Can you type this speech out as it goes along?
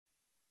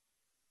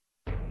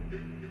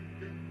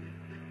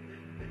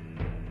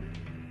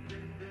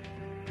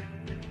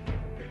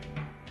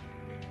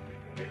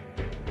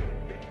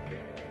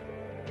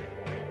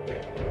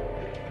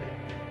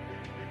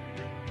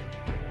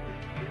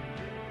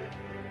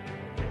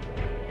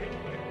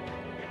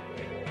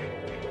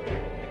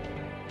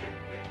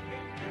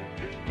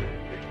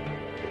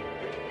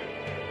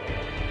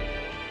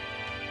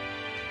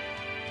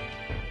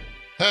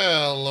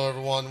Hello,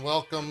 everyone.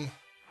 Welcome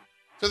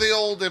to the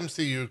old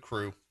MCU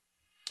crew.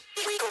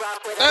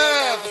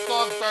 The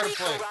song started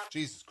playing.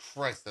 Jesus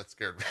Christ, that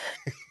scared me.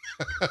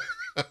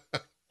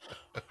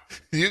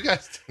 You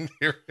guys didn't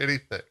hear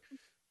anything.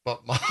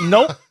 But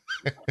Nope.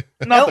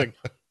 Nothing.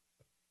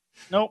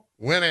 Nope.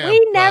 Winamp,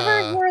 we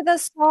never hear the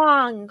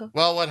song.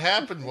 Well, what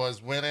happened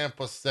was Winamp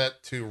was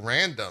set to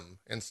random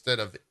instead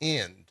of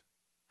end.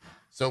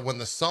 So when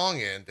the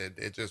song ended,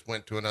 it just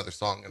went to another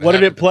song. What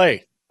did it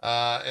play?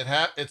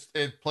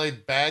 It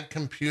played Bad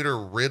Computer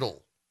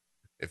Riddle.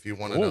 If you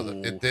want to know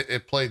that,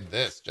 it played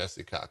this,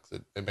 Jesse Cox.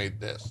 It made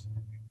this.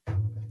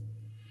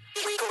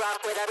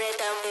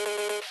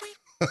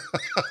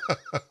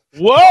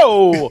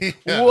 Whoa!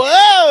 Yeah.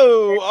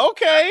 Whoa!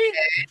 Okay.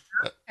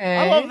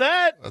 I love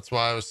that. That's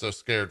why I was so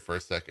scared for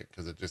a second,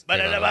 because it just came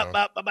out of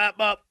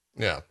nowhere.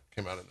 Yeah,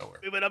 came out of nowhere.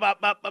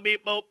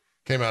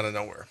 Came out of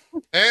nowhere.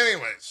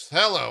 Anyways,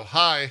 hello,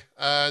 hi.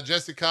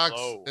 Jesse Cox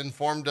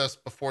informed us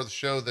before the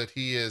show that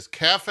he is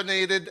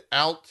caffeinated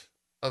out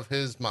of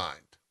his mind,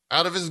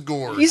 out of his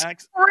gourd. He's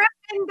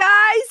tripping,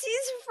 guys.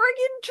 He's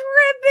freaking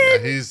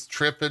tripping. Yeah, he's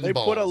tripping. They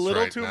put a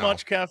little right too now.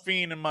 much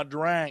caffeine in my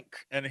drink,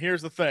 and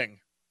here's the thing: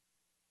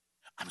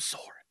 I'm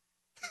soaring.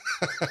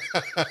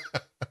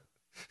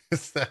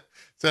 Is that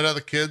how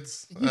the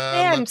kids? Did you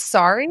say I'm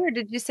sorry, or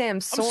did you say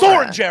I'm soaring? I'm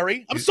soaring,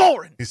 Jerry. I'm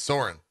soaring. He's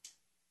soaring.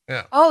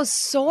 Yeah. Oh,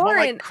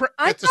 soaring.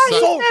 I it's a thought he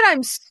song. said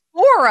I'm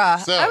Sora.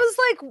 So, I was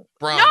like,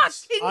 Bronze. not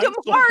Kingdom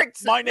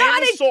Hearts. My name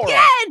not is Sora.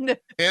 again.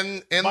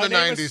 In My the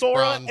name 90s, is Sora,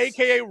 Bronze.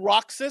 aka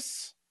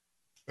Roxas,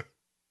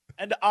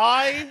 and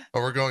I.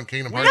 Oh, we're going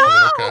Kingdom Hearts with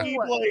it. Okay.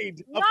 Keyblade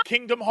of Not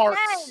Kingdom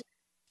Hearts.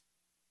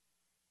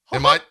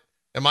 Am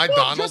I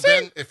Donald Jesse?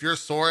 then? If you're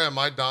Sora, am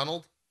I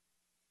Donald?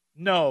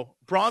 No,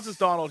 Bronze is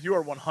Donald. You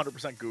are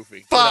 100% Goofy.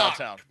 Get Fuck, out of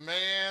town.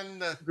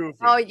 man. Goofy.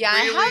 Oh yeah,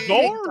 Really? I have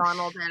big Gorge?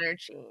 Donald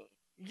energy.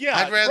 Yeah,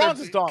 I'd rather. Bronze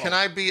is Donald. Can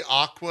I be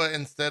Aqua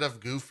instead of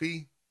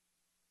Goofy?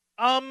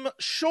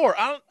 Sure.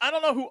 I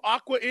don't know who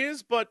Aqua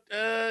is, but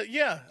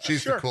yeah.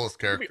 She's sure. the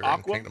coolest You could be character in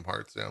Aqua. Kingdom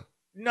Hearts. Yeah.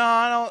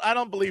 No, I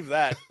don't believe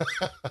that.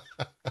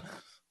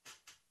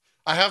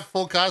 I have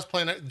full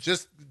cosplay.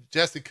 Just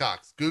Jesse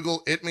Cox.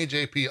 Google It Me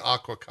JP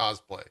Aqua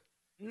cosplay.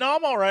 No,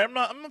 I'm all right.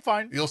 I'm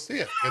fine. You'll see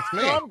it. It's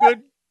me. No, I'm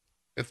good.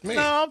 It's me.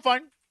 No, I'm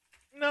fine.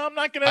 No, I'm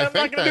not gonna. I I'm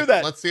think not gonna do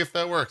that. Let's see if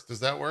that works. Does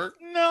that work?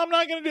 No, I'm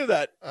not gonna do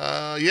that.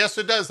 Yes,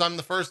 it does. I'm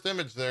the first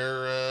image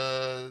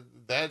there.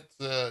 That's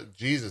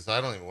Jesus. I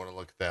don't even want to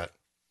look at that.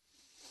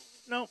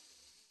 No,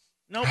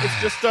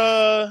 it's just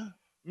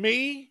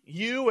me,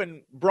 you,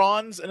 and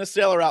Bronze in a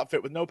sailor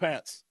outfit with no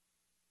pants.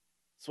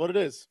 That's what it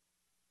is.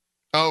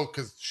 Oh,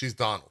 because she's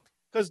Donald.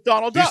 Because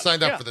Donald You Duck.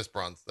 signed up yeah. for this,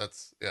 Bronze.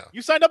 That's yeah.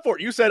 You signed up for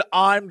it. You said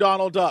I'm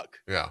Donald Duck.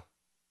 Yeah.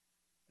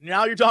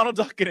 Now you're Donald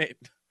Ducking it.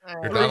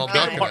 You're Donald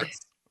Kingdom Duck.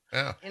 Hearts.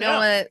 Yeah. You know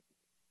what?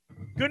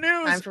 Good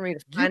news. Time for me to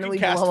You finally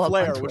can cast blow up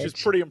Flare, on which is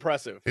Twitch. pretty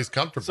impressive. He's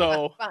comfortable.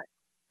 So Fine.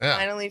 yeah.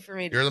 Finally for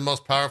me to. You're the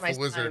most powerful my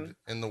wizard time.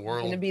 in the I'm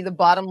world. gonna be the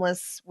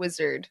bottomless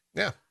wizard.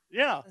 Yeah.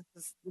 yeah.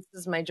 This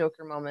is my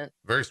Joker moment.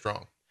 Very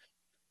strong.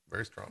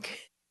 Very strong.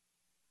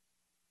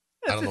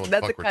 I don't know what the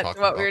That's a fuck we're cut to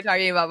talking what we were about.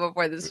 talking about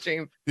before the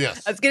stream.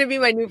 Yes. That's gonna be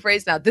my new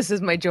phrase now. This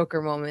is my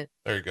Joker moment.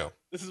 There you go.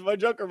 This is my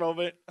Joker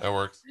moment. That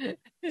works.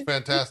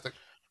 Fantastic.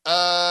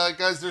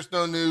 Guys, there's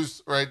no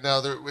news right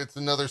now. It's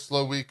another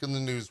slow week in the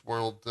news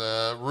world.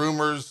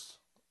 Rumors,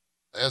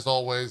 as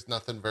always,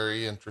 nothing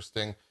very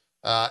interesting.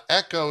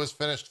 Echo has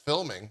finished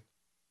filming,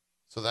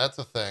 so that's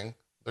a thing.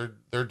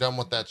 They're done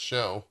with that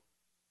show.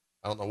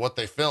 I don't know what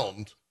they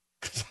filmed,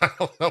 because I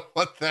don't know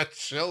what that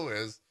show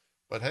is.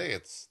 But hey,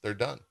 they're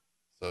done.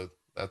 So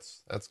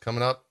that's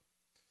coming up.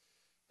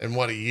 In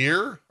what, a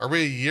year? Are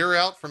we a year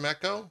out from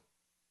Echo?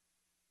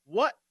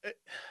 What? Is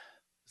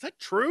that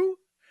true?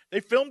 They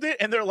filmed it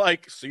and they're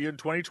like, see you in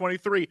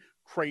 2023.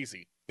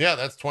 Crazy. Yeah,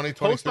 that's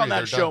 2023. Post on that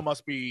They're show done.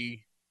 must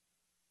be,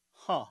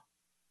 huh?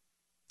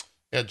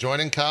 Yeah,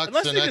 joining Cox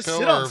Unless and they just Echo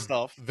sit on are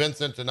stuff.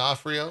 Vincent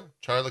D'Onofrio,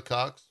 Charlie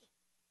Cox,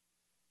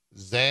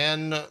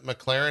 Zan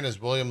McLaren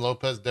as William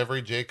Lopez,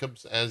 Devery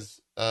Jacobs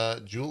as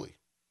Julie,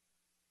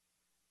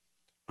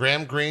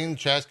 Graham Greene,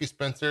 Chasky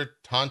Spencer,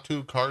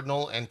 Tontu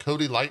Cardinal, and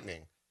Cody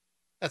Lightning.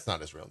 That's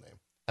not his real name.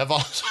 Have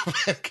also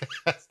been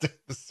cast in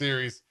the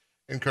series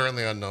in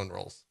currently unknown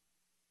roles.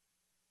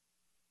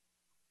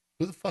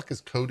 Who the fuck is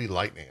Cody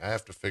Lightning? I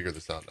have to figure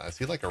this out now. Is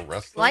he like a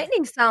wrestler?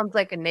 Lightning sounds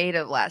like a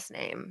native last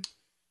name.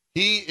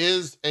 He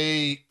is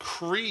a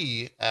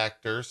Cree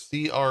actor,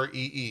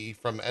 Cree,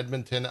 from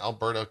Edmonton,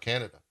 Alberta,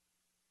 Canada.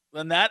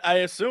 And that, I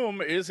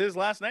assume, is his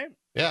last name.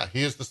 Yeah,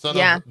 he is the son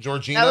Yeah, of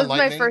Georgina That was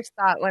Lightning my first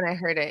thought when I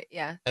heard it.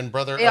 Yeah. and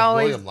brother They of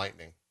always- William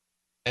Lightning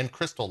and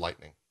Crystal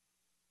Lightning.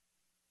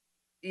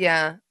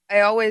 Yeah.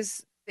 I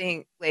always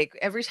think like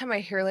every time I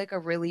hear like a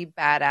really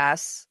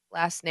badass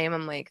last name,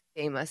 I'm like,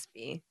 they must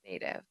be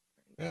native.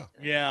 Yeah.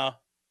 Yeah.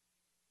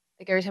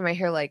 Like every time I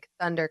hear like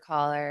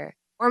Thundercaller,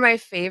 or my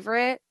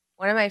favorite,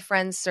 one of my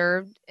friends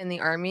served in the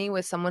army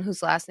with someone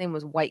whose last name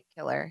was White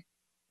Killer.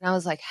 And I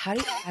was like, I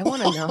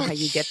want to know Oh, how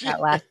you get that shit.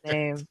 last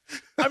name.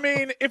 I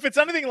mean, if it's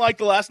anything like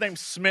the last name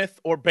Smith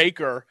or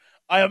Baker,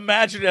 I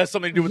imagine it has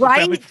something to do with the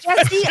Right, family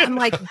Jesse? I'm profession.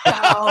 like,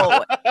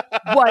 yo,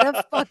 what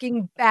a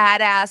fucking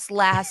badass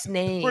last Pretty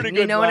name. You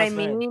good know what I last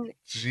name. mean? When you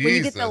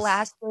get the Jesus.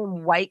 last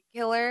name White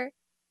Killer.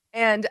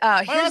 And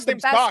My here's last the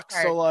name's best Cox,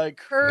 part. so like,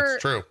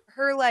 That's Her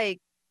true.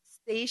 like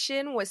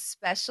station was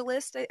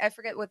specialist. I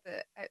forget what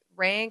the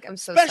rank. I'm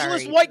so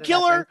Specialist sorry. White to the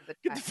Killer. veterans of the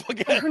Get the chat. fuck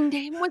But out. her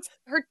name was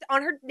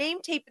on her name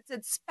tape. It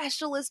said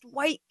Specialist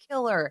White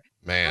Killer.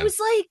 I Man. was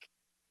like,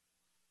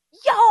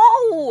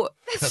 yo,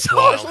 that's That's so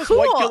wild. Specialist cool.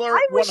 White Killer.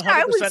 I wish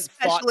I 100% was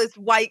thought. Specialist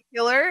White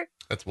Killer.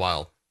 That's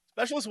wild.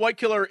 Specialist White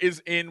Killer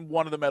is in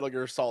one of the Metal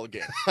Gear Solid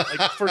games,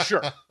 like for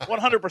sure,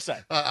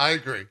 100%. I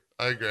agree.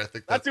 I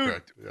think that's That dude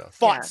correct. Yeah.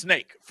 fought Yeah.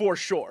 Snake for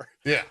sure.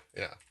 Yeah.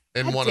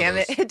 In God one damn of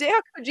it. those. Hideo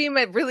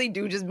Kojima really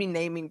do just be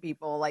naming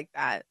people like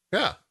that.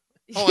 Yeah.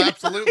 Oh, You know,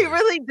 absolutely. He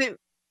really do.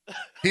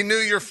 He knew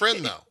your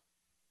friend though.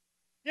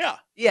 Yeah.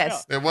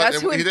 Yes. It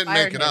That's who he didn't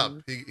make inspired it up.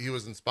 him. He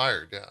was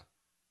inspired. Yeah.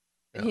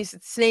 And he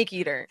said Snake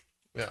Eater.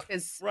 Yeah.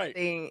 Because Right.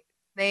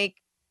 Snake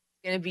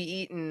gonna be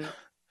eaten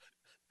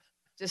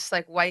just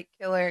like White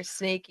Killer,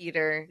 Snake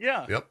Eater.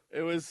 Yeah. Yep.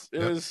 It was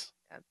It's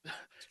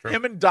true.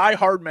 him and Die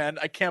Hard Man.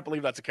 I can't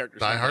believe that's a character.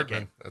 Die Hard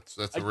Man. That's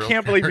a I real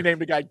can't believe he character.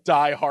 named a guy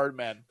Die Hard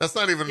Man. That's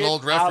not even an Get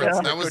old out of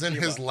reference. here, That was in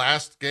Kojima. his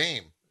last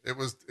game. It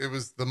was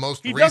the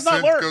most He does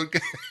not recent learn.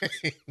 good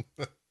game.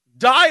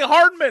 Die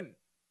Hardman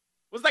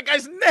was that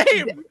guy's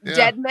name. Yeah.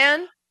 Dead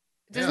Man?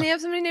 Doesn't Yeah. he have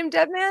somebody named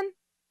Dead Man?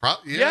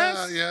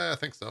 Yes. Yeah, I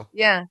think so.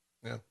 Yeah.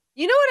 Yeah.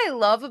 You know what I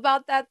love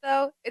about that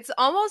though? It's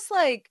almost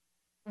like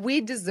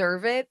we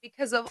deserve it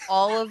because of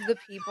all of the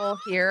people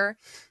here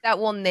that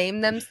will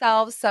name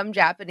themselves some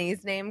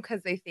Japanese name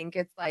because they think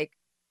it's like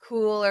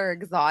cool or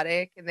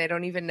exotic and they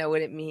don't even know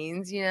what it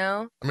means, you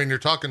know? I mean, you're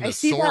talking I to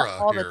see Sora that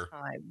all here the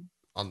time.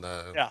 on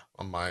the Yeah.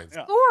 on my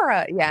Yeah.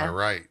 Sora, my yeah.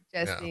 right.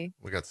 Jesse. Yeah,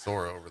 we got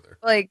Sora over there.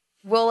 Like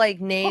we'll like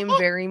name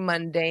very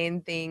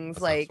mundane things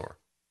That's not like Sora.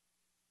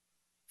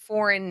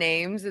 foreign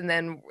names and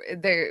then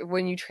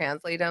when you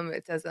translate them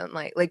it doesn't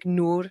like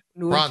Nur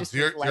Bronze, just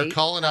you're means light,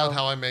 calling out so-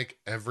 how I make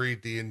every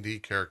D&D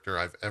character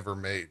I've ever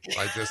made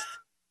by just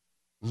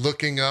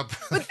looking up.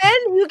 But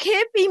then you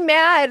can't be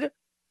mad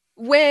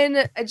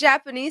when a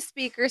Japanese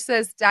speaker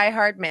says Die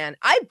Hard Man.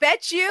 I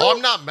bet you. Oh,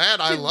 I'm not mad.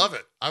 I love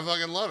it. I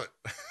fucking love it.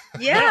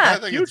 Yeah. I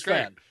think Huge it's great.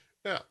 fan.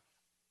 Yeah.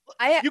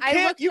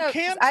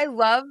 I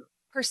love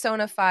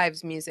Persona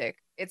 5's music.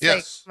 It's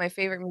Yes. like my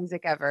favorite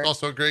music ever. It's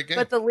also a great game.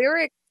 But the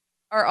lyrics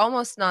are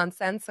almost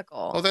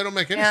nonsensical. Oh, they don't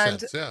make any And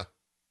sense. Yeah.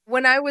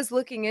 when I was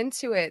looking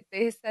into it,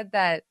 they said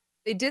that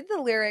they did the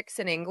lyrics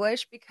in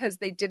English because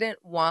they didn't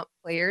want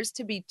players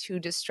to be too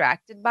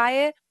distracted by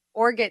it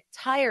or get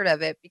tired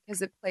of it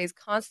because it plays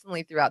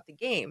constantly throughout the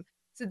game.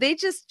 So they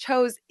just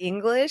chose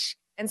English.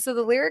 And so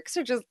the lyrics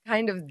are just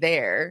kind of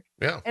there.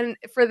 Yeah. And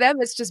for them,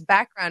 it's just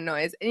background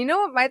noise. And you know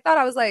what? My thought,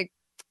 I was like,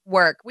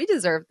 work, we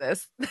deserve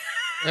this.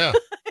 Yeah.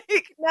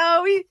 Like,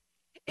 no, This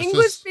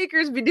English is-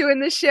 speakers be doing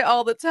this shit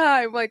all the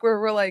time. Like, where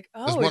we're like,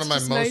 This is oh, one it's of my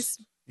just most nice.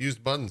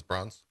 used buttons,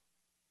 Bronze.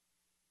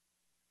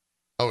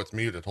 Oh, it's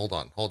muted. Hold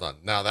on.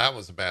 Now that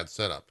was a bad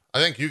setup. I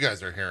think you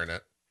guys are hearing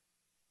it,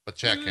 but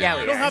chat can't Yeah, hear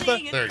we You don't it. have the.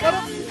 There you What go.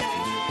 up?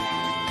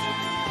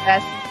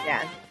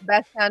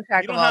 Best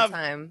soundtrack You of don't all have-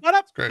 time. What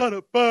up? great.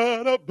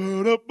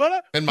 Ba-da-ba-da-ba-da-ba-da.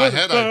 In my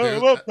head, I do.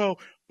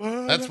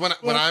 Ba-da-ba-da-ba-da. That's when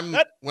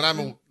That-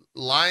 I'm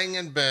lying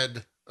in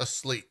bed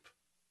asleep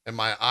and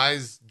my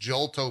eyes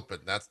jolt open.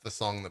 That's the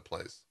song that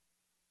plays.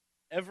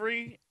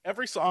 every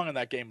song in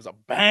that game is a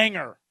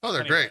banger. Oh,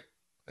 they're Anyway. great.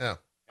 Yeah.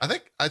 I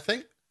think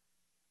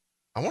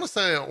I want to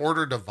say I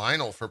ordered a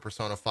vinyl for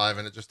Persona 5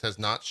 and it just has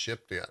not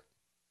shipped yet.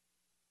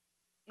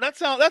 That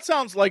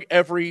sounds like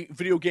every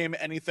video game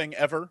anything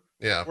ever.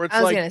 Yeah. Where it's I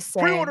was like gonna say,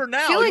 pre-order I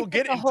now, feel like you'll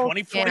get that's it a in whole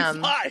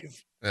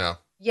 2045. Yeah.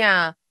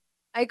 Yeah.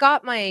 I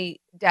got my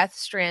Death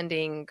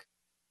Stranding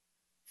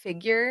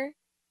figure,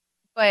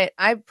 but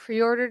I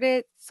pre-ordered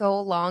it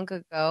so long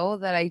ago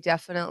that I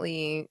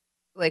definitely,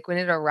 like, when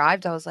it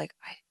arrived, I was like,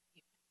 I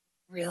didn't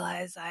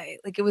realize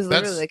it was literally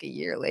That's- like a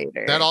year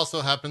later. That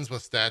also happens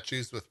with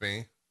statues with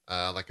me.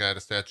 Like I had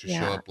a statue show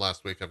Yeah. up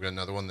last week. I've got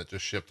another one that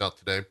just shipped out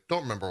today.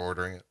 Don't remember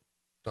ordering it.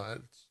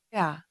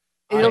 Yeah.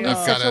 I, It'll be uh,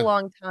 such a gotta-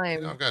 long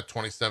time. I've got a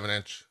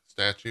 27-inch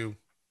statue,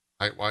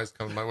 height-wise,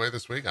 coming my way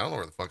this week. I don't know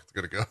where the fuck it's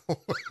gonna go.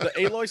 The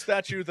Aloy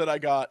statue that I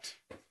got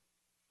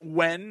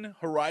when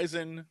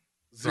Horizon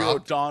Zero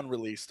Dropped. Dawn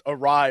released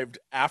arrived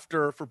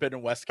after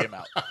Forbidden West came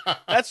out.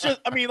 That's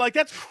just, I mean, like,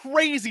 that's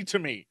crazy to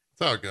me.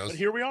 That's how it goes. But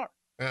here we are.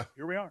 Yeah.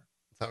 Here we are.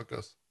 That's how it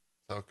goes.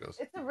 That's how it goes.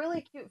 It's a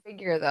really cute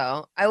figure,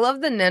 though. I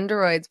love the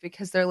Nendoroids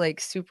because they're like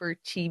super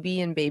chibi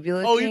and baby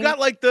looking. Oh, you got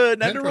like the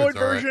Nendoroid's Nendoroid all right.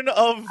 version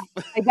of.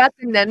 I got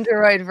the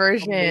Nendoroid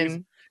version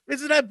Amazing.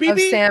 Isn't that of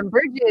BB? Sam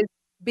Bridges.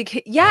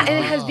 And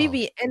it has Oh.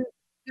 BB. And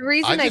The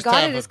reason I just got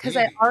have it a is because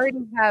I BB. already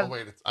Oh have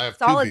wait, I have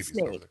two Solid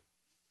BBs over Snake. there.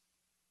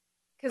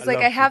 Because I like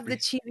I love have the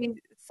BB. chibi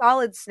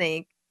Solid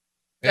Snake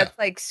Yeah, that's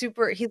like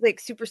super. He's like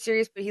super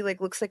serious, but he like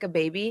looks like a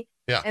baby.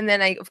 yeah, And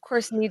then I of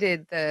course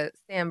needed the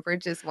Sam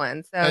Bridges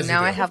one, so as you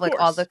now I do. have Of like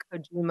all the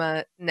course.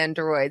 Kojima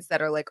Nendoroids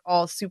that are like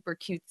all super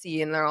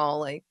cutesy and they're all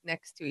like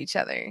next to each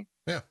other.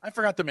 Yeah, I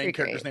forgot the main Pretty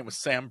character's great. name was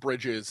Sam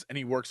Bridges, and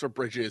he works for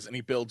Bridges, and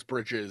he builds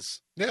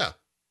bridges. yeah.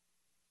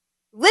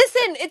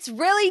 Listen, it's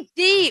really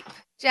deep,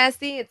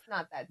 Jesse. It's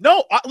not that deep.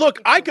 No,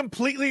 look, I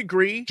completely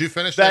agree Did you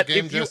finish that that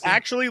game, if you Jesse?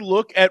 actually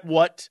look at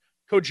what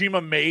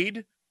Kojima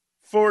made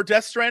for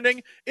Death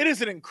Stranding, it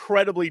is an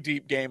incredibly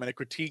deep game and a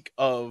critique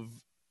of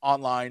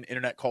online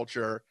internet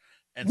culture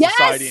and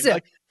society. Yes. And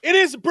like, it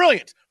is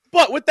brilliant.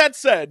 But with that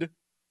said,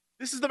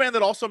 this is the man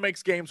that also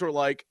makes games where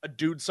like a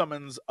dude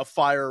summons a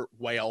fire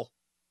whale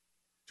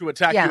to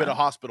attack you at Yeah. a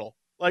hospital.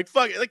 Like,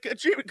 fuck it. Like,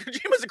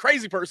 Kojima's a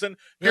crazy person.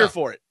 Here Yeah.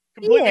 for it.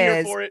 He Completely here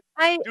is. for it.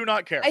 I Do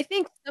not care. I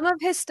think some of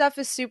his stuff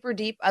is super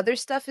deep. Other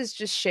stuff is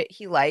just shit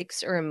he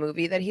likes or a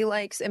movie that he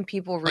likes, and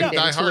people Like read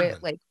Die into it Hardman.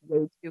 like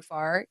way too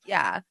far.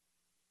 Yeah.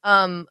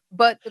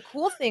 But the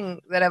cool thing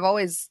that I've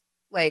always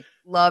like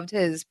loved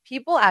his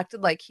people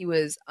acted like he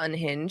was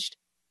unhinged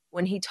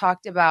when he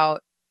talked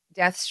about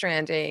Death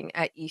Stranding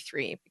at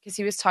E3 because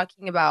he was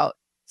talking about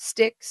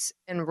sticks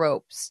and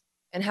ropes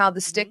and how the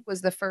stick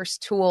was the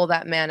first tool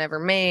that man ever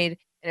made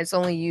and it's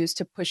only used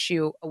to push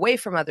you away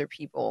from other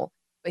people.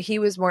 But he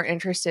was more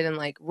interested in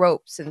like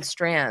ropes and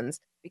strands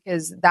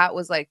because that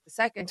was like the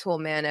second tool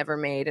man ever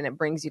made and it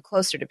brings you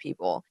closer to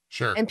people.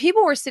 Sure. And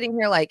people were sitting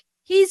here like,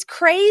 he's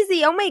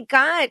crazy. Oh my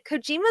God.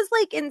 Kojima's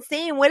like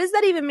insane. What does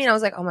that even mean? I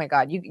was like, oh my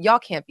God, y'all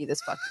can't be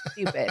this fucking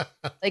stupid.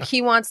 Like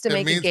he wants to It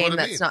make a means what game it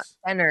that's not means.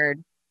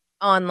 centered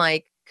on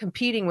like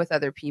competing with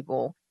other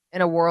people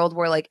in a world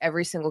where like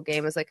every single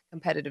game is like a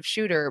competitive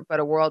shooter, but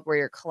a world where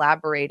you're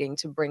collaborating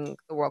to bring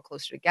the world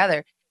closer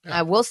together. Yeah.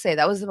 I will say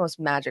that was the most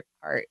magic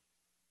part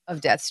of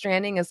Death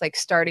Stranding is like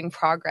starting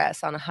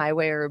progress on a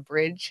highway or a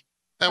bridge,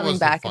 That coming was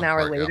the back an fun hour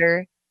part, yeah.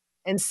 later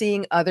and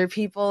seeing other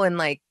people and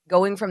like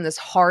going from this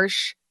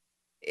harsh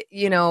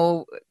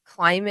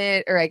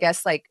climate or I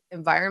guess like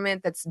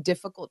environment that's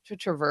difficult to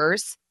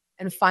traverse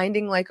and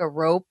finding like a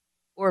rope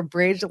or a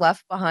bridge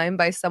left behind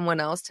by someone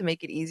else to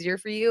make it easier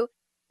for you.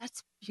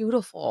 That's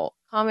beautiful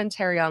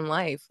commentary on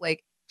life.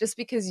 Like just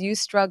because you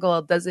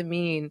struggle doesn't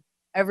mean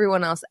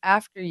everyone else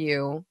after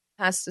you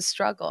has to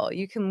struggle.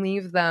 You can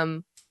leave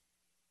them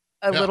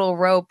a Yeah. little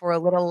rope or a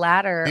little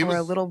ladder He or a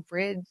was little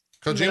bridge.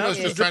 Kojima was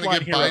the just trying to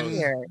get Zipline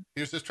Heroes. Biden.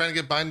 He was just trying to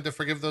get Biden to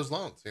forgive those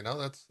loans. You know,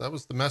 that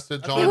was the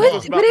message That's all what It I think it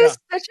was, was along. about. but it was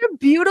Yeah. such a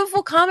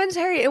beautiful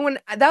commentary. And when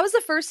that was the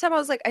first time I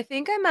was like, I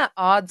think I'm at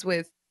odds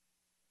with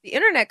the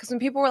internet because when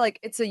people were like,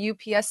 it's a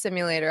UPS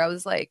simulator, I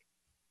was like,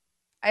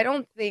 I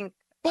don't think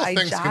Both I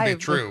things can be jive with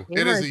true.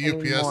 It is gamers a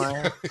UPS.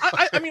 anymore.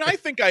 I mean, I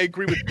think I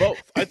agree with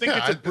both. I think Yeah,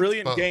 it's a it's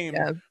brilliant both. game,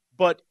 Yeah.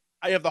 but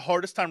I have the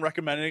hardest time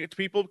recommending it to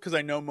people because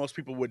I know most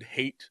people would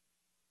hate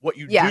what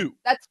you Yeah, do.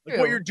 that's Like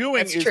what true. you're doing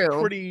That's is true.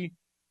 pretty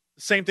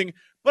the same thing.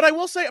 But I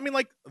will say, I mean,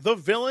 like the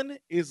villain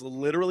is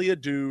literally a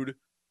dude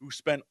who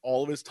spent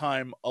all of his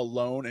time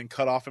alone and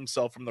cut off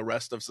himself from the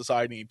rest of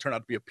society and turned out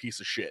to be a piece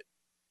of shit.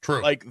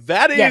 True. Like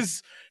that Yes.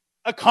 is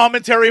a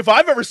commentary if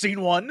I've ever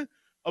seen one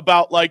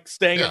about like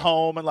staying Yeah. at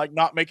home and like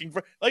not making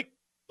like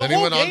the Then he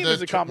whole went on game is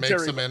to a commentary.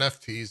 make some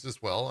NFTs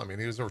as well. I mean,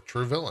 he was a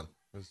true villain.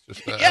 He was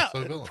just an Yeah,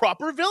 absolute villain.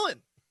 proper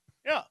villain.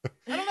 Yeah,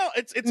 I don't know.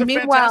 It's a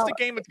Meanwhile, fantastic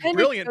game. It's it kinda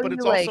brilliant, shows but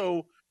it's you, like,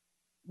 also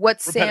what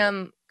repetitive.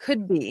 Sam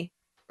could be,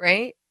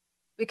 right?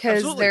 Because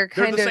Absolutely. they're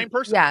They're kind the of same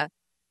person. yeah.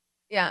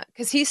 Yeah,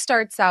 because he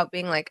starts out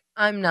being like,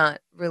 I'm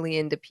not really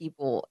into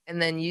people.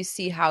 And then you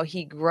see how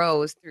he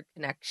grows through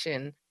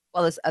connection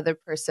while this other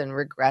person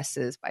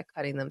regresses by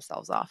cutting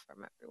themselves off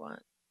from everyone.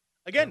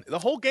 Again, the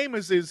whole game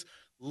is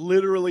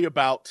literally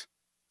about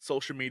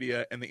social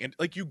media and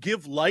like you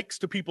give likes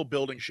to people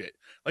building shit.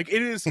 Like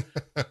it is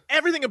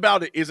everything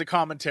about it is a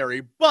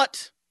commentary,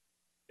 but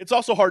it's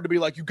also hard to be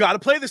like, you got to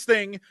play this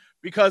thing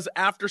because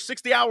after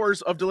 60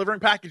 hours of delivering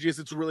packages,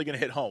 it's really going to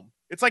hit home.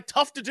 It's like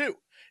tough to do.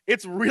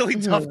 It's really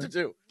tough to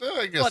do,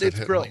 I guess but it it's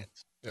hit brilliant.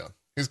 home. Yeah.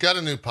 He's got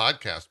a new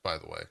podcast, by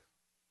the way.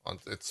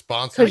 It's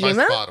sponsored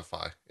Kojima? by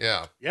Spotify.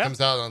 Yeah. Yeah.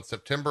 Comes out on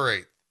September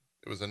 8th.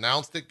 It was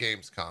announced at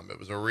Gamescom. It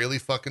was a really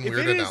fucking If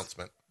weird it is-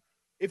 announcement.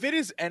 If it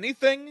is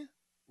anything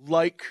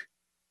like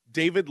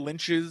David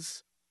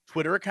Lynch's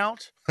Twitter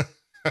account, I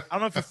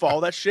don't know if you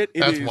follow that shit. It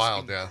That's is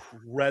wild, yeah.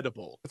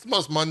 incredible. It's the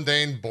most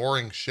mundane,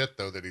 boring shit,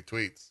 though, that he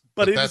tweets.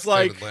 But it that's is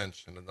like- David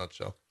Lynch in a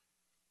nutshell.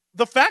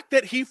 The fact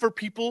that he, for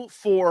people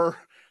for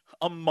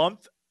a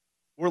month,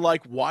 were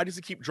like, why does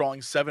he keep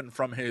drawing 7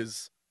 from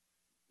his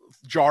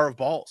jar of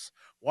balls?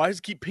 Why does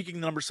he keep picking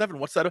the number 7?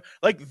 What's that?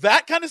 Like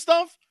that kind of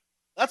stuff.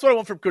 That's what I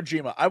want from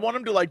Kojima. I want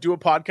him to like do a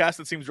podcast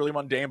that seems really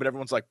mundane, but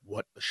everyone's like,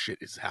 what the shit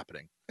is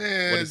happening?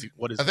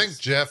 What is I think this?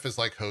 Jeff is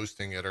like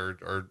hosting it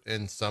or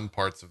in some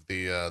parts of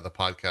the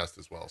podcast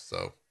as well.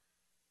 So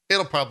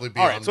it'll probably be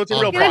All right, on, so it's a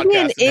on real It's gonna be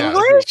in podcast. Yeah.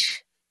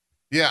 English?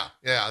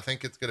 Yeah, I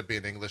think it's going to be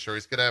in English, or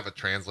he's going to have a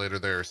translator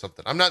there or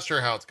something. I'm not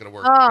sure how it's going to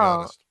work, to be Oh.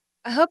 honest.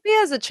 I hope he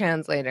has a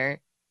translator.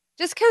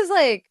 Just because,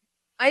 like,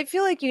 I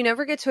feel like you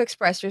never get to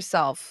express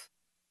yourself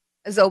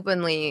as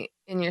openly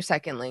in your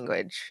second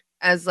language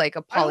as, like, a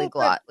I hope that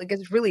polyglot. Like,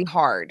 it's really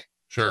hard to,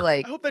 Sure. I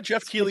like, hope that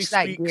Jeff Keighley switch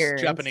that speaks gear and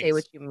say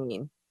what Japanese. you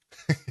mean.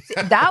 See,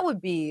 that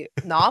would be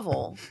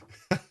novel.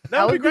 That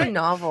That would be would be great.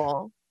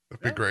 novel.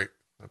 That'd be Yeah. great.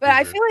 That'd But be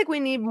I great. feel like we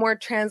need more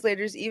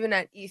translators even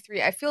at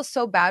E3. I feel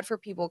so bad for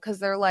people because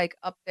they're like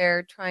up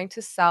there trying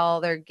to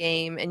sell their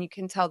game and you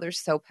can tell they're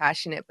so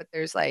passionate, but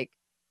there's like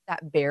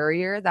that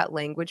barrier, that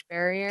language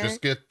barrier.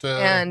 Just get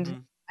And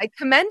Mhm. I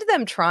commend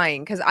them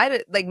trying because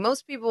like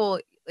most people,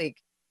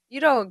 like, you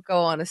don't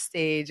go on a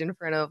stage in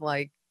front of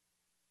like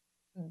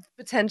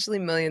potentially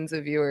millions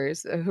of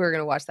viewers who are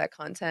going to watch that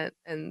content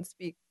and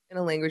speak in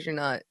a language you're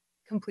not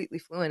completely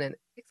fluent in. It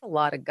takes a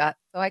lot of guts.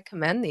 So I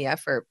commend the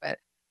effort, but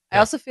I yeah.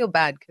 also feel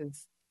bad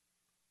because,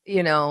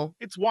 you know,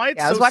 It's why it's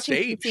yeah, I was so watching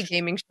PC staged.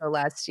 Gaming Show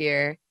last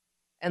year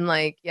and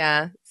like,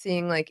 yeah,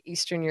 seeing like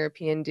Eastern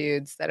European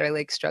dudes that are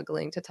like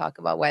struggling to talk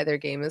about why their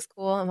game is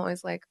cool. I'm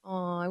always like,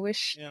 oh,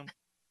 Yeah.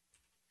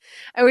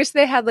 I wish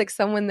they had like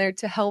someone there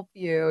to help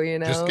you, you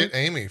Just know? get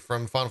Amy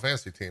from Final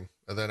Fantasy team,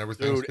 and then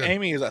everything's Dude, good.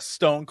 Amy is a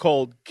stone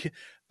cold.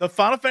 The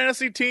Final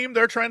Fantasy team,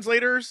 their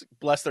translators,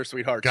 bless their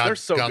sweethearts. They're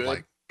so Godlike,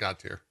 good. God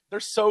tier. They're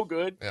so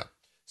good. Yeah. The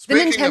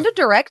Speaking of, Nintendo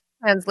Direct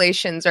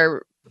translations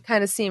are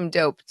kind of seem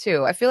dope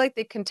too. I feel like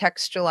they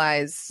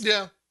contextualize.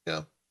 yeah,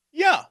 yeah,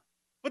 Yeah.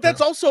 But yeah.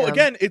 that's also, Yeah.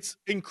 again, it's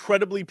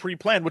incredibly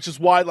pre-planned, which is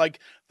why like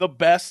the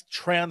best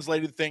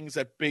translated things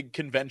at big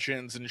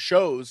conventions and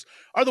shows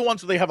are the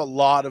ones where they have a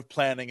lot of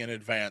planning in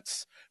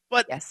advance.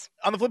 But Yes.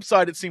 on the flip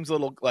side, it seems a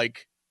little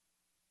like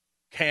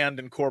canned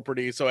and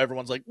corporate so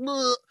everyone's like,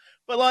 "Bleh."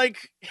 But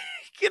like,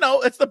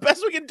 it's the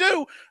best we can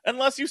do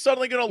unless you're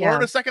suddenly going to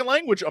learn Yeah. a second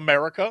language,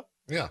 America.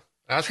 Yeah.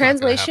 That's not going to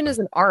Translation happen. is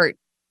an art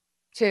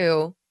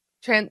too.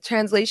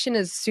 Translation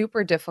is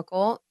super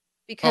difficult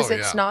Oh, because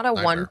it's yeah. not a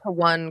Nightmare.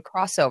 one-to-one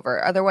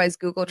crossover. Otherwise,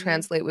 Google Mhm.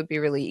 Translate would be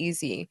really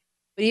easy.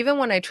 But even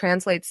when I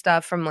translate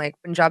stuff from like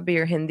Punjabi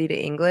or Hindi to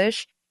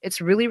English, it's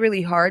really,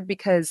 really hard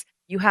because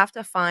you have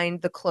to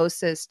find the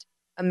closest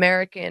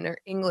American or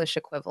English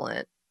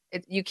equivalent.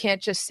 You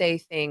can't just say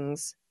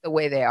things the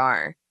way they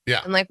are.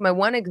 Yeah. And like my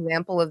one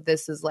example of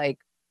this is like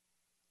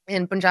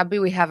in Punjabi,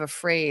 we have a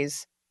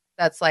phrase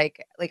that's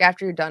like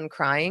after you're done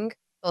crying,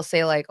 they'll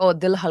say like, "Oh,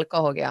 dil halka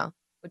ho gaya,"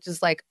 which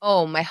is like,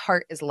 "Oh, my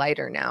heart is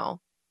lighter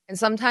now." And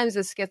sometimes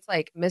this gets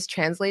like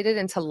mistranslated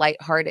into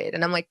lighthearted,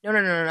 and I'm like, "No,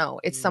 no, no, no, no!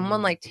 It's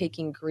someone like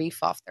taking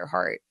grief off their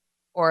heart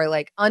or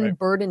like Right.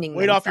 unburdening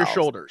Weight off your themselves."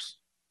 shoulders.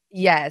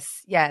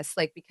 Yes, yes,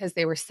 like because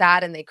they were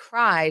sad and they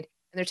cried,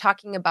 and they're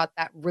talking about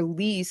that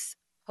release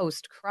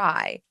post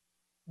cry.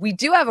 We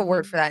do have a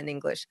word Mhm. for that in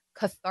English,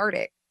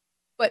 cathartic.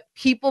 But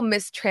people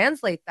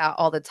mistranslate that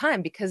all the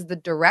time because the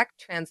direct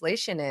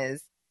translation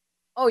is,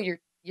 "Oh, you're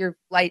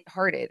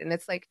lighthearted." And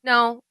it's like,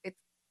 "No,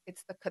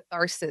 it's the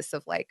catharsis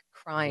of like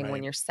crying when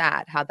Right. you're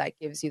sad, how that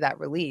gives you that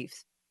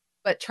relief."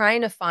 But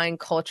trying to find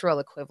cultural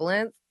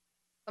equivalents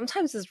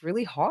sometimes is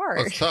really That's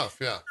hard. tough.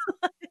 Yeah.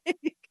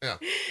 Yeah.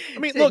 I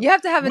mean, So look, you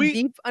have to have a we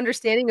deep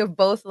understanding of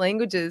both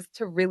languages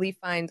to really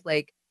find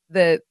like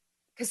the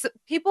because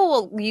people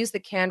will use the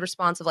canned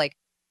response of like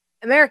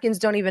Americans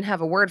don't even have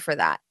a word for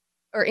that.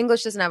 Or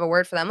English doesn't have a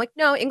word for that. I'm like,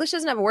 no, English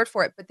doesn't have a word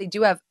for it, but they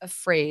do have a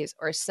phrase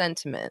or a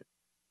sentiment.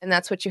 And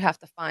that's what you have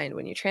to find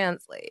when you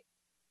translate.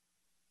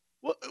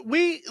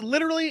 we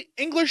literally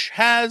English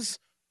has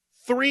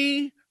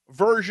 3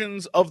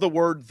 versions of the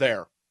word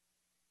there.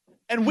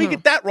 And we Mhm.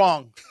 get that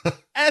wrong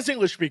as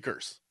English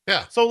speakers.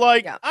 Yeah. So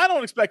like Yeah. I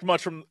don't expect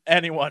much from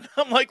anyone.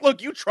 I'm like,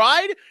 look, you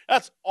tried?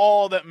 That's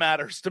all that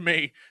matters to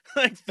me.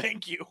 Like,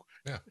 thank you.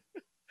 Yeah.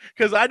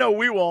 Cuz I know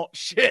we won't.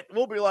 Shit.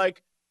 We'll be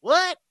like,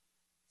 "What?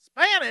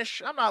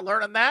 Spanish? I'm not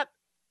learning that."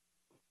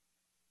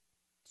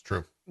 It's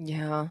true.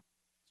 Yeah.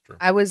 It's true.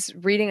 I was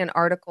reading an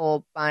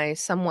article by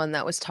someone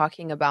that was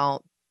talking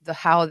about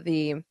how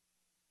the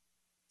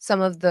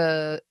some of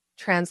the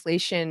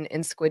translation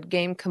in Squid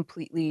Game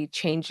completely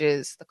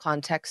changes the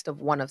context of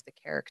one of the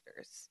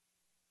characters.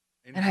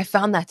 And I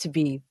found Interesting. that to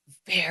be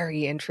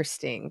very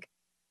interesting.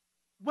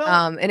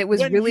 Well, And it was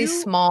when really you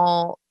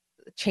small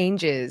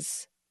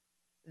changes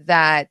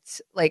that,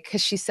 like,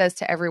 because she says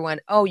to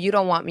everyone, "Oh, you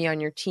don't want me on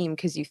your team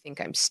because you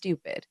think I'm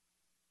stupid."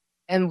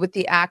 And with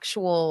the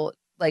actual,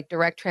 like,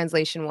 direct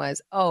translation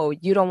was, "Oh,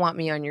 you don't want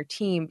me on your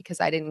team because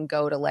I didn't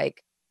go to,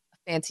 like, a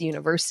fancy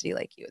university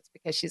like you." It's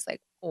because she's,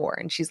 like, poor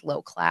and she's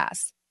low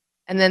class.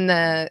 And then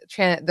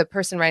the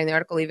person writing the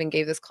article even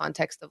gave this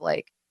context of,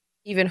 like,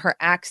 even her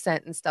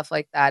accent and stuff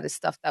like that is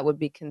stuff that would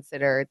be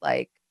considered,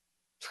 like,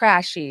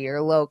 trashy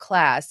or low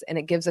class, and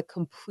it gives a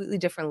completely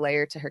different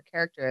layer to her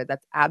character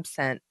that's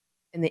absent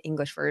in the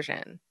English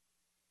version.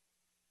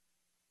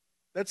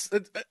 that's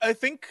I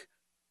think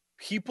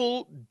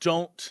people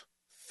don't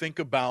think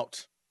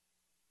about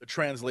the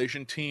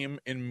translation team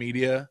in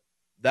media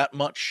that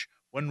much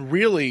when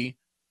really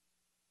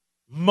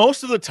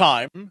most of the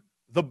time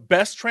the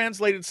best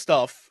translated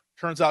stuff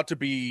turns out to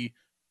be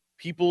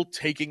people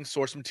taking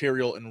source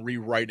material and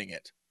rewriting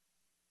it.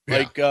 Yeah.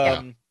 Like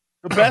Yeah.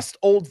 the best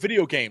old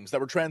video games that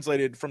were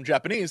translated from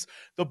Japanese,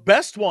 the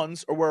best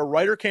ones are where a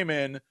writer came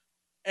in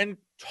and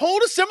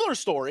told a similar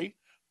story,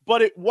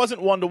 but it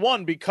wasn't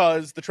one-to-one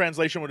because the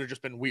translation would have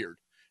just been weird.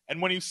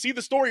 And when you see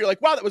the story, you're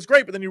like, wow, that was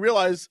great. But then you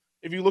realize,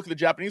 if you look at the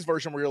Japanese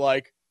version, where you're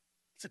like,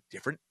 it's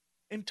a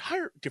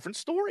entire different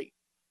story.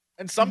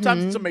 And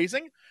sometimes it's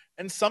amazing,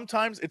 and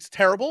sometimes it's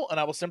terrible. And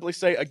I will simply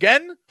say,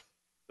 again,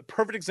 the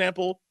perfect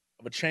example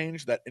of a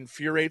change that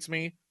infuriates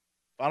me.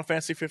 Final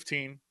Fantasy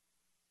 15,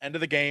 end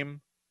of the game,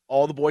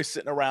 all the boys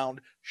sitting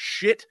around,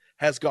 shit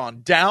has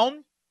gone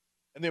down.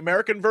 In the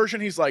American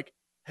version, he's like,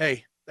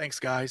 hey, thanks,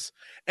 guys.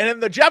 And in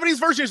the Japanese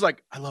version, he's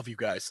like, I love you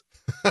guys.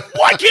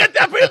 Why can't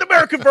that be in the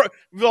American version?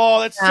 Oh,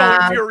 that's so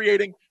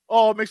infuriating.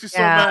 Oh, it makes me so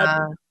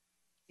mad.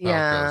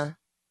 Yeah.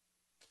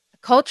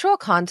 Cultural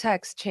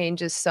context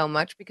changes so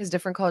much because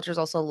different cultures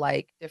also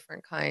like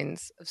different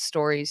kinds of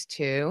stories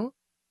too.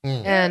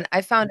 And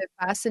I found it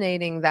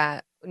fascinating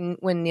that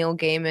when Neil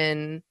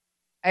Gaiman,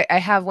 I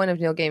have one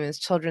of Neil Gaiman's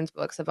children's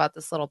books about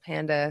this little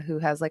panda who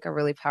has like a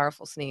really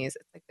powerful sneeze.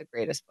 It's like the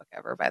greatest book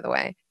ever, by the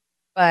way.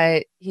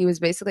 But he was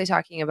basically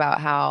talking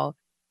about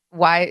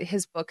why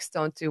his books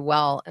don't do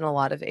well in a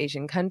lot of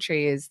Asian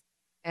countries.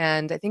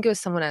 And I think it was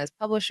someone at his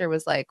publisher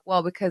was like,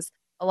 well, because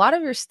a lot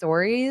of your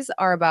stories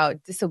are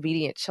about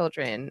disobedient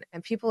children,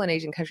 and people in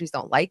Asian countries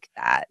don't like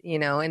that,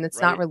 and it's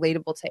not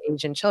relatable to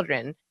Asian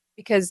children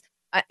because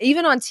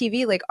even on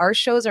TV, like our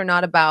shows are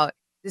not about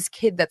this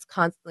kid that's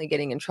constantly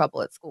getting in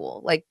trouble at school,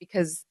 like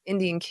because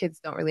Indian kids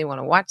don't really want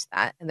to watch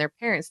that, and their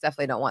parents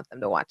definitely don't want them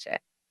to watch it.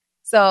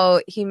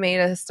 So he made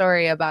a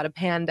story about a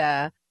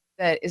panda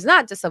that is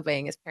not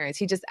disobeying his parents.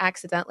 He just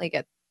accidentally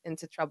gets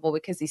into trouble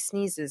because he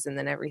sneezes, and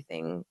then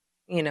everything,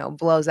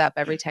 blows up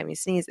every time he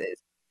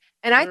sneezes.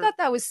 And I thought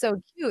that was so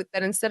cute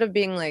that instead of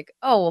being like,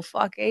 oh, well,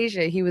 fuck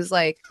Asia, he was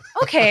like,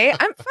 okay,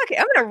 I'm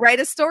going to write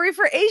a story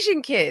for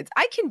Asian kids.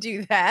 I can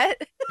do that.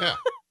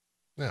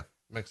 Yeah,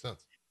 makes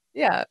sense.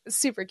 Yeah, it's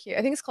super cute.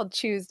 I think it's called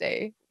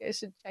Tuesday. You guys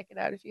should check it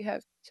out if you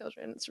have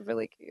children. It's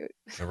really cute.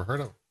 Never heard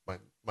of it.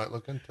 Might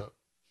look into it.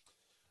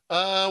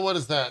 What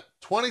is that?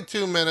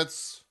 22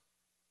 minutes.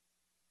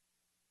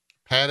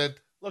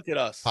 Padded. Look at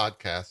us.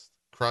 Podcast.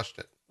 Crushed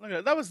it. Look at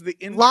it. That was the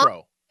intro.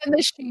 Long in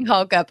the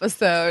She-Hulk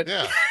episode.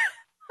 Yeah.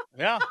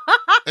 Yeah.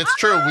 It's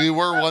true. We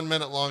were 1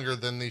 minute longer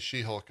than the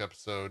She-Hulk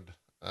episode.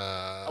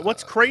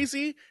 What's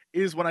crazy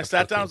is when I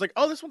sat down, I was like,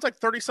 oh, this one's like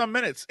 30-some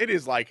minutes. It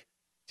is like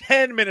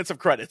 10 minutes of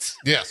credits.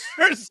 Yes.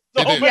 There's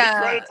so many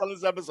credits on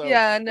this episode.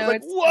 Yeah, no,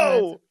 like,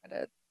 whoa.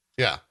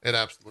 Yeah, it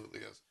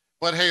absolutely is.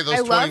 But hey,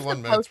 those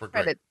 21 minutes were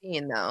great. Post-credit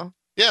scene, though.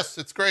 Yes,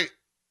 it's great.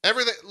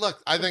 Everything.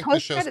 Look, I think the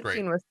show's great.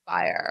 Scene was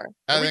fire.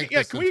 I think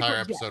this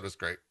entire episode was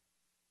great.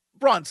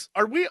 Bronze,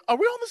 are we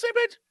on the same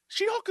page?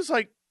 She-Hulk is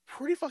like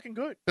pretty fucking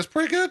good. It's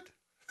pretty good.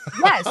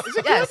 Yes,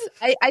 yes.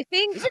 I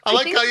think. I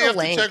like how you have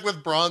to check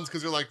with Bronze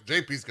because you're like,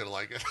 JP's gonna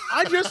like it.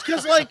 I just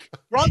because like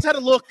Bronze had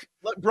a look.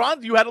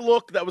 Bronze, you had a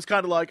look that was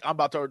kind of like, I'm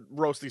about to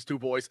roast these two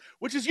boys,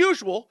 which is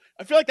usual.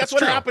 I feel like that's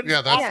what happens.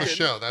 Yeah, that's the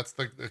show. That's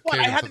the but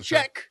I had to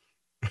check,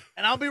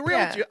 and I'll be real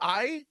with you.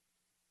 I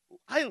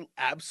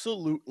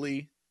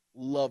absolutely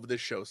love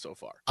this show so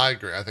far. I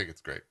agree. I think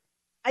it's great.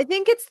 I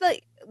think it's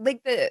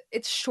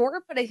it's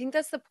short, but I think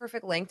that's the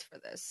perfect length for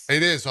this.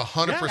 It is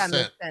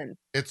 100%. Yeah,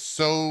 it's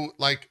so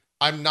like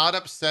I'm not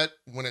upset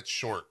when it's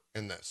short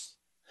in this.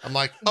 I'm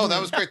like, oh,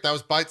 that was great. That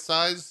was bite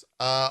size.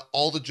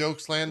 All the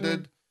jokes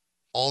landed.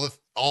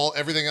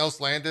 Everything else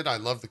landed. I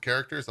love the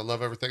characters. I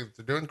love everything that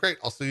they're doing. Great.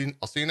 I'll see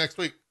you next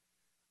week.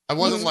 I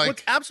wasn't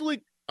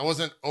I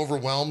wasn't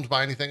overwhelmed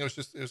by anything. It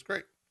was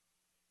great.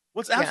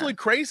 What's absolutely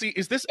crazy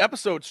is this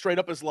episode straight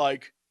up is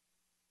like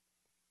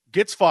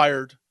gets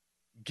fired,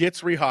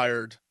 gets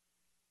rehired,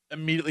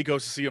 immediately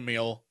goes to see a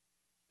meal,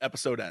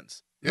 episode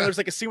ends. Yeah. There's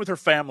like a scene with her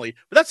family,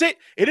 but that's it.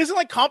 It isn't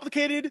like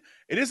complicated.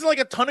 It isn't like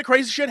a ton of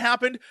crazy shit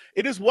happened.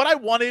 It is what I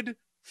wanted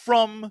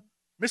from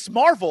Miss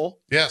Marvel.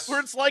 Yes. Where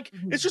it's like,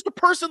 it's just a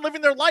person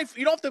living their life.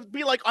 You don't have to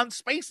be like on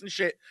space and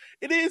shit.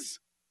 It is.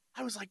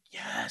 I was like,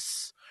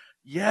 yes.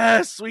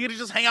 We get to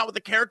just hang out with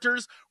the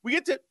characters.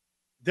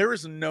 There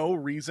is no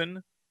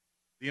reason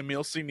the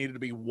Emil scene needed to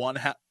be one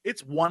half.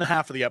 It's one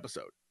half of the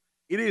episode.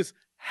 It is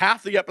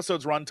half the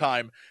episode's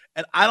runtime,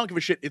 and I don't give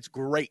a shit. It's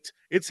great.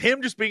 It's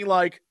him just being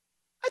like,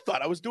 I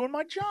thought I was doing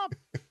my job.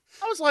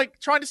 I was like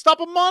trying to stop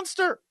a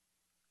monster.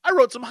 I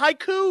wrote some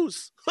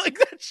haikus. Like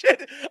that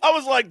shit. I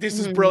was like, this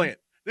is brilliant.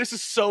 This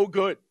is so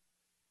good.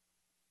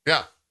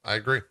 Yeah, I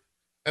agree.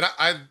 And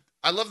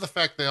I love the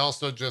fact they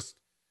also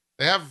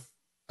they have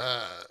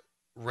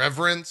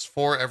reverence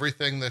for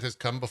everything that has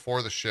come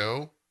before the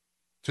show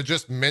to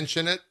just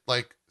mention it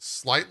like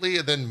slightly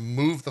and then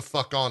move the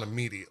fuck on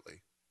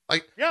immediately.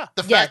 Like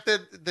the fact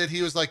that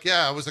he was like,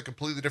 yeah, I was a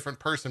completely different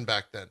person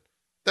back then.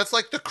 That's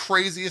like the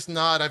craziest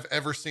nod I've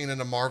ever seen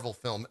in a Marvel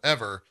film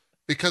ever,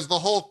 because the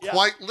whole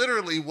quite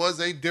literally was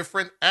a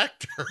different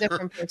actor.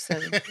 Different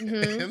person.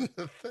 In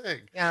the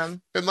thing. Yeah.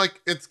 And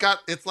like,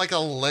 it's like a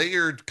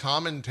layered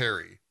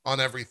commentary on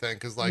everything.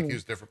 Cause like he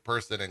was a different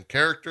person in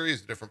character.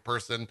 He's a different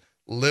person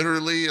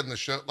literally in the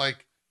show.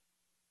 Like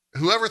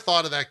whoever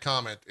thought of that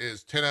comment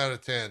is 10 out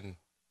of 10.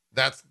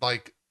 That's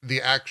like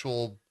the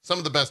actual, some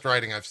of the best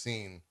writing I've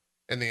seen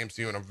in the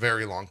MCU in a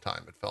very long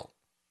time, it felt.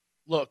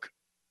 Look.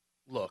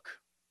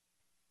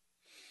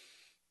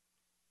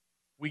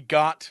 We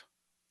got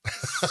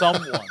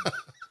someone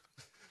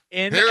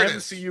in Here it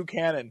MCU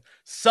canon.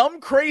 Some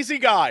crazy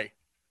guy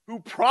who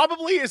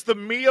probably is the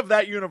me of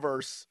that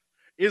universe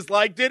is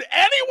like, did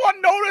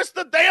anyone notice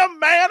the damn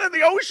man in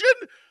the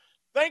ocean?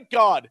 Thank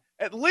God.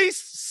 At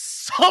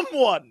least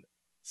someone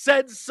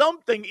said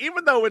something,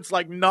 even though it's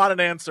like not an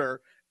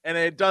answer and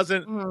it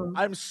doesn't. Mhm.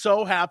 I'm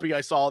so happy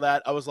I saw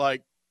that. I was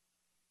like,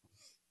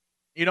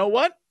 you know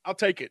what? I'll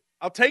take it.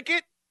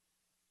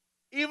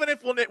 Even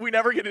if we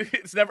never get it,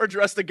 it's never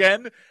addressed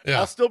again, Yeah.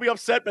 I'll still be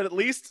upset, but at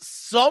least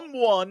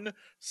someone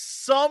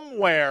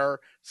somewhere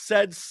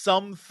said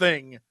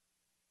something.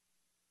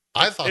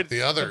 I thought the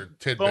It's other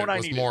the bone tidbit I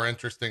was needed. more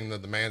interesting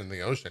than the man in the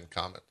ocean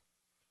comment.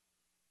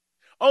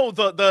 Oh,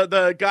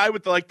 the guy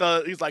with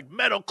he's like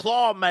Metal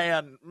Claw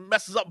Man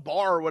messes up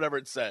bar or whatever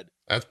it said.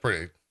 That's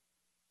pretty.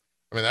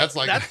 I mean, that's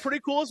like That's pretty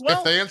cool as if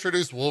well. they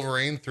introduced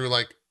Wolverine through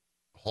like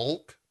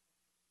Hulk,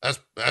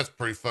 that's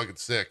pretty fucking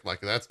sick.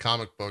 Like that's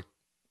comic book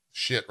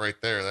shit right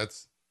there.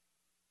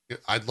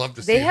 I'd love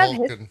to see They have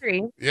Hulk history.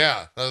 and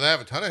yeah, no, they have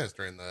a ton of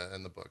history in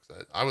the books.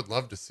 I would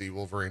love to see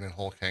Wolverine and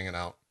Hulk hanging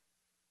out.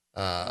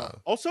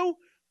 Also,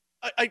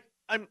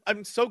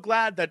 I'm so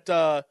glad that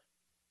the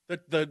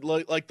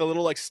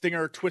little like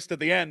stinger twist at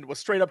the end was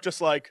straight up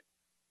just like,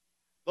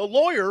 the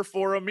lawyer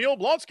for Emil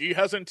Blonsky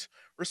hasn't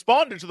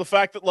responded to the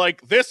fact that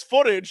like this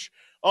footage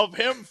of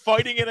him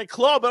fighting in a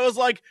club. I was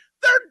like,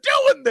 they're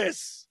doing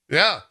this.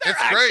 Yeah, They're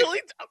it's actually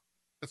great.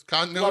 It's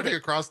continuity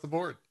across the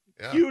board.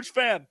 Yeah. Huge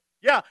fan.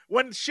 Yeah,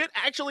 when shit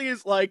actually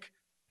is like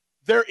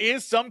there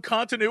is some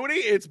continuity,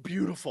 it's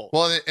beautiful.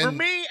 Well, for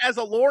me as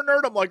a lore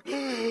nerd, I'm like, they're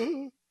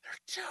doing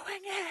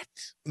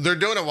it. They're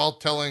doing it while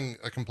telling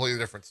a completely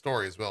different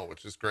story as well,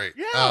 which is great.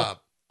 Yeah.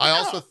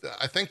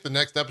 I think the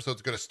next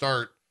episode's going to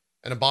start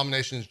and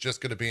Abomination is just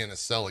going to be in a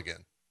cell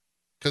again.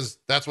 Because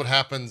that's what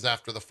happens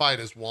after the fight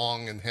is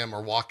Wong and him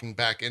are walking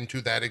back into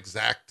that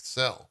exact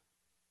cell.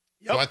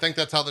 Yep. So I think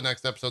that's how the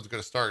next episode's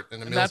going to start.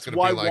 And that's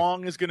why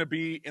Wong is going to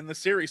be in the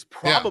series,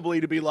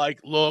 probably to be like,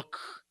 look,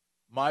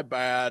 my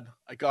bad.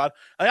 I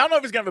don't know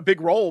if he's going to have a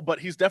big role, but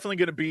he's definitely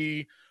going to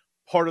be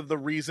part of the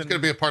reason. He's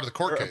going to be a part of the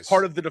court case.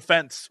 Part of the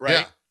defense,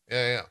 right?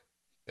 Yeah.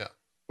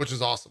 Which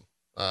is awesome.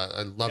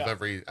 I love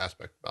every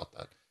aspect about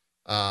that.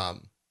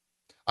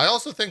 I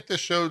also think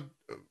this showed,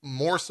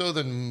 more so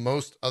than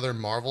most other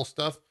Marvel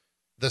stuff,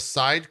 the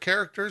side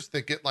characters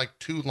that get like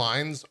 2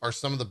 lines are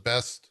some of the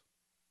best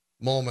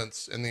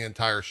moments in the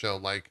entire show.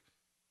 Like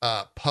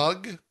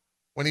Pug,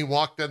 when he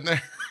walked in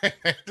there and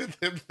handed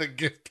him the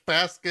gift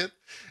basket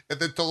and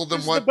then told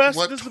him this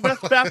is the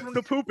best bathroom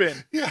to poop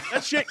in. Yeah.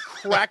 That shit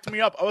cracked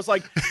me up. I was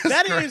like,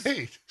 that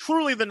is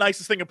truly the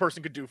nicest thing a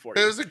person could do for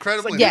you. It was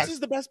incredibly nice. This is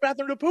the best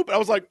bathroom to poop. I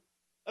was like,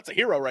 that's a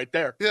hero right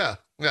there. Yeah.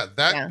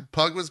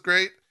 Pug was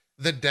great.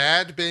 The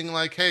dad being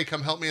like, hey,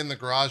 come help me in the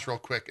garage real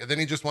quick. And then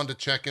he just wanted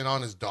to check in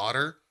on his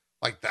daughter.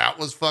 Like, that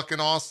was fucking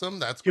awesome.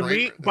 That's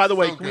great. By the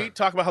way, can we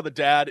talk about how the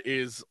dad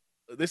is,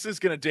 this is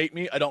going to date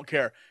me. I don't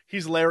care.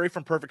 He's Larry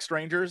from Perfect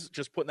Strangers.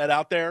 Just putting that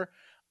out there.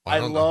 I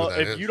love,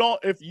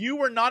 if you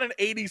were not an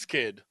 80s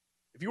kid,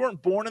 if you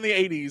weren't born in the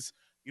 80s,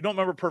 you don't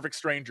remember Perfect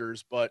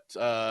Strangers. But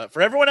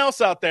for everyone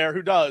else out there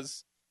who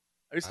does,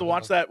 I used to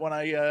watch that when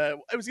it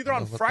was either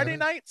on Friday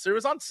nights or it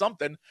was on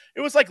something.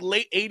 It was like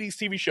late 80s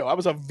TV show. I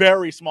was a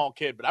very small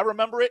kid, but I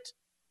remember it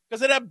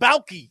because it had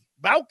Balky,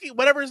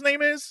 whatever his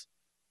name is,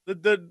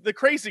 the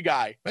crazy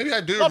guy. Maybe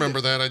I do remember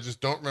that. I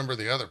just don't remember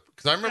the other,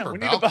 because I remember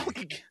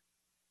Balky.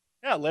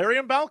 Yeah, Larry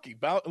and Balky.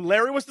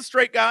 Larry was the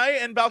straight guy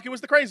and Balky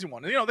was the crazy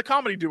one. You know, the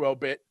comedy duo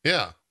bit.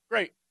 Yeah.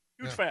 Great.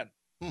 Huge fan.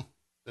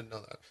 Didn't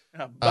know that.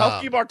 Yeah,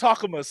 Balky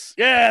Bartolomeusz.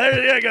 Yeah,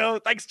 there you go.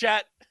 Thanks,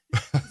 chat.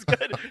 It's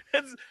good.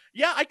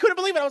 I couldn't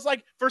believe it. I was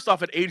like, first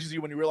off, it ages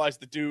you when you realize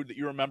the dude that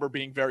you remember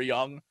being very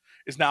young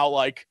is now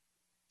like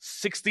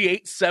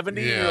 68,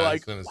 70. Yeah, you're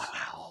like,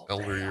 wow.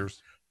 Elder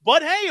years.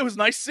 But hey, it was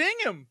nice seeing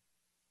him.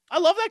 I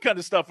love that kind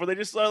of stuff where they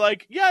just are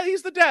like, yeah,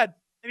 he's the dad.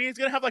 And he's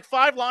going to have like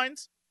 5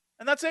 lines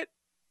and that's it.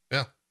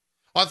 Yeah.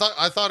 I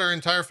thought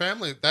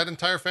that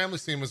entire family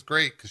scene was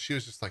great because she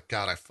was just like,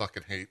 God, I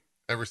fucking hate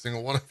every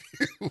single one of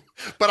you.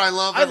 But I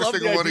love every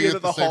single one of you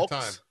at the same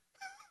time.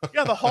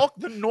 Yeah, the Hulk,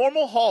 the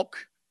normal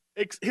Hulk,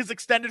 his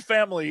extended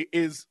family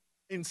is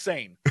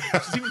insane.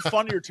 It's even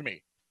funnier to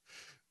me.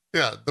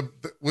 Yeah,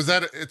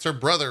 it's her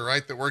brother,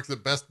 right, that works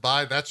at Best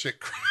Buy? That shit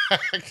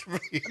cracked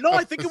me. No,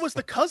 I think it was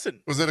the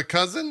cousin. Was it a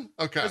cousin?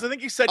 Okay. Because I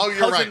think he said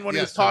cousin when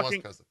he was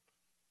talking. Was cousin.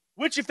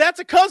 Which, if that's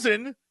a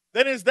cousin,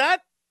 then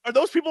are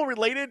those people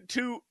related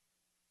to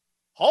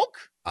Hulk?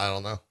 I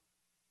don't know.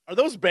 Are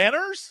those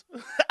banners?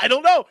 I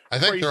don't know. I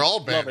think they're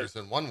all banners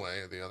in one way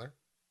or the other.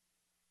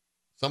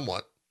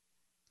 Somewhat.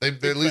 They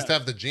at least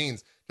have the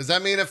genes. Does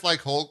that mean if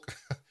like Hulk,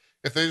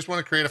 if they just want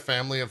to create a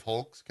family of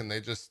Hulks, can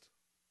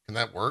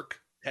that work?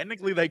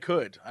 Technically they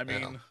could. I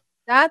mean,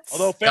 that's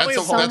a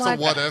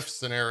what if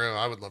scenario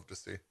I would love to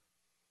see.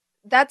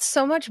 That's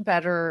so much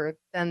better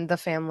than the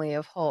family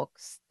of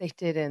Hulks they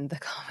did in the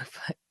comic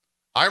book.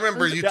 I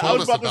remember you Yeah, I told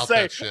was us about to about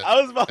say. that shit,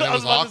 I was about. and it I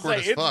was was about to awkward say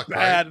as it's fuck, right?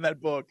 bad in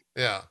that book.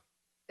 Yeah,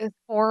 It's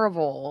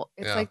horrible.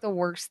 It's yeah. like the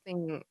worst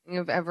thing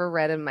you've ever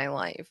read in my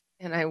life.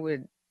 And I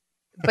would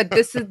but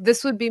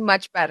this would be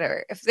much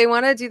better. If they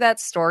want to do that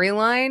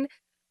storyline,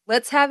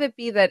 let's have it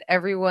be that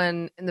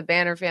everyone in the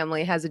Banner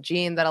family has a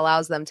gene that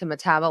allows them to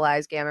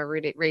metabolize gamma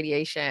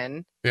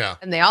radiation, Yeah.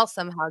 and they all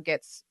somehow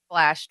get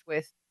splashed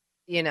with,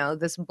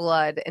 this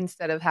blood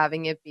instead of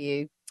having it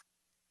be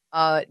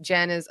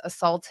Jen is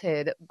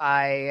assaulted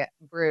by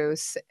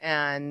Bruce,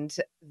 and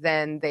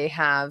then they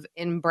have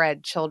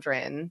inbred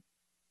children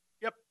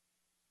Yep.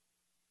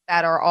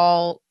 that are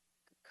all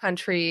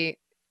country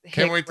Can't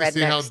hick wait to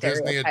see how redneck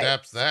Disney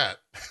adapts stereotypes. that.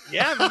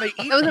 Yeah, and then they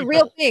eat That was a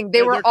real people. thing.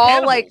 They were They're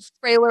all like cannibals.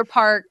 trailer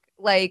park,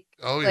 like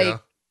Oh yeah.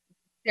 like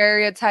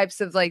stereotypes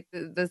of like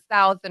the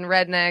South and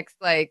rednecks.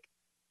 Like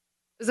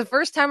it was the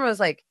first time I was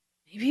like,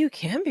 maybe you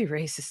can be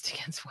racist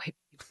against white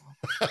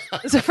people.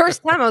 It was the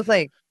first time I was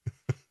like,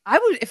 I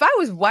would if I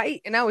was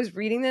white and I was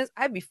reading this,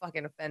 I'd be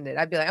fucking offended.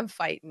 I'd be like, I'm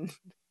fighting.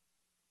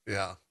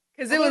 Yeah.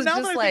 Because it Although was now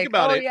that just I think like,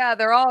 about oh it, yeah,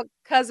 they're all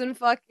cousin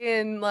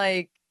fucking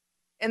like,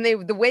 and the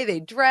way they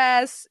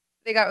dress,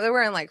 they're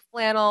wearing like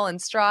flannel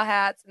and straw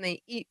hats, and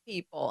they eat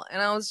people,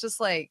 and I was just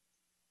like,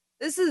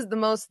 this is the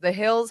most The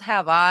Hills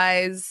Have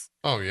Eyes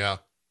Oh yeah.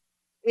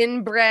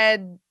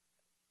 inbred.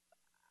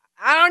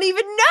 I don't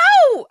even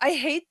know. I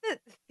hate that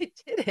they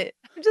did it.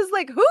 I'm just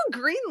like, who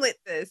greenlit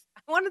this?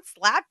 I want to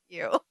slap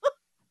you.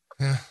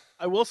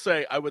 I will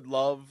say I would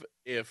love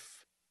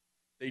if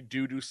they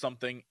do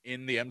something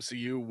in the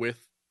MCU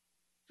with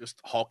just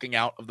hulking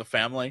out of the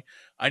family.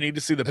 I need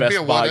to see the It'd be a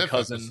Best what Buy if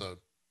cousin. episode.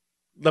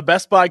 The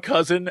Best Buy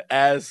cousin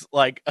as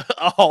like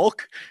a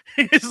Hulk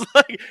is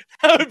like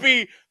that would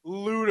be I would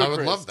love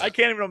ludicrous. I that.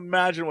 can't even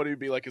imagine what he'd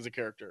be like as a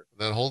character.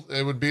 That whole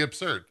it would be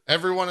absurd.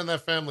 Everyone in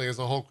that family as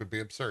a Hulk would be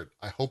absurd.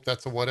 I hope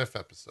that's a what if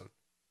episode.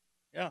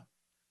 Yeah,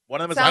 one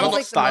of them is a I don't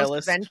Sounds Hulk know. like the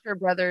most stylist. Venture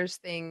Brothers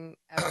thing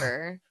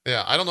ever.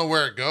 Yeah, I don't know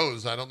where it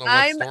goes. I don't know what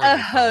I'm story a they tell.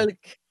 Hulk.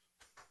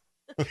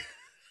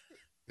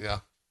 Yeah,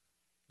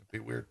 it'd be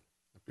weird.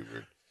 It'd be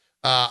weird.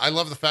 I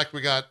love the fact we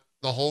got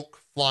the Hulk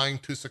flying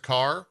to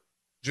Sakaar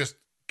just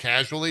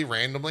casually,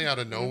 randomly, out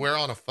of Mhm. nowhere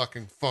on a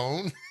fucking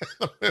phone in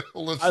the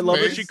middle of I love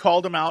that she space.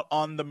 called him out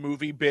on the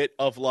movie bit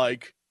of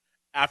like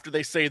after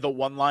they say the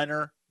one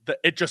liner that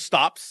it just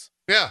stops.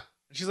 Yeah,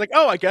 And she's like,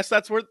 "Oh, I guess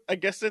that's where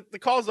the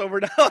call's over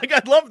now." Like,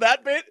 I love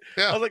that bit.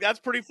 I yeah. was like, "That's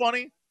pretty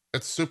funny."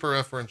 It's super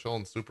referential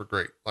and super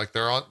great. Like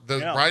the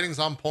Yeah, writing's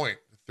on point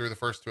through the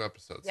first two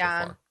episodes so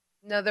Yeah. far.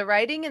 No, the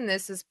writing in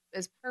this is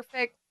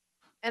perfect.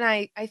 And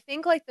I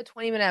think like the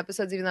 20-minute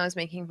episodes, even though I was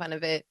making fun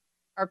of it,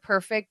 are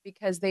perfect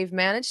because they've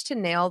managed to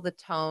nail the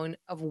tone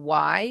of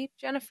why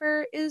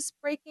Jennifer is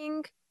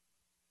breaking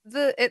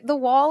the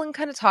wall and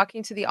kind of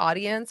talking to the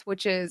audience,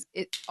 which is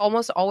it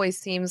almost always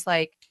seems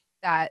like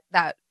that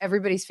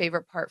everybody's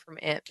favorite part from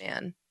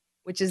Ant-Man,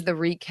 which is the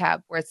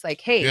recap where it's like,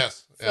 hey,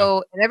 Yes, yeah.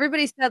 so and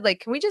everybody said like,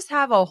 can we just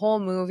have a whole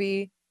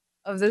movie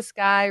of this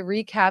guy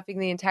recapping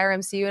the entire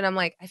MCU? And I'm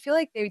like, I feel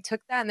like they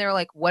took that and they were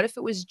like, what if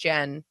it was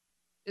Jen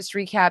just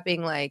recapping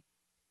like,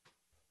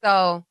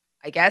 so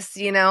I guess,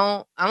 I'm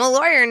a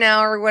lawyer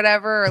now or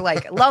whatever, or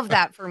like love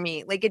that for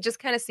me. Like it just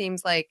kind of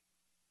seems like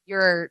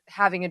you're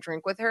having a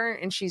drink with her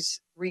and she's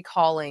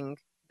recalling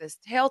this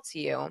tale to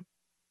you.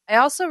 I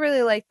also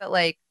really like that,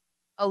 like,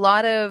 a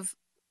lot of,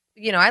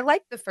 I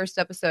liked the first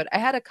episode. I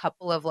had a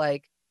couple of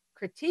like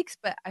critiques,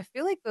 but I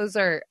feel like those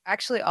are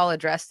actually all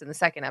addressed in the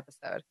second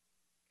episode.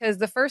 Because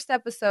the first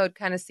episode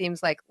kind of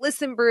seems like,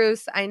 listen,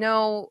 Bruce, I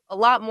know a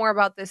lot more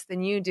about this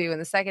than you do. And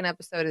the second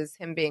episode is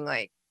him being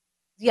like,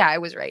 yeah, I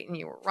was right and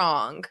you were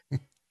wrong. And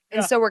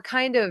yeah. so we're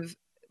kind of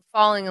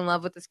falling in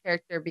love with this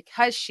character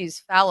because she's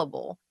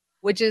fallible,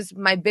 which is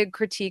my big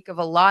critique of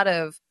a lot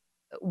of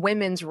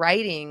women's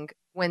writing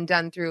when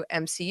done through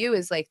MCU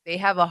is like they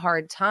have a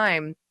hard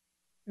time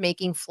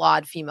making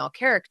flawed female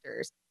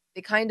characters.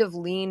 They kind of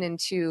lean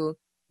into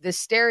this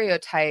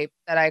stereotype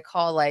that I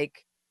call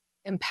like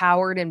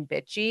empowered and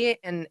bitchy,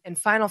 and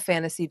Final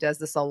Fantasy does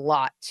this a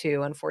lot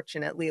too,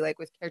 unfortunately, like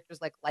with characters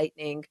like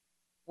Lightning,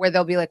 where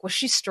they'll be like, well,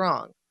 she's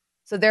strong,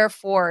 so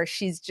therefore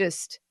she's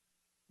just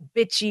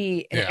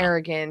bitchy and Yeah.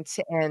 arrogant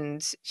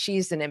and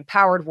she's an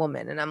empowered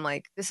woman. And I'm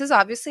like, this is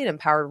obviously an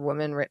empowered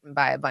woman written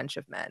by a bunch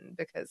of men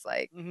because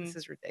like this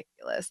is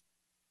ridiculous.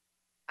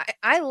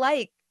 I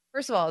like,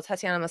 first of all,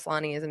 Tatiana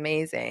Maslany is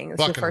amazing. This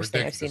is the Fucking first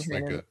thing I've seen her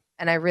ridiculously in, good.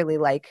 and I really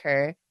like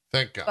her.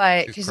 Thank God.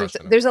 But She's because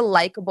crushing it. there's a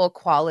likable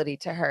quality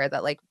to her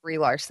that like Brie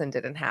Larson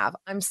didn't have.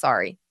 I'm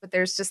sorry, but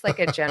there's just like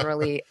a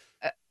generally,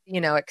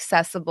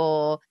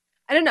 accessible.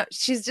 I don't know.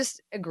 She's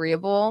just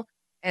agreeable,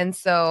 and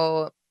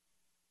so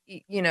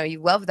you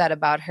love that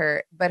about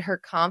her. But her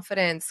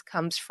confidence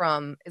comes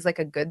from is like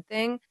a good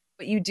thing.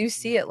 But you do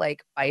see it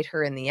like bite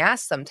her in the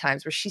ass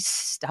sometimes, where she's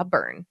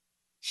stubborn.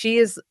 She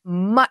is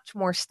much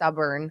more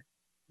stubborn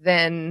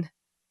than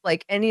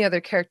like any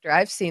other character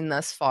I've seen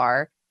thus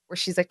far where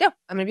she's like, no,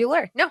 I'm going to be a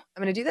lawyer. No, I'm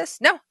going to do this.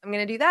 No, I'm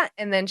going to do that.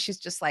 And then she's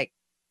just like,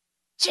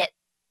 shit.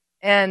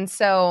 And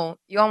so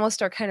you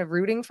almost are kind of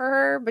rooting for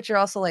her, but you're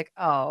also like,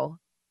 oh,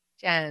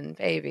 Jen,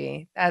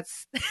 baby,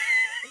 that's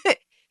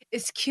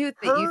it's cute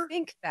that you Her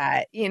think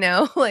that, you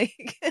know,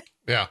 like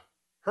Yeah.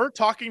 her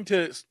talking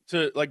to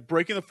like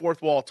breaking the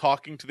fourth wall,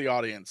 talking to the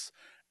audience,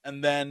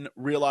 and then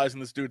realizing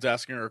this dude's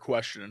asking her a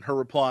question and her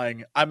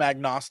replying, "I'm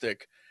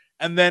agnostic,"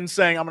 and then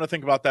saying, "I'm going to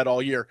think about that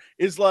all year,"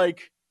 is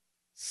like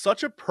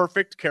such a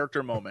perfect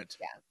character moment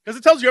yeah, because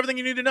it tells you everything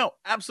you need to know.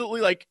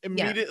 Absolutely, like yeah.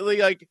 immediately,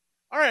 like,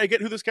 all right, I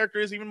get who this character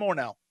is even more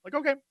now. Like,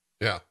 okay,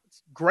 Yeah.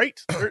 it's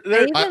great. I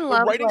I even The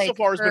loved writing so like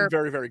far has been her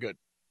very, very good.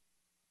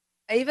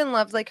 I even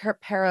loved like her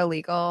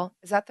paralegal.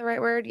 Is that the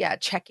right word? Yeah,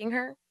 checking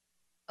her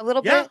a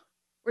little Yeah, bit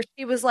where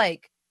she was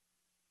like,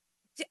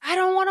 I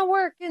don't want to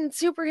work in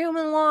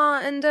superhuman law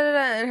and da da da.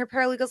 And her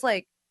paralegal's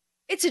like,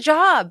 it's a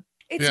job,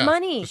 it's yeah.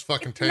 money, Just it's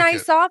fucking a take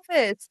nice it.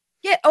 office.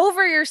 Get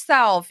over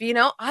yourself. You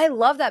know, I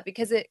love that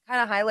because it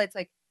kind of highlights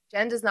like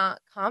Jen does not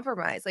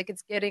compromise. Like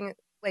it's getting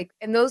like,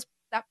 and those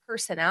that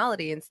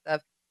personality and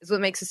stuff is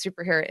what makes a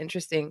superhero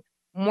interesting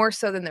more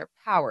so than their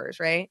powers,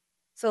 right?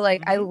 So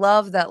like, I hmm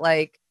love that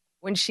like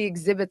when she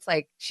exhibits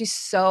like she's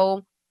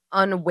so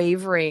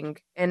unwavering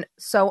and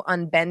so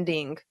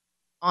unbending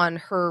on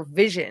her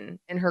vision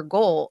and her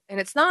goal. And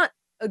it's not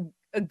a,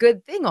 a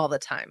good thing all the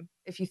time,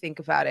 if you think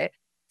about it.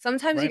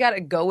 Sometimes you right. got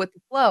to go with the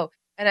flow.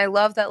 And I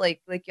love that,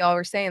 like y'all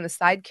were saying, the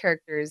side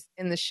characters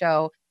in the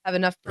show have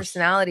enough They're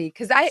personality.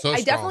 Because I, so I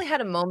strong. definitely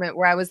had a moment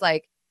where I was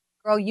like,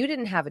 girl, you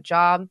didn't have a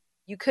job.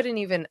 You couldn't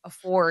even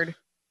afford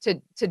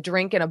to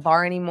drink in a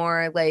bar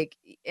anymore. Like,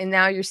 and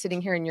now you're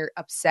sitting here and you're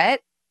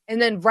upset.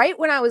 And then right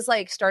when I was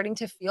like starting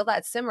to feel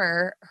that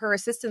simmer, her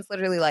assistant's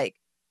literally like,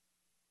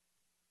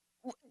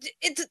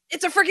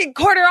 it's a freaking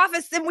corner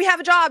office and we have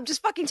a job.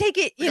 Just fucking take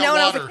it, We you got know?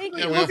 And I was like, water. thank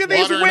Yeah, you. we Look have at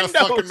these water in a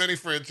fucking windows. mini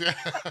fridge. Yeah.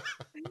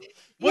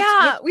 What's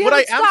what Yeah, we what have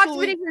I it stocked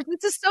absolutely mini.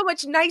 This is so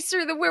much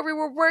nicer than where we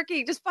were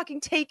working. Just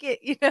fucking take it,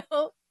 you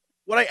know?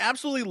 what I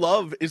absolutely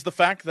love is the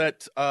fact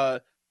that I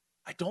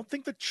don't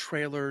think the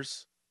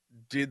trailers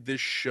did this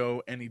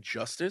show any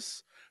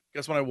justice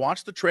because when I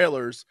watched the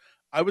trailers,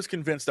 I was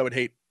convinced I would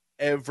hate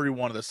every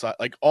one of the side,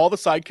 like all the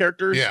side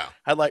characters Yeah.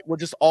 had like were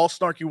just all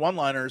snarky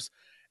one-liners,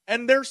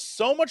 and they're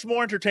so much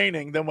more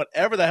entertaining than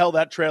whatever the hell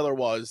that trailer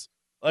was.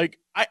 Like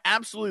I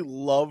absolutely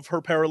love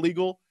her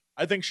paralegal.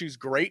 I think she's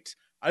great.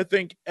 I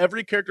think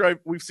every character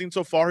we've seen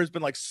so far has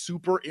been like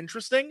super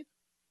interesting.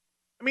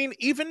 I mean,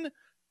 even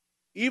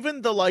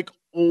the like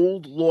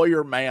old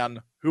lawyer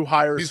man who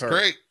hires He's her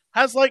great.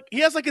 has like he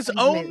has like his He's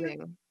own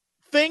amazing.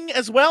 thing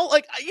as well.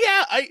 Like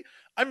yeah,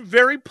 I'm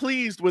very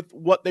pleased with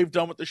what they've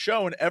done with the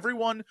show and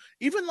everyone,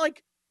 even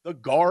like the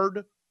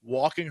guard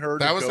walking her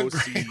to That was a go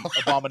great see line.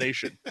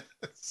 Abomination.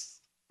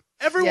 Yes.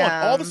 Everyone,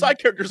 all Yeah. the side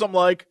characters, I'm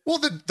like, Well,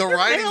 the they're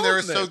writing there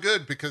is nailing so it.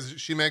 good because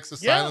she makes the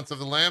Yeah. Silence of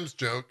the Lambs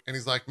joke, and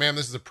he's like, "Ma'am,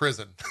 this is a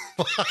prison."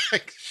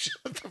 Like,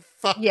 shut the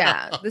fuck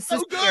Yeah. up. This is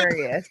So good.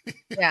 serious.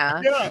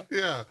 Yeah. Yeah.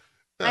 Yeah,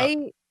 yeah,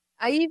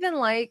 I even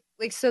like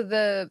so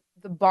the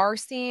bar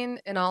scene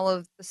and all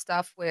of the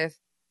stuff with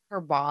her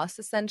boss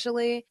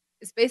essentially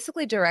is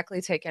basically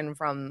directly taken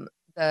from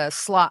the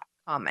Slot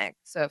comic.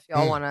 So if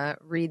y'all mm, want to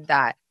read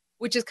that,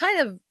 which is kind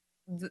of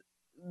th-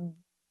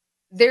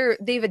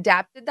 they've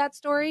adapted that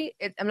story.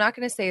 I'm not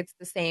going to say it's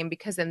the same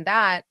because in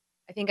that,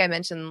 I think I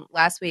mentioned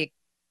last week,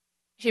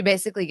 she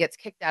basically gets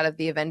kicked out of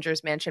the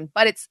Avengers mansion,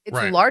 but it's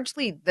right.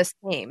 largely the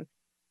same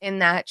in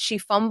that she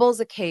fumbles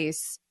a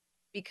case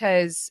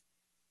because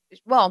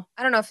well,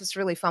 I don't know if it's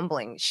really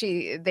fumbling.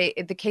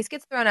 The case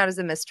gets thrown out as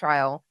a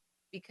mistrial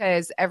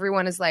because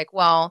everyone is like,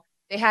 well,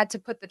 they had to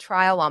put the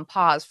trial on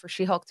pause for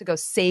She-Hulk to go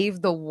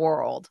save the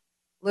world.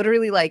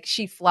 Literally, like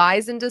she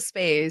flies into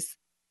space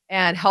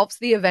and helps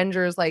the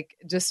Avengers like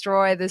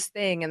destroy this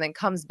thing and then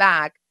comes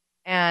back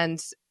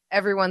and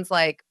everyone's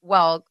like,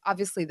 well,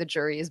 obviously the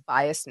jury is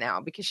biased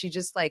now because she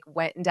just like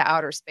went into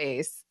outer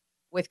space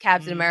with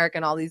Captain Mhm. America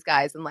and all these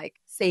guys and like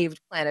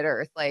saved planet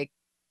Earth. Like,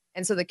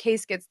 and so the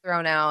case gets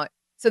thrown out,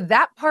 so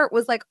that part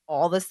was like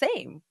all the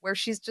same, where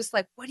she's just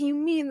like, "What do you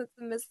mean that's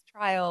a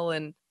mistrial?"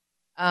 And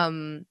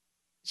um,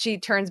 she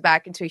turns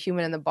back into a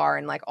human in the bar,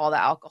 and like all the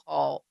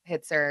alcohol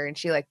hits her, and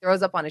she like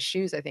throws up on his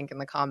shoes, I think, in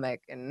the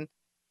comic, and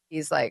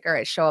he's like, "All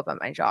right, show up at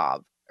my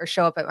job or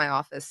show up at my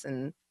office,"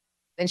 and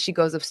then she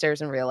goes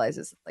upstairs and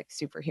realizes it's like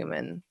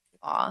superhuman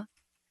law.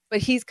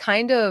 But he's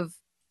kind of,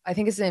 I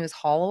think his name is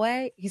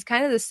Holloway. He's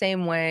kind of the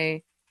same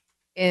way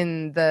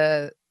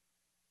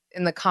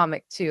in the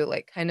comic too,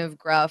 like kind of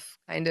gruff,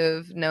 kind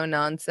of no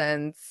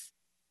nonsense.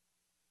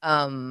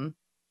 Um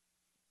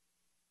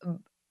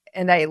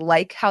and I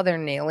like how they're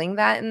nailing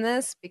that in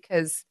this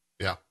because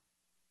Yeah,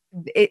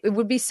 it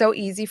would be so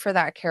easy for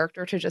that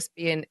character to just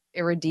be an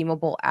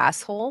irredeemable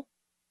asshole.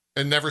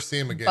 and never see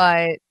him again.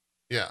 But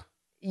Yeah,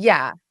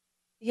 yeah,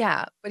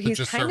 yeah, but to he's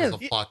just kind serve as a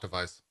of plot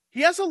device.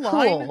 He has a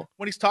line cool.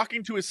 when he's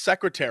talking to his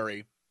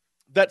secretary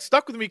that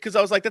stuck with me because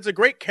I was like, that's a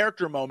great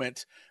character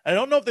moment. And I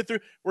don't know if they threw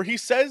where he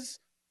says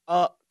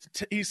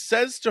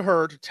to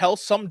her to tell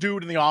some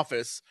dude in the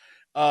office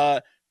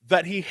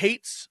that he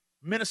hates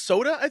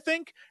Minnesota, I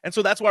think, and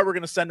so that's why we're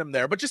going to send him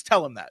there. But just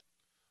tell him that.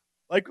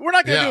 Like, we're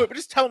not going to Yeah. do it, but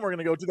just tell them we're going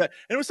to go do that.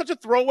 And it was such a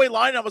throwaway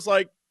line. I was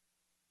like,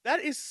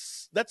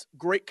 that's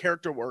great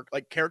character work,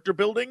 like character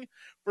building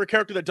for a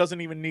character that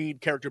doesn't even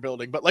need character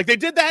building. But like they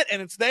did that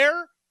and it's there.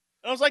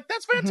 And I was like,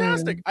 that's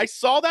fantastic. Mhm. I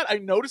saw that, I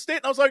noticed it,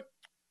 and I was like,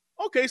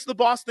 okay, so the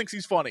boss thinks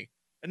he's funny.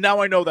 And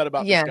now I know that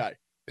about this Yeah. guy.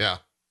 Yeah.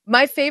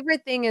 My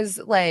favorite thing is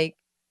like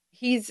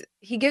he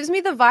gives me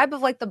the vibe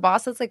of like the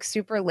boss that's like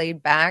super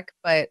laid back,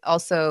 but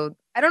also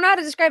I don't know how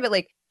to describe it.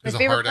 Like my He's a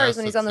favorite hard part is ass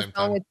when at he's the on the same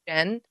phone time. with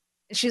Jen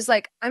and she's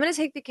like, I'm gonna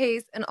take the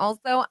case and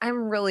also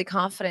I'm really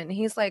confident. And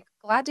he's like,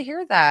 glad to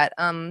hear that.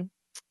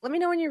 Let me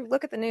know when you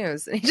look at the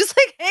news. And he just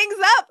like hangs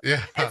up.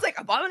 Yeah. And it's like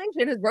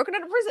Abomination has broken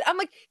out of prison. I'm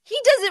like, he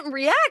doesn't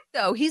react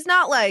though. He's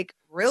not like,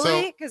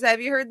 really? So- Because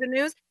have you heard the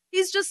news?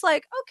 He's just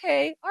like,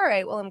 okay, all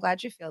right. Well, I'm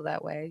glad you feel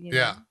that way. You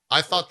Yeah. know?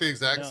 I thought the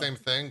exact Yeah. same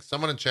thing.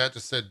 Someone in chat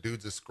just said,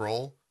 dude's a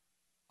scroll.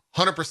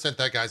 100%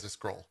 that guy's a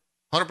scroll.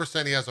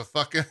 100% he has a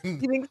fucking You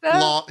think so?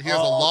 law. He has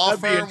a law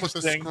that'd be firm with a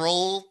interesting.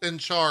 scroll in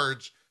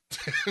charge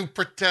to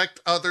protect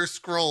other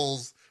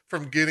scrolls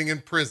from getting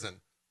in prison.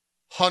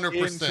 100%. I bet you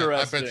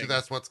Interesting.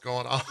 that's what's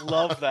going on.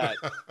 Love that.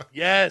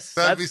 Yes.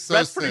 That'd be so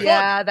that's pretty sick. fun.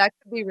 Yeah, that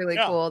could be really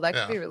Yeah. cool. That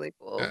Yeah. could be really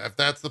cool. Yeah, if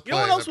that's the play, You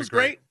know what else that'd be was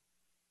great?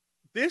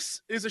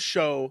 This is a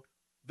show,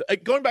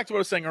 going back to what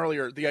I was saying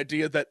earlier, the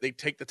idea that they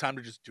take the time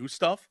to just do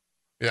stuff.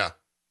 Yeah.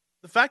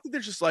 The fact that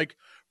they're just like,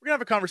 we're going to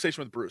have a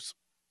conversation with Bruce.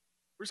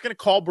 We're just going to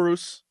call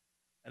Bruce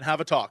and have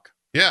a talk.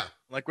 Yeah.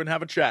 Like, we're going to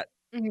have a chat.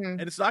 Mhm.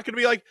 And it's not going to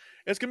be like,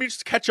 it's going to be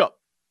just catch up.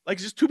 Like,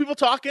 just two people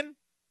talking.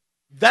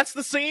 That's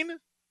the scene.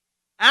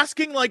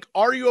 Asking, like,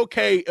 are you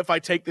okay if I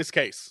take this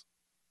case?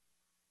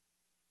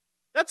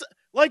 That's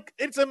like,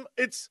 it's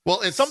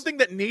something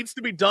that needs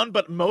to be done,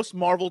 but most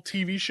Marvel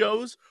TV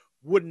shows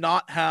would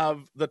not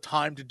have the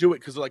time to do it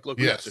because they're like, look,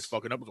 we got Yes. 6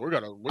 fucking episodes. We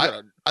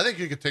gotta. I think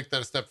you could take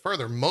that a step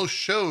further. Most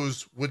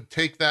shows would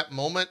take that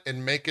moment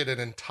and make it an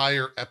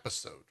entire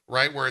episode,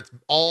 right? Where it's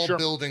all Sure.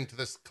 building to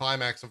this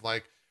climax of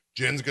like,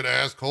 Jen's gonna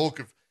ask Hulk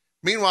if.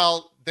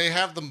 Meanwhile, they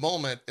have the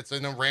moment. It's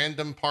in a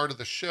random part of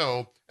the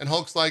show, and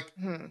Hulk's like,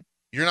 Mhm.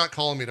 "You're not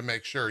calling me to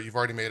make sure. You've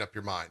already made up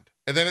your mind."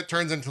 And then it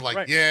turns into like,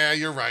 Right. "Yeah,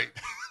 you're right."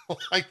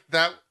 Like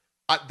that.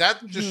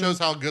 That just Mhm. shows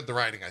how good the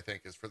writing I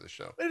think is for the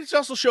show. But it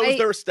also shows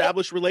their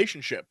established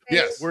relationship.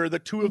 Yes. Where the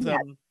two of Yeah.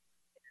 them,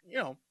 you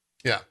know.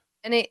 Yeah.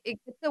 And it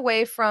gets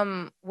away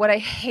from what I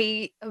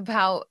hate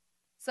about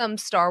some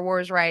Star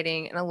Wars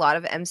writing and a lot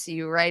of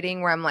MCU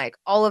writing, where I'm like,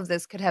 all of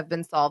this could have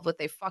been solved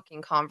with a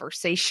fucking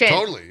conversation.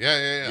 Totally.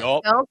 Yeah.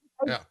 Yup. You know?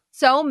 I'm Yeah.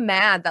 so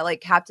mad that like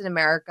Captain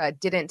America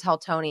didn't tell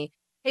Tony,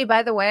 hey,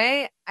 by the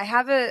way, I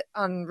have it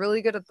on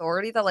really good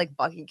authority that like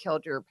Bucky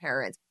killed your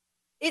parents.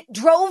 It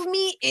drove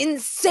me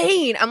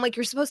insane. I'm like,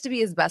 you're supposed to be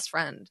his best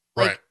friend.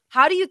 Like, Right.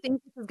 how do you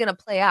think this is gonna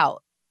play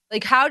out?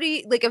 Like, how do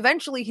you like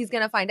eventually he's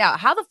gonna find out?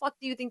 How the fuck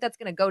do you think that's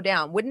gonna go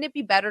down? Wouldn't it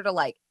be better to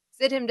like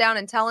sit him down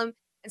and tell him?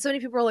 And so many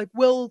people are like,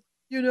 well,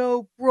 you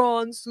know,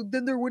 Braun, so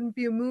then there wouldn't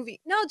be a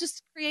movie. No,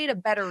 just create a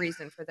better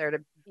reason for there to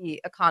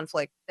be a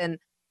conflict than,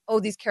 oh,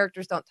 these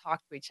characters don't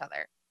talk to each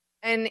other.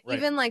 And Right.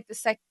 even like the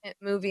second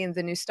movie in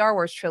the new Star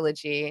Wars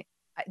trilogy,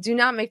 do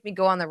not make me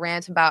go on the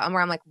rant about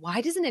where I'm like,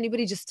 why doesn't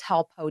anybody just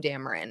tell Poe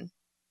Dameron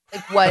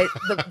like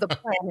what the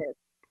plan is?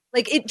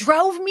 Like it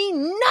drove me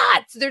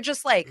nuts. They're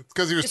just like, It's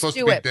because he was just supposed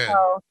to do be it, dead.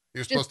 Poe. He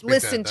was supposed Just to be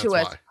listen dead. to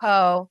That's us, why.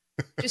 Poe.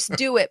 Just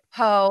do it,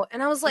 Poe.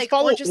 And I was like,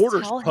 follow or just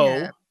orders, tell Poe.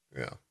 him.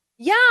 Yeah.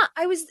 Yeah,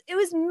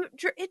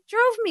 it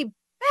drove me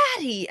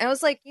batty. I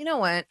was like, you know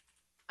what?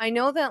 I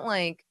know that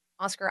like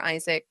Oscar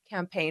Isaac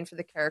campaigned for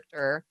the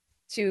character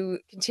to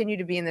continue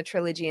to be in the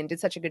trilogy and did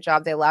such a good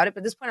job. They allowed it, but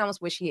at this point, I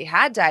almost wish he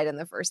had died in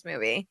the first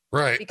movie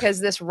Right. because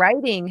this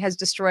writing has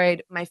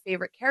destroyed my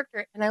favorite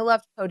character. And I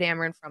loved Poe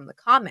Dameron from the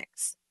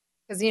comics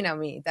because you know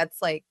me, that's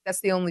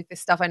the only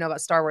stuff I know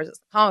about Star Wars is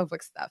the comic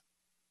book stuff.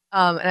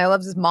 And I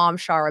loved his mom,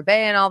 Shara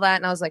Bay, and all that.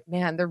 And I was like,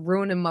 man, they're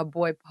ruining my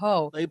boy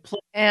Poe. They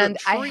planted And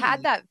a I tree.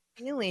 had that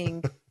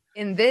feeling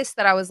in this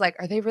that I was like,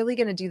 are they really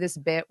going to do this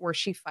bit where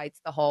she fights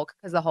the Hulk?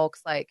 Because the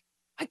Hulk's like,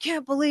 I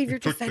can't believe You you're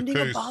took the defending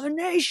case.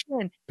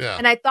 Abomination. Yeah.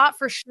 And I thought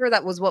for sure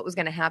that was what was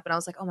going to happen. I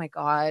was like, oh my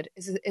God,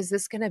 is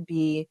this going to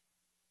be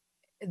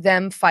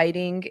them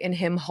fighting and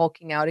him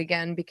hulking out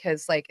again?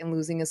 Because like, and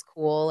losing his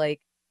cool,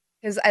 like,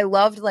 because I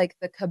loved like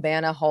the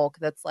Cabana Hulk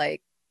that's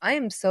like, I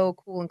am so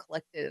cool and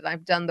collected.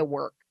 I've done the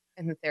work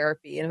and the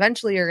therapy. And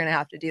eventually you're going to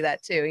have to do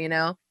that too, you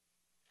know?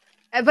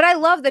 But I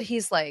love that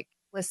he's like,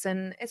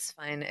 listen, it's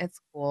fine. It's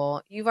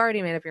cool. You've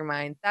already made up your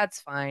mind. That's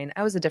fine.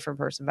 I was a different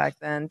person back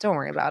then. Don't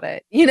worry about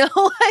it. You know,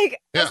 like, I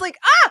Yeah. was like,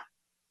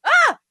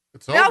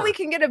 It's now over. we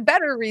can get a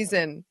better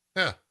reason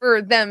Yeah.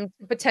 for them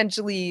to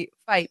potentially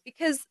fight.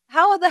 Because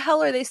how the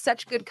hell are they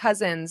such good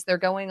cousins? They're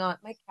going on.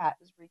 My cat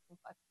is wreaking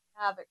fucking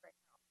havoc right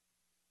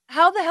now.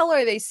 How the hell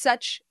are they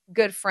such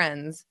good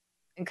friends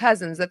and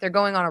cousins that they're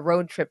going on a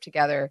road trip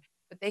together,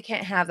 but they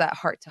can't have that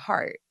heart to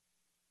heart?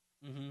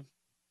 Mhm.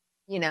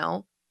 You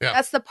know? Yeah.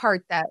 That's the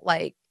part that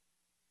like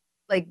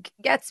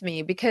gets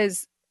me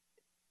because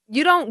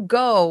you don't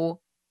go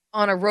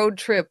on a road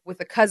trip with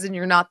a cousin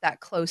you're not that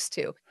close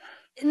to.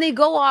 And they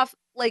go off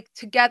like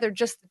together,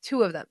 just the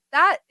two of them.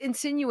 That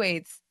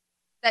insinuates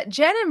that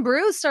Jen and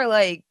Bruce are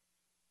like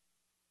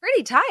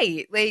pretty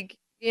tight. Like,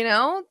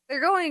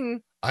 they're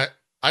going. I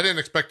didn't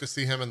expect to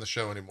see him in the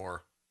show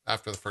anymore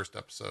after the first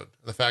episode.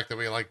 The fact that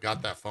we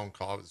got that phone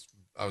call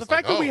I The was like,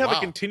 fact that oh we have a wow.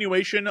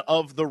 continuation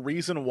of the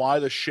reason why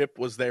the ship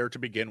was there to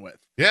begin with.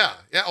 Yeah,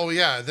 yeah, oh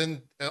yeah.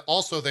 Then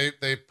also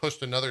they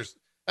pushed another.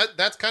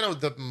 That's kind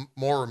of the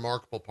more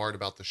remarkable part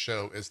about the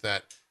show is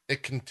that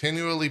it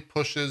continually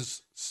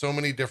pushes so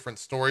many different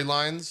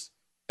storylines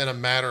in a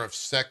matter of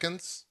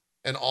seconds,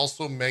 and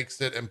also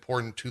makes it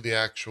important to the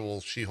actual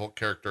She-Hulk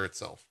character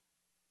itself.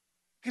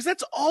 Because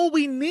that's all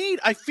we need.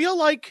 I feel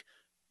like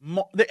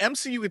the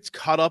MCU gets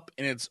caught up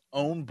in its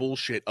own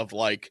bullshit of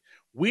like,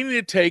 we need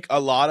to take a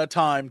lot of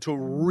time to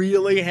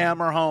really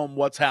hammer home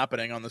what's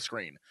happening on the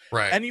screen.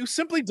 Right. And you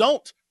simply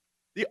don't.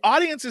 The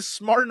audience is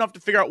smart enough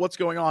to figure out what's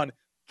going on.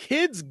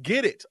 Kids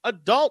get it.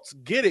 Adults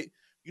get it.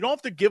 You don't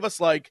have to give us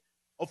like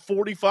a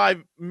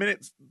 45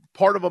 minutes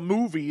part of a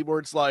movie where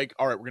it's like,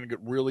 all right, we're going to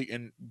get really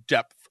in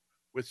depth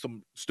with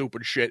some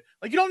stupid shit.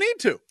 Like, you don't need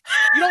to.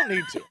 You don't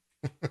need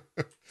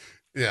to.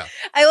 Yeah.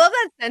 I love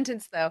that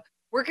sentence though.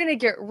 We're gonna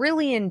get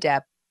really in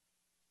depth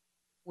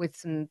with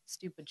some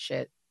stupid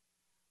shit.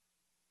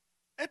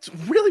 That's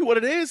really what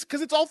it is,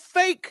 because it's all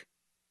fake.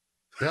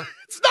 Yeah.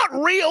 It's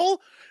not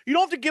real. You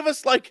don't have to give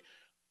us like,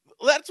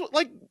 that's what,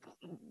 like,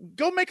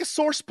 go make a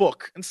source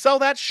book and sell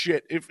that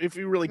shit if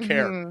you really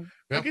care. Mm-hmm.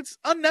 Yeah. Like, it's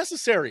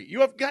unnecessary.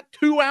 You have got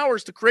 2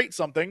 hours to create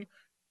something.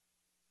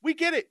 We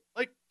get it.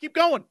 Like, keep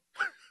going.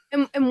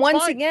 And once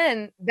fine.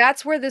 again,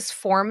 that's where this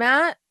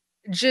format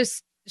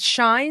just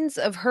shines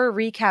of her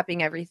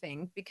recapping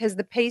everything, because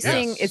the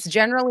pacing, Yes. it's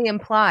generally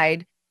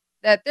implied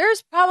that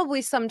there's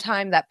probably some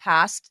time that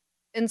passed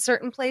in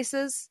certain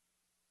places.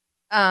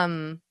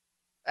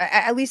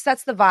 At least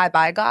that's the vibe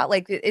I got.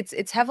 Like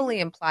it's heavily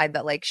implied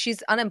that like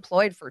she's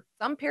unemployed for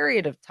some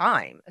period of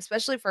time,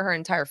 especially for her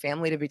entire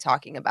family to be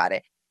talking about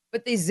it.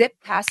 But they zip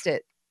past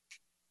it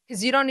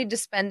because you don't need to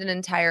spend an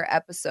entire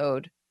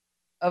episode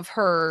of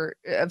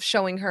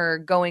showing her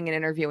going and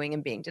interviewing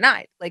and being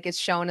denied. Like it's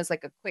shown as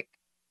like a quick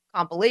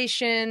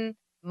compilation.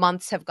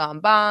 Months have gone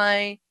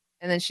by,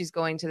 and then she's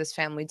going to this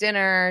family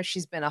dinner.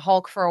 She's been a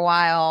Hulk for a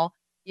while,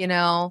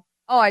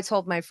 Oh, I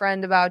told my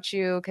friend about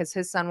you because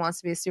his son wants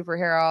to be a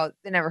superhero.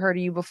 They never heard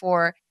of you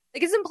before.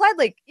 Like it's implied,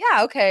 like,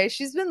 yeah, okay,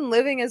 she's been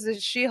living as a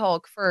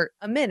She-Hulk for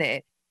a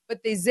minute,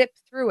 but they zip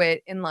through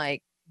it in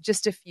like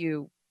just a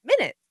few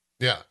minutes.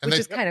 Yeah. Which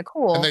is kind of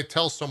cool. And they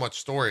tell so much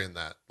story in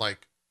that.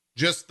 Like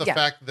just the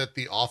fact that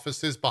the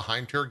offices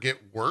behind her get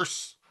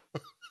worse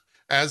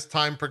as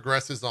time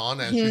progresses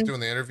on, as she's doing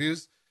the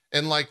interviews.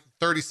 In like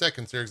 30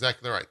 seconds, you're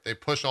exactly right. They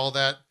push all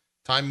that,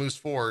 time moves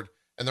forward,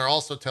 and they're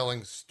also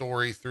telling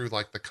story through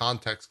like the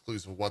context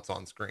clues of what's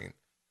on screen,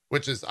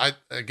 which is, I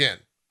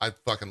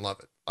fucking love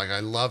it. Like, I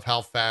love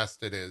how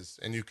fast it is,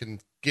 and you can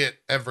get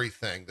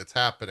everything that's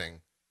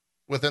happening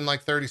within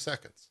like 30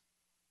 seconds,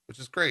 which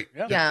is great.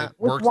 Yeah. It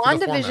With works to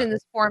the WandaVision, format.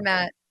 this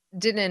format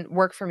didn't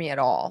work for me at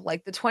all.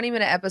 Like the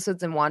 20-minute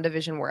episodes in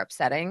WandaVision were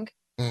upsetting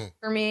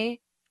for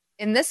me.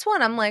 In this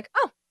one, I'm like,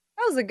 oh,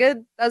 that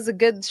was a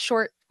good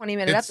short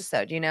 20-minute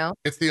episode,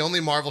 It's the only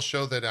Marvel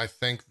show that I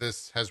think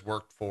this has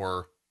worked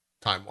for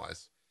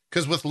time-wise.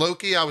 Because with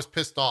Loki, I was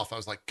pissed off. I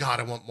was like, God,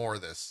 I want more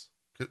of this.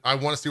 I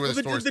want to see where the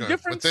story's going.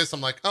 With this,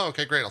 I'm like, oh,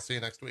 okay, great. I'll see you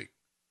next week.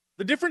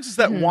 The difference is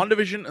that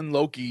WandaVision and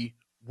Loki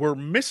were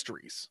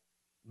mysteries.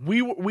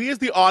 We as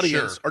the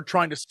audience are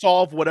trying to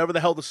solve whatever the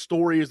hell the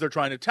story is they're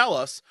trying to tell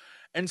us.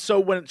 And so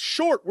when it's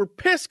short, we're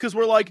pissed because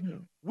we're like,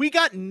 we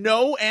got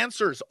no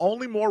answers,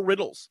 only more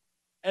riddles.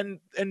 And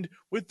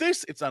with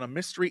this, it's not a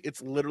mystery.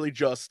 It's literally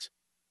just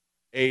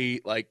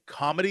a like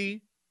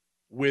comedy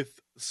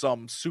with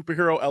some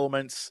superhero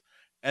elements,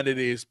 and it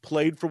is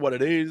played for what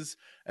it is.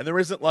 And there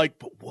isn't like,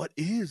 but what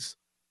is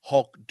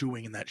Hulk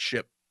doing in that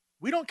ship?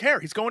 We don't care.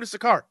 He's going to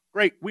Sakaar.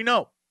 Great. We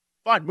know.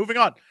 Fine. Moving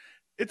on.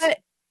 It's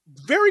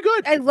very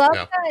good. I love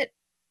that.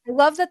 I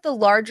love that the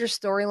larger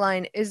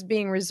storyline is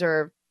being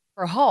reserved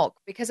for Hulk,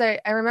 because I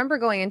remember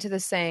going into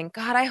this saying,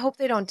 God, I hope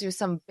they don't do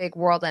some big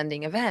world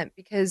ending event,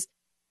 because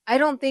I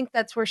don't think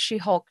that's where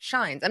She-Hulk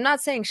shines. I'm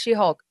not saying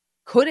She-Hulk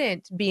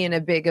couldn't be in a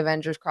big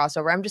Avengers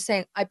crossover. I'm just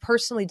saying I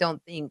personally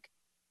don't think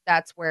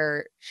that's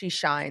where she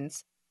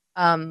shines.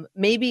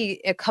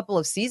 Maybe a couple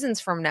of seasons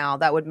from now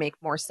that would make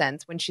more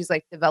sense when she's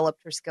like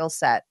developed her skill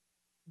set.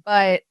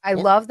 But I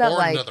love that,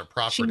 like, another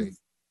property,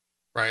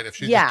 right? If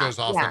she just goes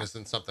off and is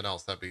in something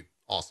else, that'd be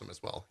awesome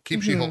as well.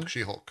 Keep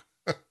She-Hulk.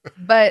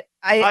 But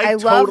I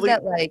love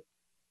that, like,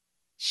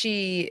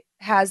 she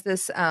has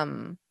this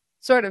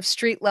sort of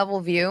street level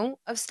view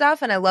of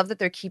stuff, and I love that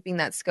they're keeping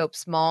that scope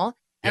small.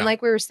 And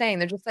like we were saying,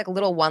 they're just like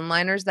little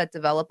one-liners that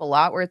develop a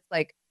lot, where it's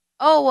like,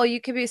 oh, well,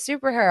 you could be a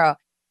superhero,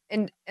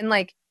 and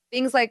like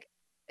things like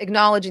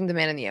acknowledging the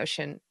man in the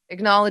ocean,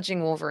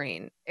 acknowledging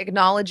Wolverine,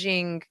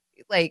 acknowledging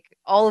like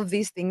all of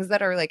these things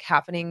that are like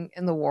happening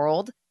in the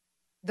world.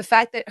 The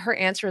fact that her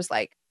answer is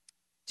like,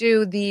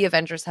 do the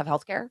Avengers have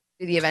healthcare?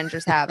 Do the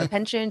Avengers have a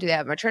pension? Do they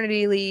have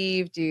maternity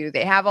leave? Do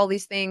they have all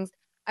these things?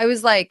 I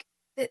was like,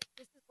 this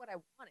is what I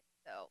wanted,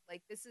 though.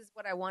 Like, this is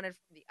what I wanted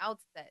from the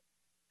outset.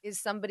 is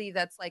somebody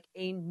that's like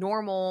a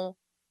normal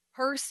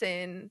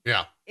person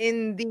Yeah.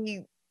 in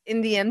the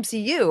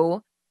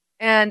MCU.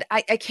 And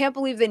I can't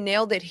believe they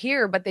nailed it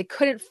here, but they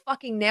couldn't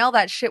fucking nail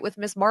that shit with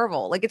Miss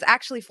Marvel. Like, it's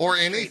actually Or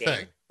anything.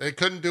 frustrating. They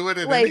couldn't do it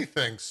in Like,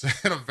 anything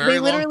in a they very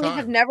long literally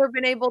have time. never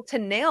been able to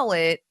nail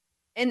it.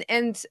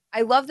 And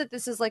I love that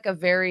this is like a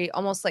very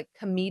almost like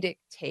comedic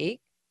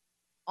take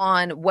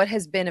on what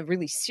has been a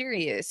really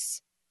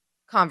serious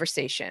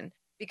conversation.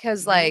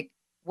 Because like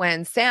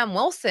when Sam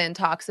Wilson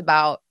talks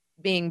about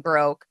being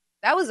broke,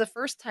 that was the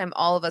first time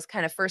all of us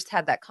kind of first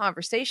had that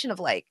conversation of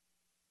like,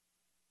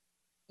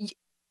 is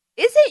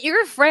it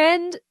your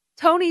friend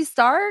Tony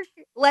Stark?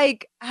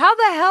 Like, how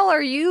the hell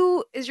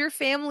is your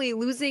family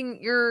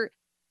losing your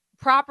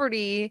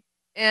property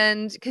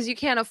and because you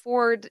can't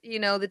afford,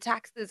 the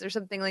taxes or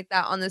something like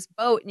that on this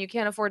boat and you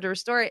can't afford to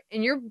restore it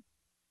and you're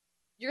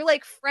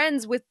like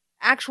friends with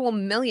actual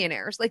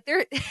millionaires. Like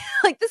they're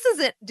like this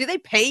isn't do they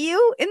pay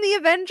you in the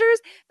Avengers?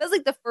 That's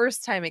like the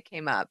first time it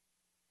came up.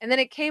 And then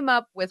it came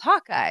up with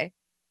Hawkeye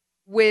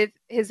with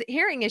his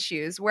hearing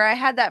issues where I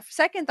had that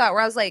second thought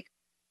where I was like,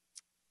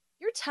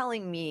 you're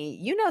telling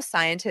me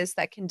scientists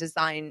that can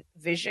design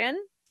Vision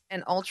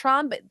and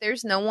Ultron, but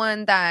there's no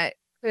one that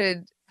could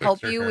Fix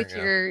help your you hearing, with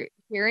yeah. your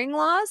hearing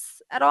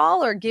loss at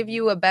all or give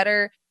you a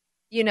better,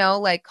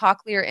 like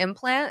cochlear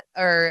implant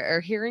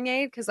or hearing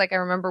aid? Because like I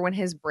remember when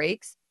his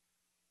breaks,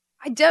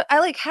 I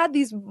like had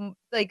these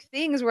like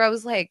things where I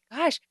was like,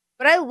 gosh,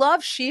 but I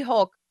love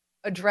She-Hulk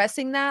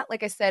addressing that,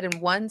 like I said, in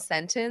one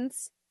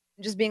sentence,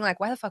 and just being like,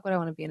 why the fuck would I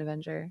want to be an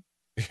Avenger?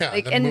 Yeah, and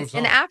Like, then and moves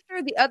and on.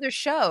 after the other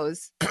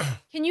shows,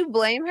 can you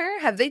blame her?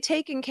 Have they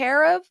taken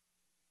care of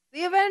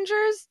the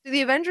Avengers? Do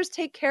the Avengers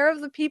take care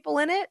of the people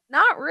in it?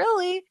 Not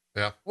really.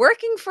 Yeah.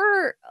 Working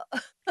for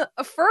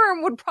a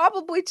firm would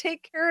probably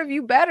take care of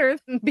you better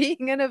than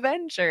being an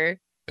Avenger.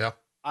 Yeah.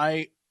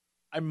 I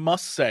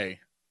must say,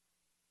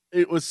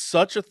 it was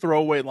such a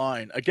throwaway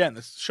line. Again,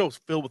 this show's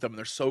filled with them, and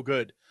they're so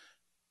good.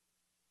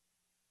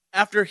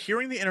 After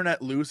hearing the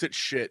internet lose its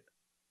shit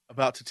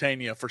about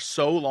Titania for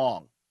so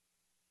long,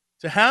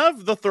 to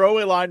have the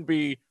throwaway line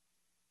be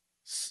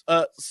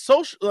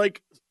social,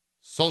 like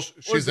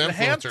She's an influencer,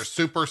 enhanced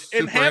super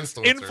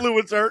influencer.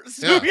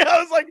 influencer. Yeah.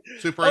 Yeah,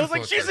 Super I was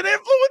like, she's influencer. an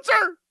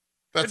influencer.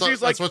 That's And she's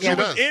that's like, what she she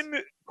was does. in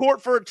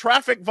court for a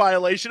traffic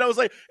violation. I was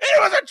like,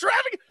 it was a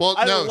traffic. Well,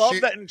 I no,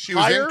 love that she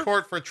was in entire.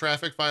 court for a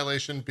traffic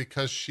violation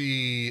because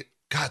she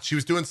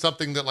was doing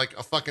something that like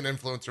a fucking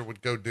influencer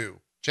would go do.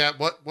 Chat,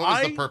 what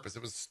was the I purpose?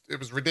 It was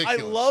I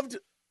ridiculous.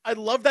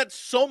 loved that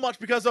so much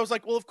because I was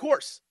like, well, of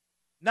course.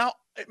 Now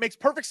it makes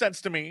perfect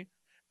sense to me.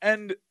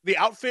 And the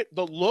outfit,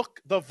 the look,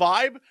 the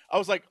vibe, I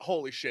was like,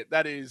 holy shit,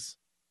 that is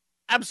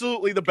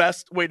absolutely the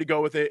best way to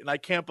go with it. And I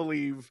can't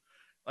believe,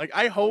 like,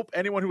 I hope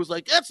anyone who was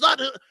like, it's not,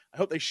 I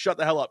hope they shut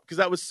the hell up because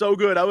that was so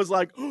good. I was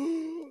like,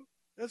 oh,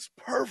 that's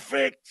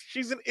perfect.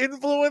 She's an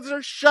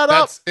influencer. Shut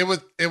up. It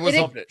was It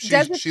Loved it.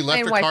 does she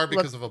left explain her why car she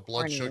looks because of a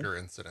blood corny. sugar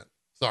incident.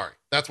 Sorry.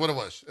 That's what it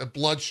was. A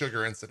blood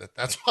sugar incident.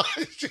 That's why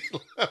she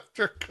left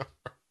her car.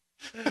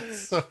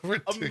 That's so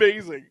ridiculous.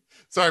 Amazing.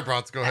 Sorry,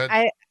 Bronx, go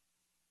ahead.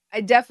 I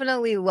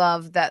definitely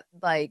love that,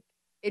 like,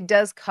 it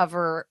does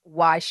cover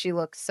why she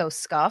looks so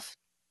scuffed.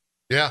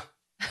 Yeah.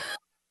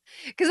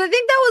 Because I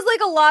think that was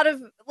like a lot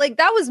of, like,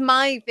 that was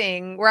my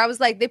thing where I was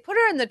like, they put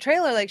her in the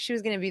trailer like she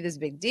was going to be this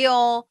big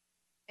deal.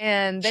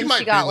 And She then she might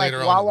be got like later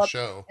on in the walloped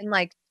show. in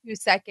like 2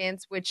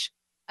 seconds, which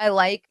I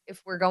like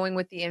if we're going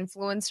with the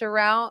influencer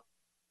route.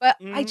 But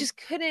I just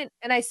couldn't.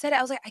 And I said,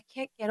 I was like, I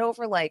can't get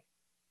over like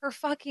her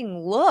fucking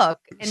look.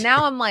 And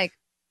now I'm like,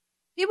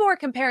 people were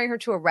comparing her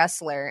to a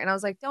wrestler. And I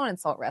was like, don't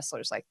insult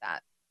wrestlers like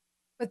that.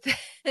 But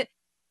then,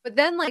 but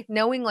then like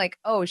knowing like,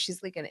 oh,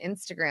 she's like an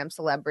Instagram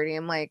celebrity.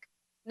 I'm like,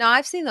 no,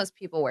 I've seen those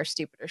people wear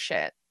stupider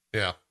shit.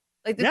 Yeah.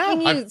 Like the Yeah.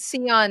 thing you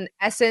see on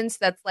Essence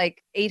that's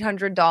like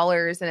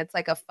 $800 and it's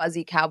like a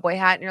fuzzy cowboy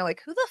hat. And you're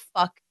like, who the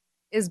fuck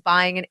is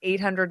buying an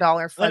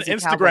 $800 An fuzzy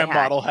cowboy Instagram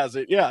hat? model has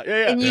it. Yeah.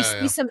 And you Yeah, see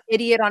yeah. some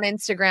idiot on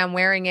Instagram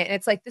wearing it. And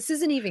it's like, this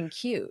isn't even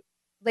cute.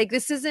 Like,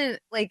 this isn't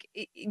like,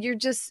 you're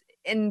just,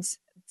 and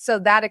so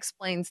that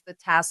explains the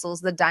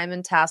tassels, the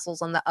diamond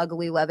tassels on the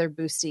ugly leather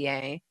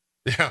bustier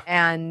Yeah.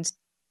 and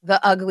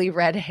the ugly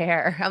red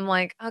hair. I'm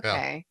like, Yeah.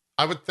 okay,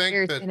 I would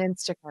you're think that an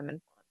Instagram influencer.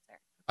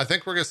 I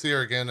think we're gonna see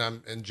her again.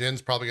 And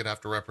Jin's probably gonna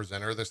have to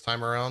represent her this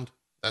time around.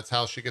 That's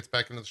how she gets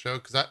back into the show.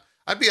 Because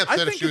I'd be upset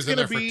if think she it's was in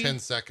gonna there for be- 10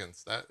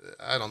 seconds. That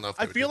I don't know if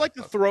they I would feel do like that,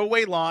 the but-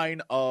 throwaway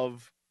line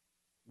of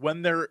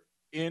when they're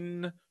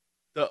in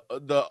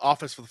the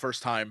office for the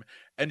first time,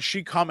 and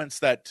she comments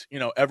that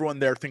everyone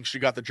there thinks she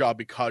got the job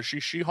because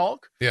she's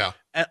She-Hulk. Yeah,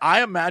 And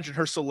I imagine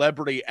her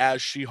celebrity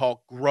as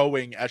She-Hulk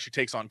growing as she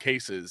takes on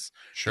cases.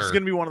 sure. This is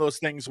going to be one of those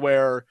things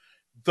where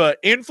the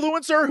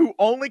influencer who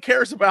only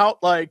cares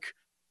about like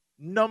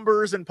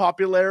numbers and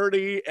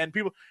popularity and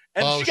people,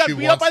 and Oh, she got she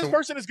beat up by wants this to-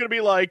 person is going to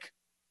be like,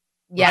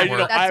 Yeah,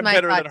 work. that's I'm my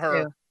better thought than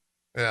her. too.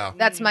 Yeah,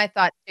 That's my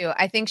thought too.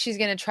 I think she's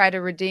gonna try to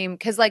redeem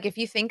because, like, if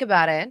you think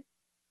about it,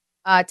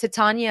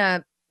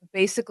 Titania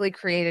basically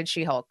created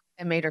She-Hulk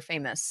and made her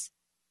famous.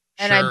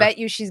 And I Sure, bet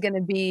you she's going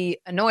to be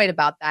annoyed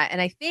about that.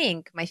 And I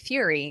think my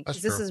theory, that's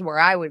because this true. is where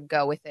I would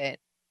go with it,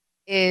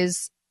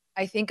 is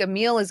I think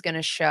Emil is going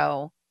to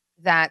show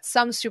that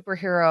some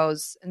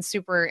superheroes and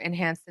super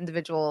enhanced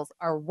individuals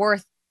are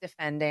worth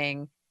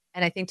defending.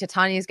 And I think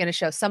Titania is going to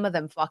show some of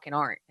them fucking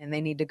aren't and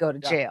they need to go to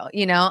Yeah. jail.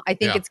 You know, I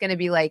think Yeah. it's going to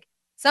be like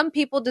some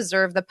people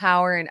deserve the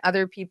power and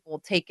other people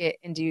take it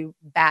and do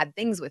bad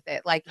things with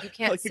it. Like you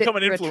can't Like sit become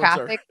an through a influencer.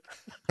 traffic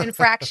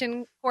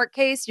infraction court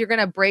case. You're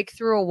going to break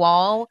through a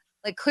wall.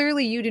 Like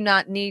clearly you do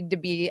not need to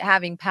be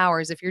having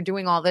powers if you're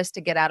doing all this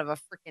to get out of a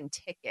freaking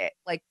ticket.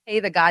 Like pay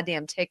the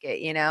goddamn ticket,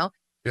 you know?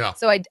 Yeah.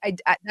 So I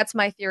that's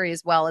my theory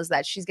as well, is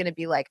that she's going to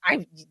be like,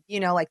 you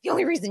know, like the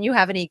only reason you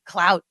have any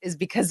clout is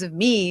because of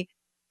me,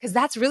 because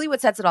that's really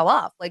what sets it all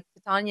off. Like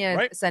Titania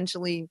Right.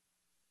 essentially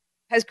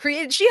has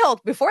created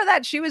She-Hulk. Before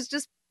that, she was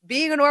just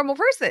being a normal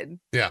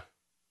person. Yeah.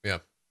 Yeah.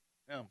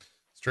 Yeah.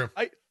 It's true.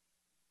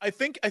 I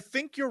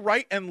think you're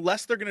right,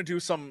 unless they're gonna do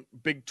some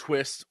big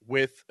twist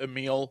with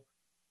Emil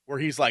where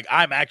he's like,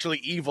 I'm actually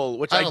evil,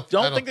 which I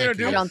don't think they're he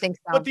gonna I do. don't is. think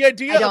so. But the I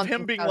idea of don't him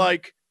think being so.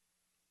 like,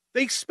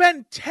 they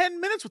spend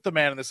 10 minutes with the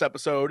man in this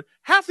episode,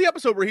 half the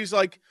episode where he's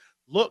like,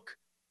 look,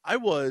 I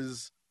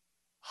was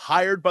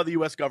hired by the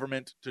US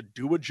government to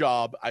do a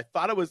job. I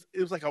thought it was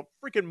like a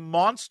freaking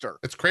monster.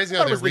 It's crazy I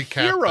how thought they it was the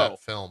recap hero. that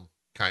film,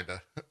 kind of,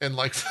 in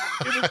like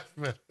It was 5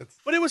 minutes.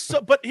 But it was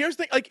so. But here's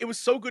the thing: like, it was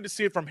so good to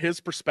see it from his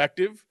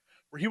perspective,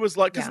 where he was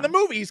like, because in Yeah. the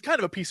movie he's kind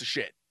of a piece of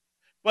shit,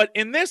 but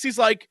in this he's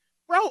like,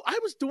 bro, I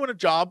was doing a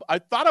job. I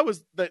thought I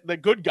was the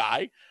good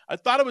guy. I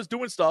thought I was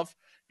doing stuff.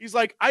 He's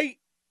like,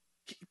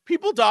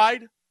 people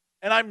died,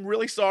 and I'm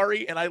really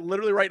sorry, and I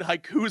literally write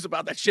haikus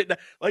about that shit.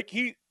 Like,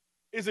 he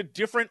is a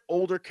different,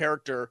 older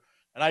character,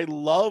 and I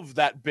love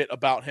that bit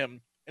about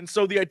him. And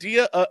so the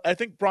idea, I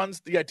think,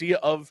 Bron's the idea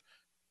of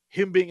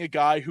him being a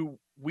guy who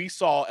we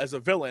saw as a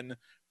villain,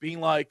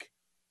 being like,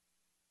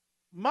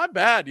 my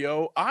bad,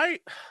 yo. I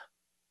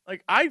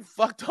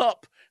fucked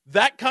up.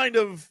 That kind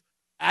of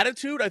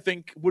attitude, I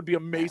think, would be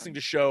amazing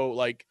to show.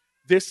 Like,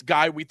 this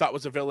guy we thought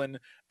was a villain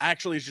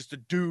actually is just a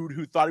dude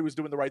who thought he was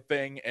doing the right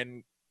thing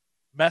and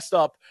messed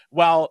up.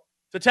 While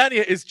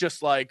Titania is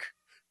just like,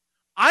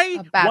 I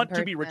A bad want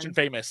to be rich and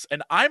person. famous,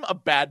 and I'm a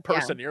bad Yeah.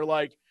 person. You're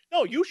like,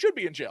 no, you should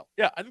be in jail.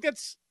 Yeah, I think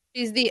that's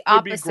She's the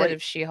would be opposite great.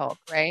 of She-Hulk,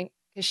 right?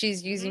 Because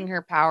she's using Mhm.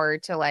 her power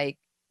to like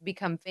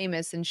become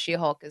famous, and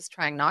She-Hulk is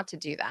trying not to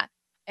do that.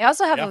 I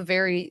also have Yeah. a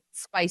very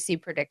spicy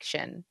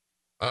prediction.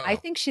 I Uh-oh.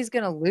 think she's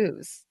gonna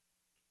lose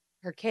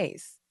her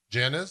case.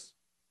 Jen is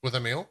with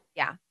Emil?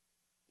 Yeah.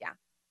 Yeah.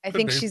 I Could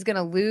think be. she's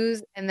gonna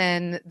lose, and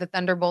then the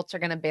Thunderbolts are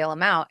gonna bail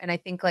him out. And I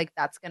think like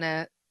that's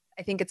gonna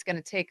I think it's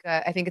gonna take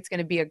I think it's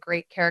gonna be a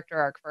great character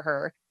arc for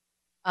her.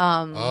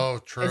 Oh,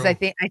 Is true. I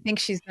think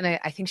she's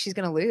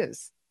gonna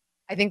lose.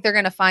 I think they're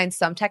gonna find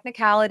some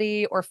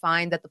technicality or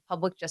find that the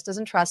public just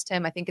doesn't trust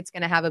him. I think it's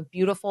gonna have a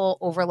beautiful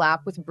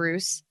overlap with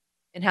Bruce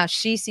and how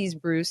she sees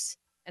Bruce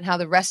and how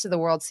the rest of the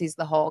world sees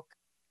the Hulk.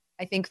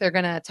 I think they're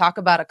gonna talk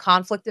about a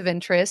conflict of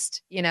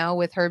interest, you know,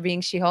 with her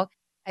being She-Hulk.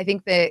 I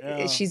think that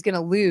Yeah. she's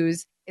gonna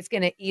lose. It's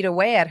gonna eat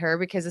away at her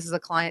because this is a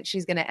client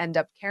she's gonna end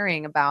up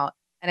caring about.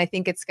 And I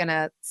think it's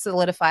gonna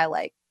solidify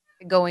like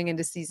going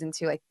into season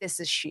 2, like this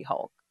is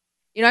She-Hulk.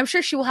 You know, I'm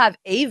sure she will have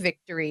a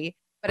victory,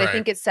 but I Right.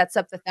 think it sets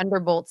up the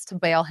Thunderbolts to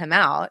bail him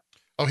out.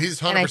 Oh,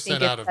 he's And I 100%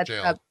 think it out of sets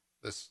up jail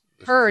this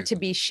her to season.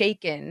 be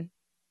shaken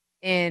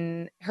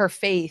in her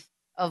faith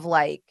of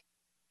like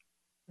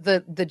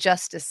the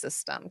justice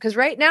system. Because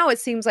right now it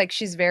seems like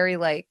she's very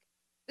like,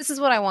 this is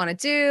what I want to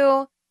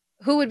do.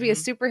 Who would be a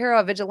Mhm. superhero,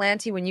 a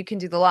vigilante when you can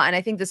do the law? And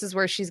I think this is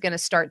where she's going to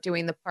start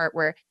doing the part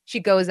where she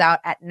goes out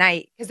at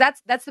night, because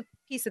that's the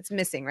piece that's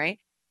missing, right?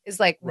 Is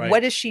like, Right.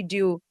 what does she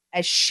do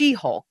as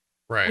She-Hulk?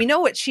 Right. We know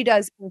what she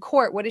does in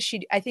court. What does she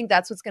do? I think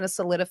that's what's going to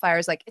solidify her,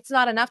 is like, it's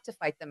not enough to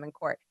fight them in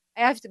court.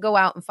 I have to go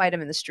out and fight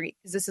them in the street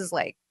because this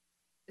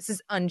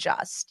is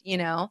unjust, you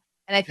know?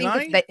 And I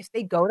think if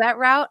they go that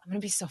route, I'm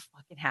going to be so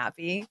fucking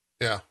happy.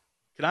 Yeah.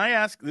 Can I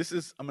ask? I'm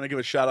going to give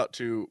a shout out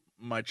to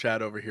my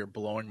chat over here,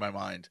 blowing my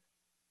mind.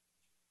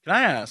 Can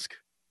I ask,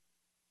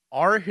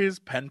 are his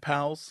pen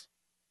pals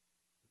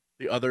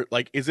the other,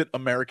 like, is it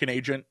American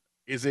Agent?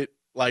 Is it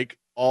like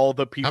all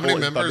the people How many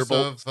in members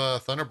Thunderbolts?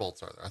 of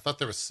Thunderbolts are there? I thought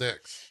there was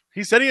 6.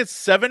 He said he had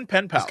 7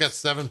 pen pals. He's got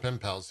 7 pen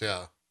pals,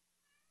 yeah.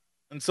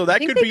 And so that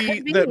think could they be,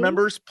 could be. the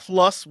members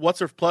plus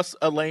plus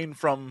Elaine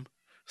from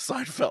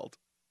Seinfeld.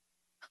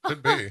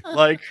 Could be.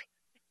 Like,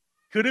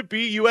 could it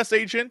be U.S.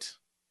 Agent?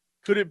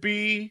 Could it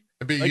be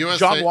It'd be like USA.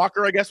 John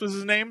Walker, I guess was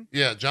his name?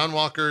 Yeah, John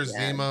Walker,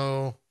 Yeah.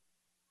 Zemo.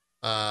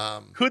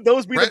 Could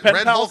those be the pen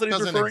Red pals Hulk that he's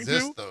doesn't referring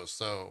exist to? though,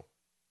 so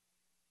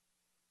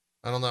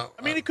I don't know.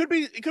 I mean, it could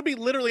be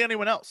literally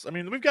anyone else. I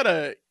mean, we've got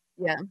a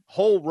Yeah.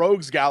 whole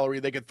rogues gallery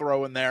they could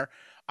throw in there.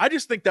 I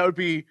just think that would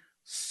be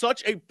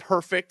such a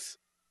perfect,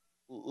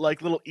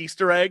 like, little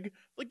Easter egg.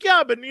 Like, yeah,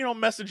 I've been,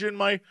 messaging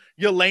my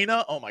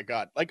Yelena. Oh my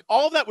god, like,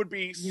 all of that would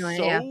be Yeah.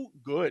 so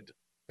good.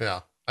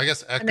 Yeah, I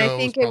guess Echo. And I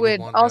think it would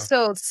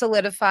also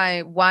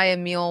solidify why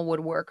Emil would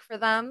work for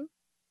them,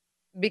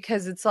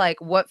 because it's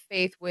like, what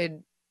faith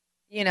would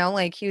You know,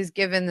 like he was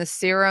given the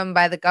serum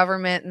by the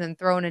government and then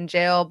thrown in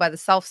jail by the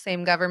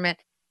self-same government.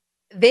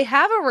 They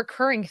have a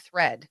recurring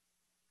thread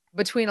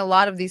between a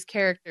lot of these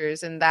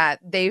characters and that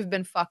they've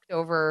been fucked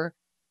over,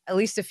 at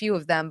least a few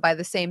of them, by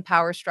the same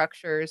power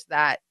structures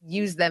that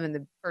used them in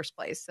the first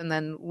place and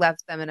then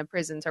left them in a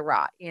prison to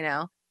rot, you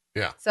know?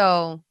 Yeah.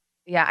 So,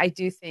 yeah, I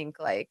do think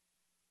like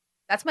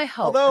that's my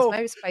hope. That's Although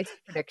my spicy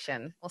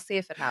prediction. We'll see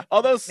if it happens.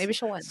 Although Maybe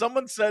she'll win.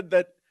 someone said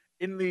that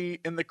in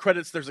the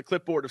credits there's a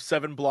clipboard of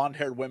 7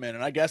 blonde-haired women,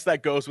 and I guess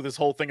that goes with this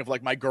whole thing of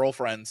like my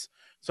girlfriends.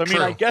 So I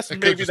mean, I True. guess It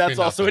could maybe just be that's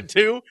also nothing. it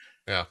too.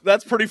 Yeah.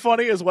 That's pretty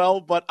funny as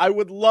well, but I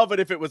would love it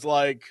if it was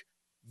like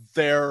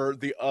they're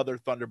the other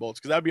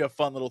Thunderbolts, because that'd be a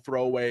fun little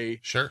throwaway.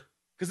 Sure.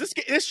 Because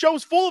this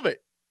show's full of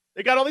it.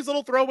 They got all these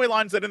little throwaway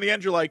lines that in the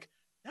end you're like,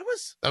 that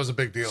was a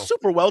big deal.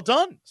 super well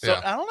done. So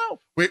Yeah. I don't know.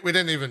 We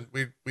didn't even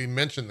we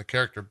mentioned the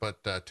character,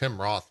 but Tim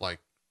Roth like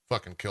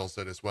fucking kills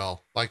it as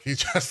well. Like he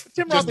just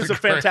Tim just Roth is a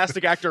great-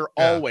 fantastic actor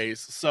Yeah. always.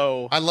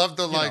 So I love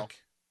the you know.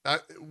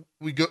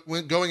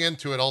 going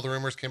into it, all the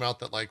rumors came out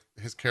that like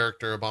his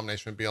character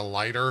Abomination would be a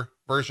lighter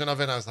version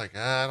of it. I was like,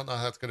 I don't know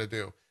how that's gonna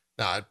do.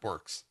 Nah, it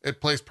works. It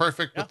plays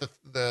perfect with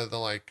the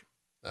like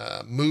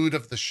mood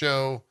of the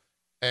show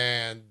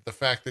and the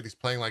fact that he's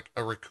playing like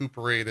a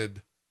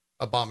recuperated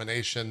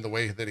Abomination. The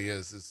way that he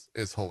is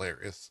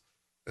hilarious.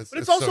 But it's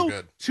it's also so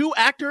good. two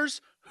actors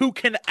who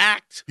can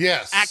act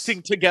Yes,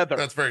 acting together.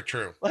 That's very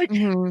true. Like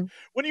Mhm.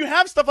 when you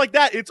have stuff like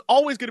that, it's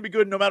always going to be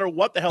good no matter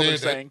what the hell they're Dude,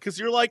 saying, because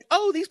you're like,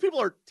 oh, these people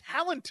are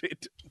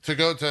talented. To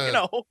go to You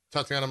know,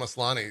 Tatiana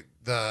Maslany,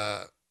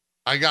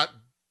 I got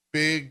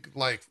big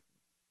like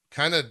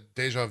kind of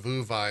deja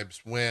vu vibes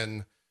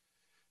when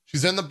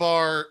she's in the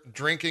bar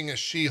drinking a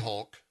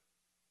She-Hulk,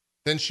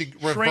 then she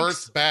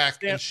reverts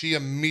back and she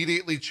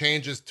immediately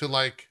changes to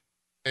like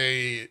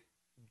a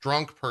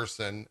drunk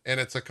person, and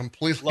it's a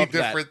completely Love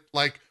that. different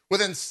like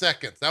within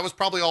seconds. That was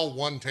probably all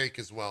one take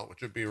as well,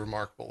 which would be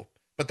remarkable.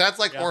 But that's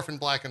like Yeah. Orphan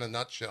Black in a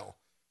nutshell,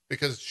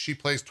 because she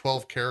plays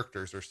 12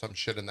 characters or some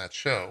shit in that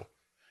show.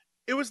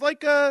 it was like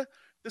the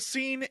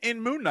scene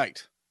in Moon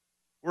Knight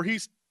where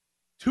he's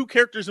two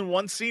characters in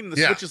one scene and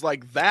the Yeah. switch is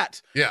like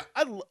that. Yeah.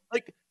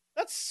 Like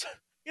that's,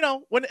 you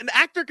know, when an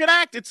actor can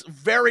act, it's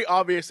very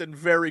obvious and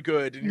very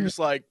good, and you're just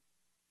like,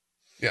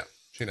 Yeah,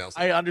 she nails it.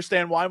 I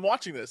understand why I'm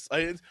watching this.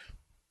 I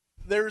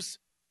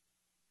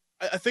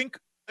think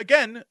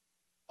again,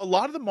 a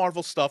lot of the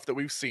Marvel stuff that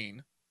we've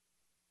seen,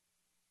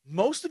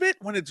 most of it,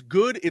 when it's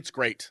good, it's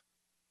great.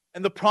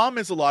 And the problem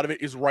is a lot of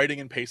it is writing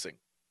and pacing.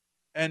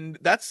 And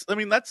that's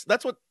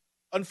what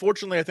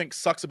unfortunately I think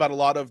sucks about a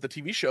lot of the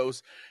TV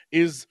shows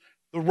is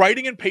the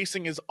writing and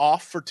pacing is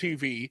off for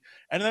TV.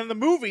 And then the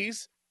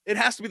movies, it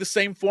has to be the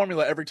same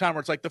formula every time, where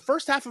it's like the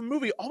first half of a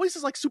movie always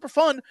is like super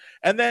fun.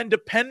 And then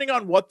depending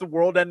on what the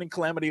world ending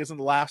calamity is in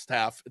the last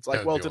half, it's like,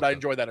 Gotta well, deal did with I it.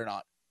 enjoy that or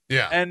not?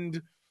 Yeah.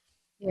 And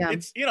Yeah.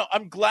 it's, you know,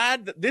 I'm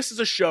glad that this is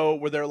a show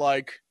where they're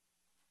like,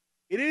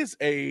 it is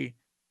a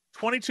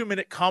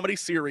 22-minute comedy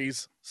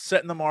series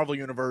set in the Marvel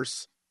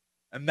universe,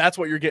 and that's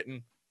what you're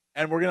getting.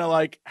 And we're gonna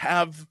like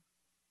have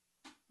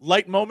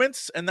light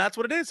moments, and that's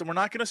what it is. And we're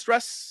not gonna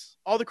stress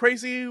all the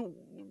crazy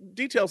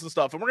details and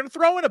stuff. And we're gonna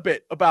throw in a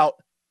bit about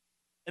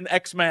an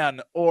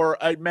X-Man or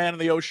a man in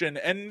the ocean,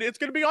 and it's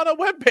gonna be on a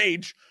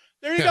webpage.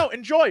 There you go.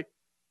 Enjoy.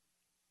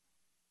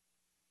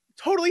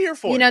 Totally here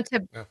for You it. know,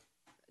 Yeah.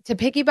 to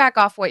piggyback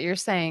off what you're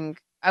saying,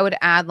 I would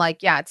add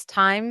like, yeah, it's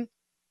time,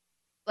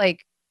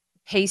 like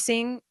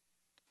pacing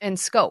and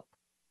scope.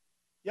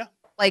 Yeah.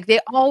 Like they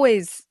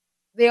always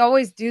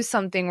do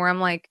something where I'm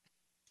like,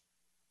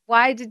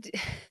 why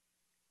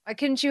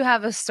couldn't you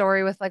have a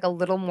story with like a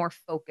little more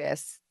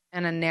focus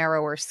and a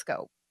narrower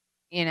scope,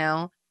 you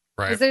know?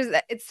 Right. Because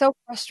it's so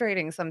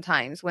frustrating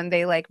sometimes when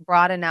they like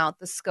broaden out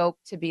the scope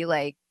to be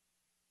like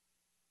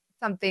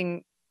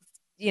something,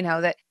 you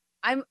know, that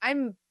I'm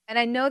and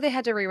I know they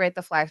had to rewrite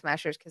the Flag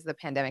Smashers because of the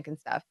pandemic and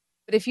stuff.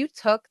 But if you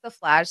took the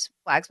Flag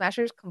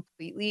Smashers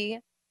completely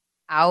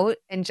out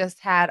and just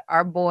had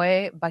our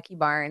boy Bucky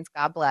Barnes,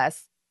 God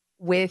bless,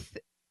 with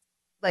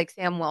like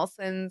Sam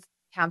Wilson's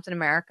Captain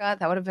America,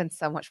 that would have been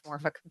so much more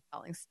of a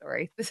compelling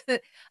story.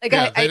 Like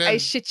Yeah, I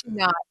shit you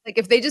not. Like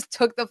if they just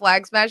took the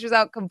Flag Smashers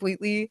out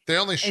completely They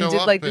only and show did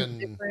up like this in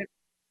different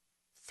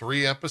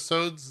 3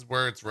 episodes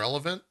where it's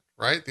relevant,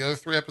 right? The other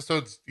 3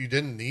 episodes, you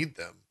didn't need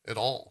them at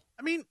all.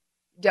 I mean,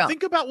 don't.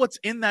 think about what's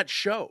in that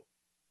show.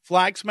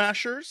 Flag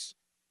Smashers.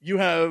 You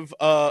have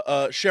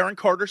Sharon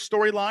Carter's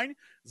storyline,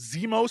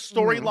 Zemo's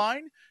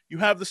storyline. You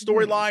have the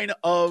storyline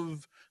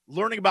of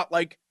learning about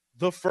like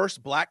the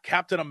first Black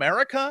Captain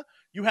America.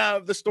 You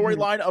have the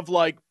storyline of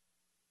like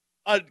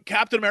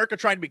Captain America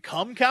trying to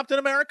become Captain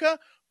America,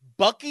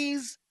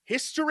 Bucky's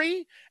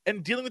history,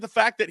 and dealing with the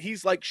fact that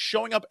he's like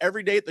showing up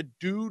every day at the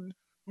dude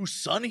whose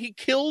son he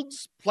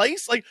killed's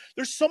place. Like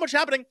there's so much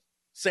happening.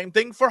 Same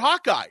thing for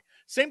Hawkeye.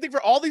 Same thing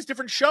for all these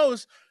different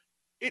shows.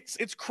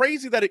 It's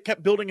crazy that it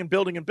kept building and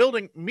building and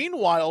building.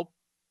 Meanwhile,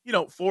 you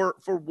know, for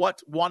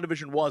what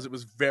WandaVision was, it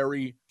was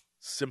very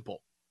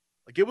simple.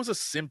 Like it was a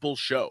simple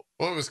show.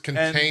 Well, it was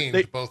contained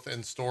they- both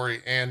in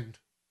story and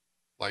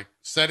like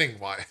setting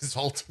wise,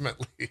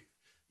 ultimately.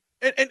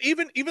 And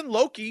even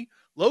Loki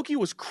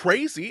was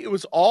crazy. It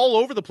was all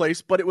over the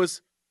place, but it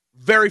was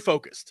very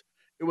focused.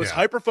 It was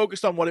hyper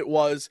focused on what it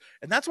was,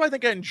 and that's why I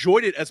think I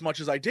enjoyed it as much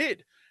as I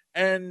did.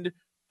 And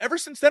ever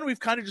since then, we've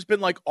kind of just been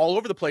like all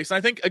over the place. And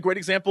I think a great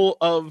example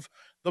of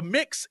the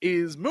mix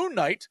is Moon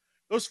Knight.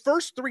 Those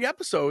first 3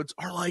 episodes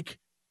are like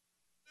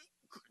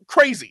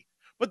crazy,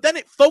 but then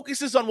it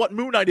focuses on what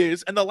Moon Knight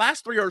is, and the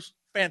last 3 are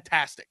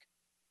fantastic.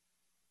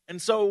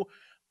 And so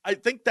I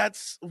think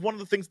that's one of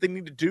the things they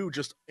need to do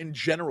just in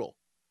general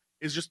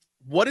is just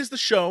what is the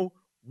show?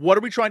 What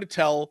are we trying to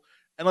tell?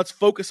 And let's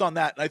focus on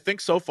that. And I think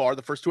so far,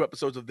 the first 2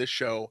 episodes of this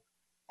show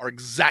are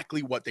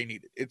exactly what they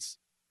needed. It's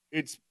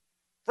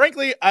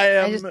frankly, I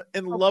am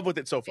in love with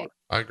it so far.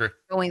 I agree.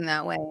 Going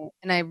that way.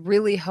 And I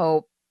really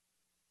hope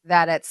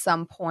that at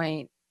some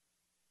point,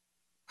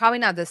 probably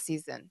not this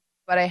season,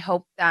 but I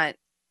hope that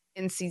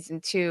in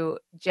season 2,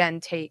 Jen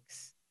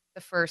takes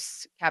the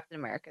first Captain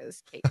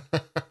America's cake.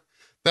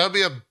 That would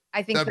be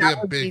I think that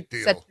would be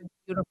such a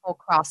beautiful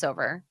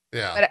crossover.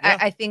 Yeah. But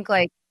I think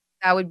like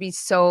that would be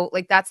so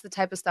like that's the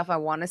type of stuff I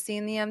want to see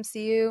in the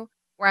MCU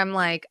where I'm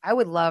like, I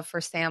would love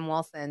for Sam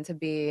Wilson to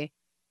be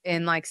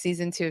in like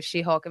season 2 of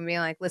She-Hulk and be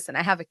like, listen,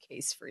 I have a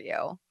case for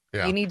you.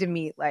 Yeah. You need to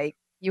meet like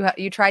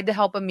you tried to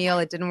help Emil,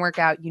 it didn't work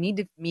out. You need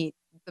to meet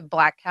the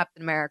Black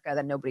Captain America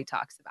that nobody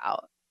talks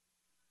about.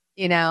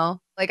 You know?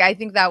 Like I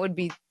think that would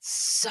be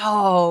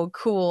so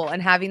cool.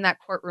 And having that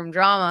courtroom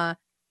drama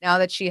now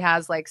that she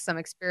has like some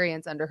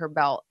experience under her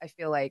belt, I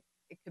feel like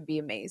it could be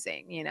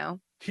amazing, you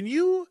know? Can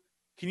you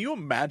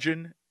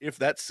imagine if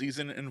that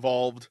season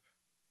involved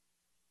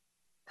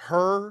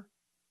her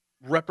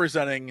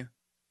representing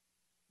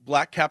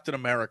Black Captain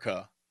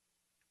America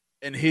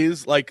and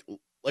his like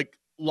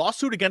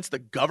lawsuit against the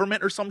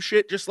government or some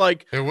shit, just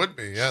like it would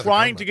be, yeah,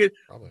 trying to get,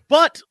 probably.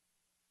 But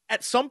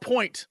at some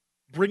point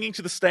bringing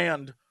to the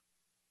stand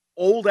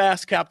old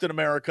ass Captain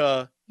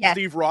America, yes.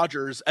 Steve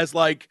Rogers as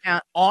like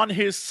on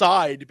his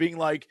side, being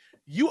like,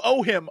 you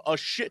owe him a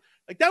shit.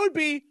 Like that would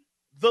be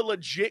the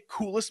legit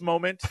coolest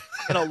moment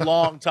in a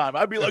long time.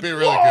 I'd be like,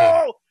 really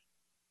good.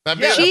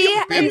 That'd be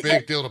a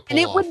big deal to pull off. And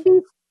it would be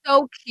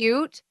so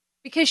cute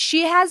because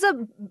she has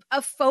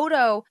a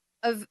photo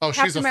of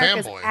Captain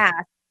America's ass.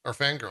 Or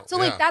fangirl. So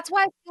like that's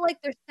why I feel like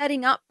they're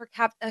setting up for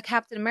a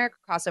Captain America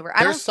crossover.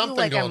 I don't feel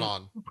like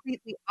I'm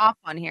completely off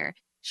on here.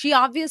 She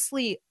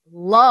obviously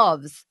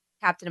loves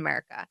Captain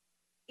America.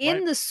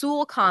 In the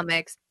Sewell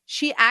comics,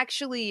 she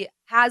actually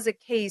has a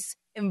case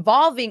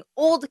involving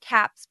Old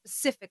Cap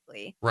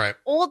specifically. Right.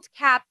 Old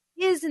Cap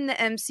is in the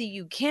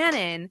MCU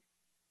canon.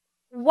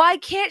 Why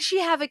can't she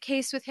have a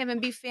case with him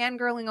and be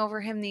fangirling over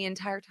him the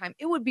entire time?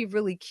 It would be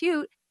really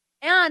cute.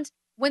 And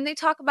when they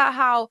talk about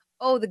how,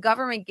 oh, the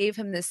government gave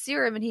him this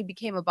serum and he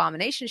became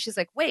Abomination, she's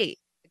like, wait,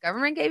 the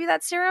government gave you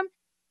that serum?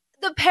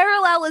 The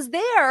parallel is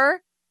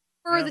there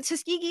for the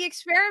Tuskegee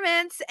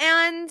experiments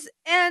and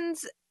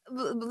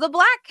the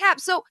Black Cap.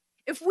 So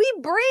if we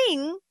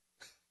bring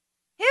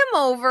him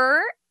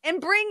over and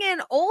bring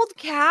in Old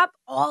Cap,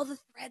 all the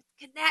threads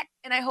connect.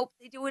 And I hope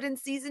they do it in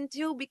season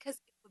 2 because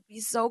it would be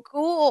so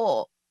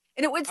cool.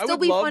 And it would still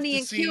be funny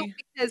and cute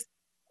because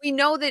we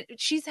know that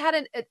she's had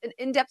an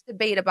in-depth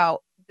debate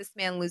about this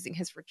man losing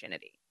his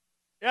virginity.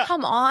 Yeah.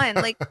 Come on.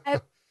 Like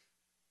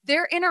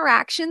their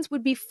interactions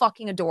would be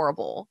fucking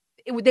adorable.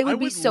 They would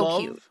be so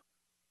cute.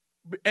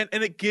 And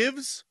it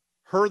gives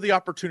her the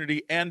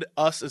opportunity and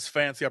us as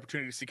fans the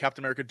opportunity to see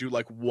Captain America do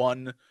like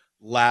one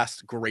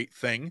last great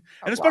thing.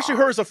 And especially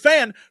her as a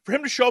fan, for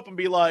him to show up and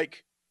be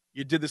like,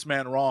 you did this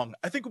man wrong,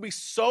 I think would be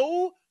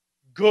so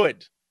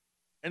good.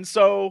 And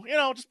so, you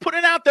know, just putting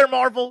it out there,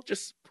 Marvel,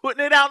 just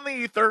putting it out in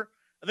the ether.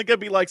 I think it'd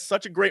be like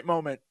such a great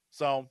moment.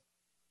 So,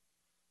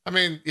 I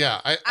mean,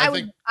 yeah, I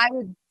think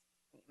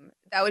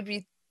that would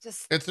be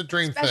just, it's a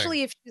dream especially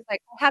thing. If she's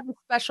like, I have a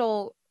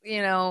special,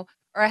 you know,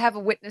 or I have a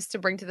witness to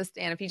bring to the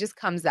stand. If he just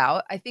comes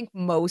out, I think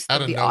most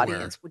of the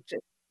audience would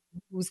just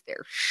lose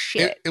their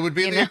shit. It would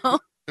be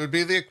it would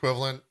be the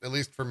equivalent, at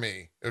least for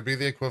me. It would be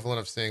the equivalent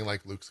of seeing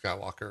like Luke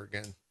Skywalker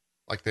again,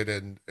 like they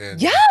did in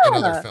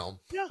another film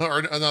or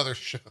another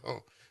show.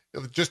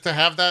 Just to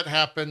have that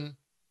happen,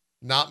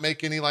 not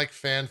make any like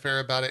fanfare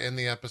about it in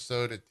the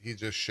episode. He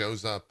just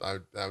shows up.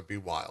 That would be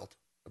wild.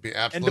 It'd be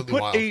absolutely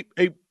wild.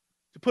 And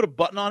to put a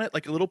button on it,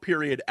 like a little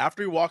period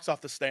after he walks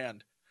off the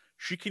stand,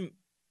 she can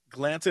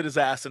glance at his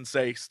ass and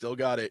say, still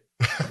got it.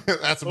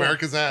 That's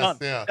America's ass. Done.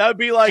 Yeah. That would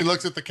be like, she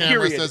looks at the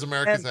camera, says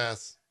America's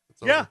ass.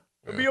 Yeah.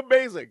 It'd be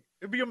amazing.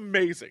 It'd be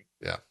amazing.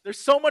 Yeah. There's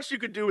so much you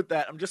could do with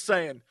that. I'm just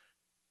saying,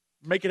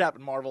 make it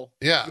happen, Marvel.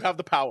 Yeah. You have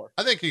the power.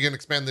 I think you can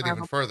expand it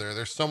even further.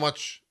 There's so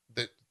much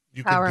that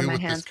you can do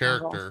with this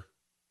character.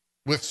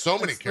 With so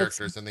many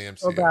characters in the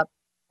MCU.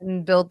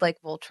 And build like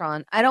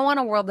Voltron. I don't want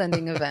a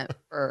world-ending event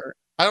for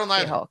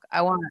She-Hulk.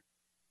 I want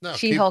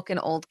She-Hulk and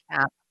Old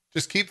Cap.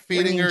 Just keep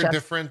feeding her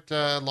different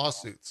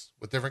lawsuits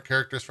with different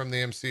characters from the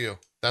MCU.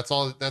 That's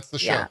all. That's the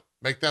show.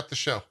 Make that the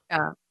show.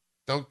 Yeah.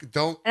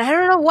 Don't. And I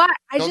don't know why.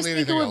 I just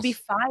think it would be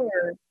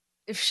fire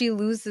if she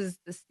loses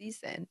this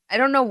season. I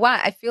don't know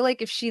why. I feel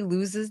like if she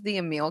loses the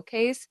Emil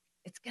case,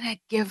 it's gonna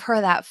give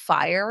her that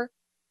fire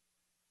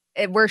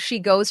where she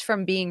goes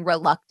from being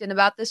reluctant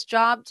about this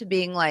job to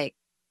being like,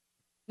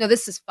 no,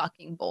 this is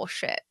fucking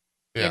bullshit.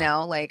 You Yeah.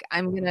 know, like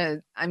I'm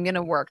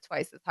gonna work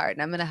twice as hard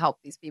and I'm gonna help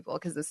these people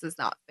because this is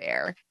not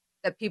fair.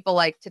 That people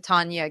like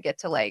Titania get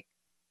to like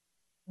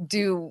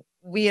do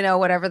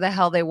whatever the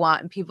hell they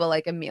want and people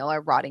like Emil are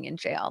rotting in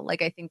jail.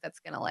 Like I think that's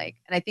gonna like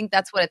and I think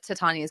that's what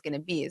Titania is gonna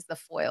be is the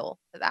foil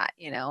to that,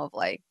 of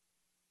like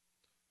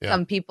Yeah.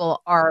 some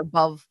people are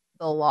above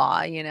the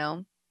law.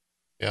 Yeah.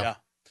 Yeah.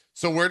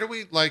 So where do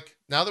we like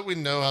now that we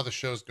know how the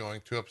show's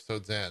going, 2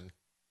 episodes in,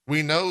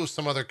 we know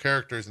some other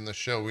characters in the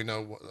show. We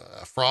know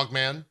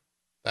Frogman,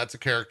 that's a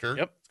character.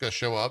 Yep. It's gonna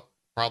show up.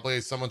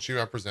 Probably someone she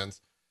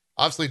represents.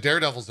 Obviously,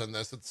 Daredevil's in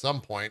this at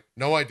some point.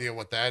 No idea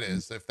what that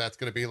is. If that's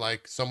gonna be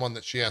like someone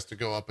that she has to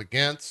go up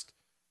against,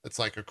 that's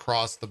like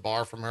across the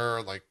bar from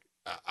her. Like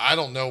I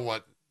don't know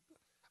what.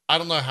 I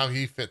don't know how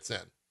he fits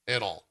in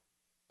at all,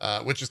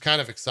 which is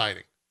kind of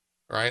exciting,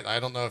 right? I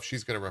don't know if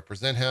she's going to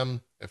represent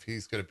him, if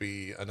he's going to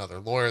be another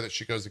lawyer that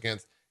she goes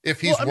against.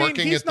 If he's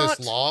working he's at this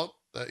not, law,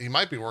 he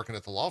might be working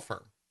at the law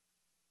firm.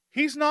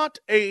 He's not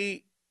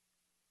a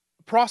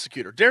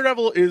prosecutor.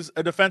 Daredevil is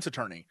a defense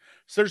attorney.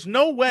 So there's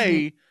no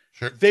way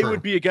they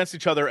would be against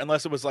each other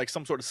unless it was like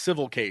some sort of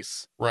civil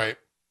case. Right.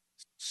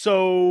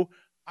 So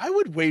I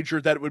would wager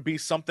that it would be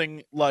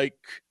something like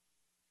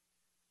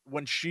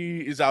when she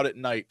is out at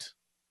night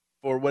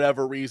for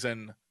whatever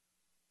reason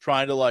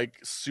trying to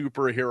like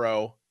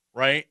superhero,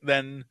 right?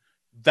 Then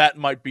that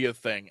might be a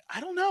thing.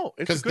 I don't know.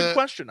 It's a good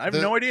question. I have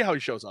no idea how he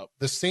shows up.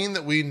 The scene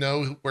that we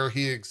know where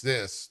he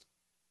exists,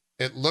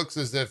 it looks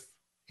as if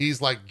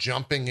he's like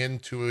jumping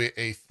into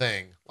a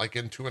thing, like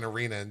into an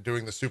arena and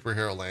doing the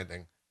superhero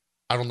landing.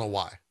 I don't know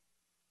why.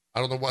 I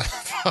don't know what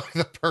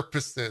the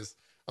purpose is,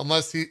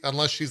 unless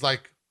she's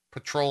like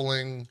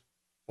patrolling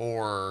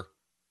or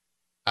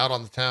out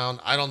on the town.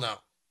 I don't know.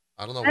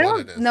 I don't know what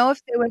it is. I don't know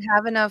if they would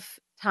have enough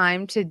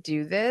time to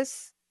do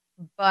this,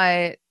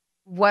 but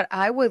what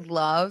I would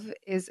love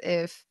is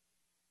if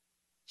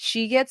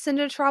she gets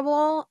into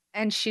trouble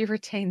and she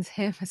retains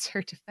him as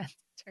her defense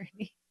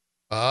attorney.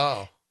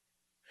 Oh,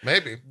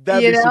 maybe.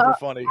 That'd be super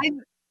funny.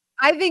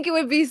 I think it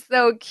would be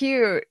so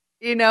cute,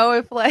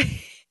 if like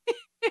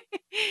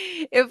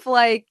if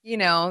like,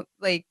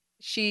 like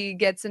she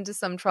gets into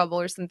some trouble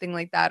or something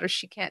like that, or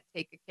she can't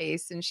take a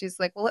case and she's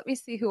like, well, let me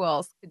see who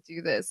else could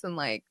do this. And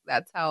like,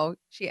 that's how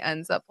she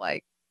ends up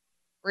like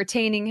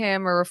retaining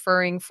him or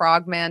referring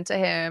Frogman to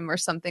him or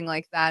something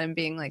like that. And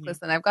being like,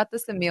 listen, I've got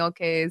this Emil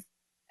case.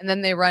 And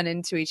then they run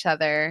into each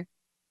other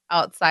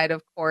outside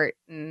of court.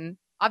 And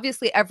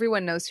obviously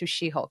everyone knows who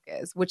She-Hulk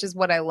is, which is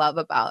what I love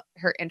about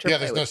her interplay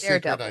there's with no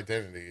Daredevil. secret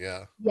identity.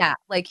 Yeah. Yeah.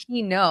 Like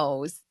he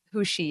knows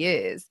who she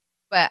is.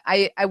 But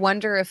I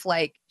wonder if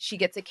like she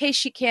gets a case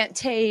she can't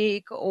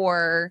take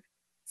or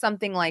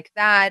something like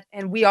that.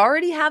 And we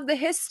already have the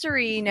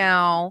history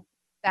now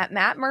that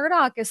Matt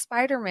Murdock is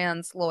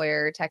Spider-Man's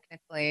lawyer,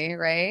 technically,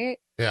 right?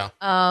 Yeah.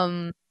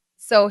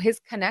 So his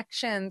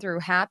connection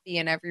through Happy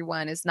and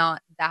everyone is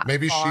not that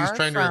maybe far she's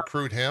trying to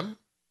recruit him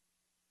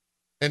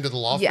into the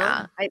law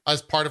firm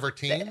as part of her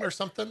team or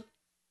something.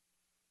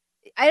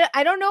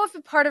 I don't know if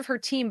it's part of her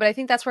team, but I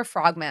think that's where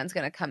Frogman's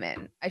going to come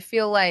in. I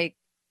feel like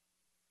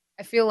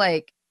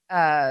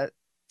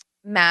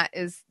Matt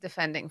is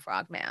defending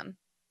Frogman.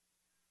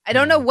 I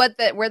don't know where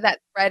that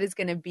thread is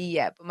going to be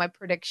yet, but my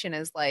prediction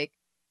is like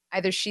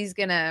either she's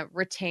going to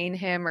retain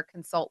him or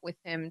consult with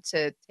him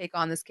to take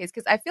on this case,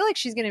 because I feel like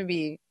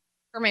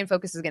her main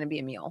focus is going to be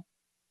Emil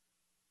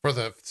for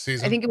the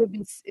season. I think it would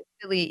be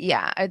silly.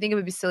 Yeah, I think it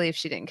would be silly if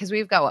she didn't, because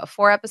we've got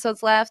 4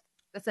 episodes left.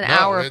 That's an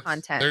hour of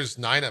content. There's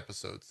 9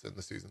 episodes in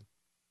the season.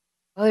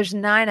 Oh, there's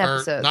 9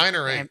 episodes. 9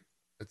 or 8.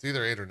 It's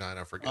either 8 or 9.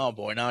 I forget. Oh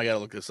boy, now I gotta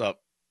look this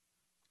up.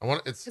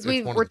 Because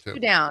we're 2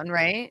 down,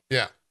 right?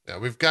 Yeah.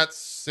 We've got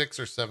 6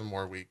 or 7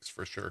 more weeks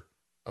for sure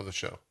of the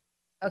show.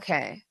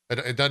 Okay.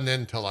 It doesn't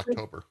end until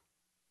October.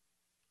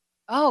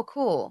 Oh,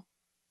 cool.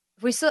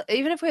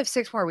 Even if we have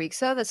 6 more weeks,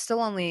 though, that's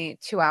still only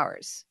 2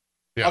 hours.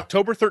 Yeah.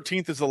 October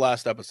 13th is the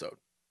last episode.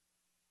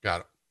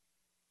 Got it.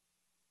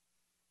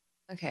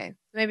 Okay,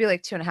 maybe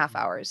like 2.5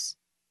 hours.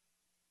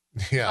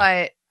 Yeah.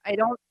 But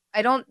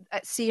I don't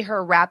see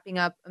her wrapping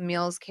up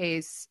Emil's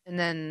case and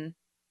then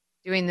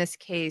doing this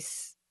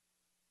case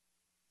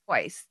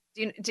twice,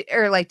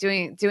 or like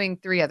doing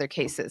 3 other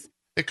cases.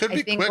 It could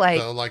be quick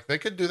though. Like they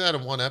could do that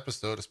in one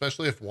episode,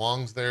 especially if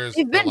Wong's there.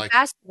 They've been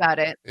fast about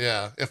it.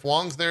 Yeah, if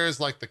Wong's there as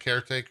like the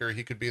caretaker,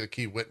 he could be the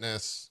key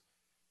witness.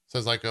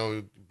 Says like,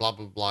 oh, blah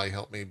blah blah, he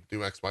helped me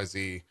do X Y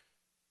Z,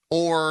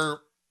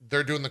 or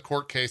they're doing the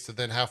court case, and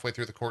then halfway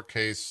through the court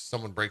case,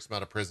 someone breaks them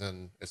out of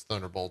prison. It's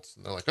Thunderbolts,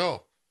 and they're like,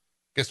 oh,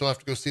 guess we'll have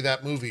to go see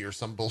that movie or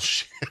some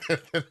bullshit.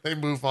 And they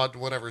move on to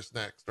whatever's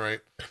next,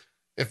 right?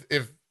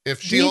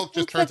 If She-Hulk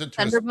just turns into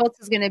Thunderbolts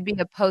is going to be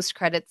a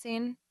post-credit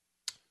scene.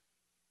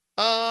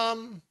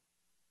 Because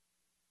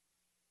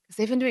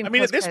they've been doing. I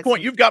mean, at this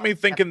point, you've got me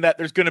thinking that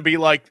there's going to be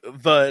like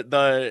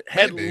the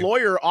head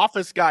lawyer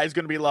office guy is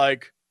going to be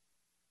like,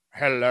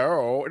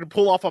 hello, and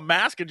pull off a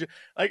mask and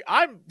like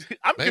I'm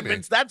Maybe.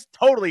 convinced that's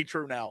totally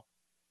true now.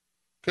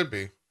 Could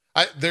be.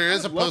 There I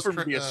is would a love for him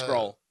to be a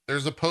Skrull.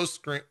 there's a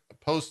post credit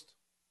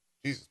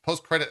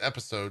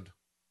episode.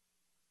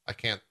 I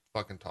can't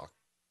fucking talk.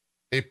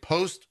 A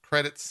post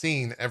credit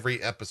scene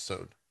every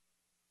episode,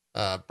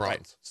 bronze,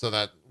 Right. so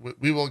that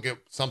we will get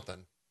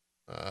something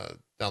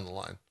down the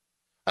line.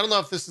 I don't know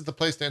if this is the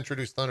place to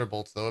introduce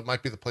Thunderbolts, though. It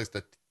might be the place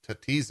to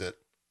tease it.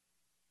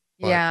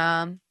 But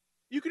Yeah.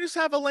 You can just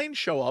have Elaine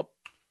show up.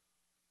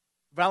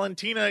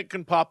 Valentina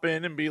can pop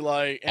in and be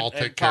like, I'll and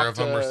take care talk of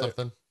them or to.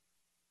 something.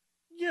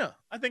 Yeah,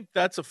 I think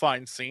that's a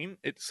fine scene.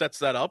 It sets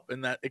that up,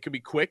 and that it can be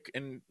quick,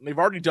 and they've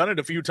already done it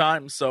a few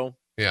times. So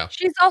Yeah.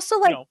 She's also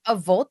you like know, a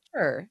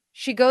vulture.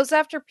 She goes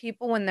after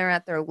people when they're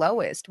at their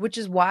lowest, which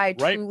is why I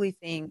right? truly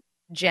think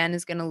Jen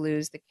is going to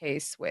lose the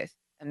case with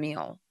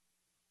Emil.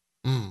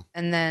 Mm.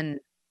 And then,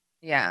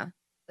 yeah,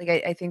 like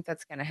I think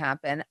that's going to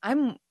happen.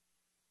 I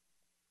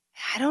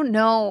don't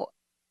know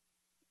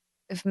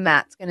if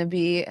Matt's going to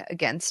be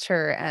against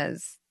her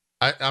as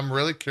I'm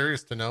really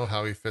curious to know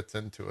how he fits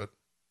into it.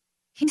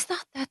 he's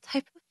not that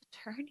type of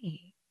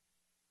attorney.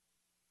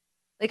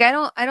 Like I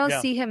don't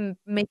Yeah, see him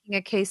making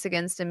a case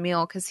against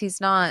Emil because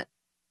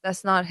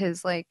that's not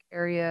his like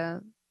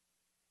area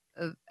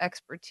of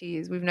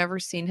expertise. We've never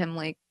seen him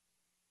like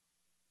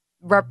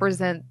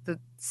represent the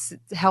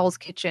Hell's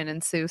Kitchen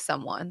and sue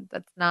someone.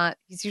 That's not.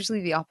 He's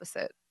usually the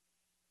opposite.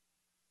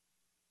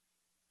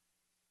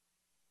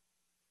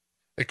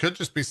 It could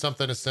just be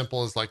something as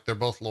simple as like they're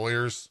both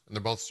lawyers and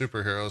they're both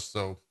superheroes,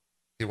 so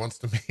he wants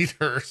to meet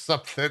her or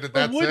something, and but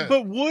that's would it.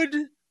 but would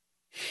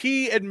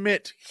he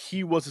admit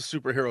he was a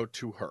superhero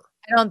to her?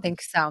 I don't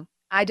think so.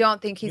 I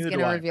don't think he's Neither going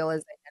do to I. reveal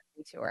his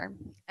identity to her,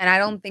 and I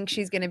don't think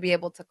she's going to be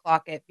able to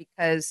clock it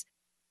because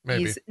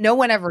Maybe. no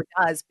one ever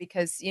does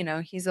because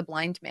he's a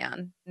blind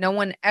man. No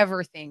one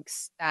ever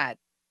thinks that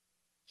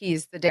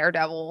he's the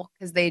Daredevil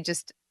because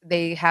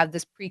they have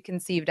this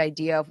preconceived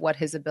idea of what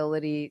his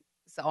abilities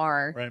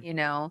are, Right.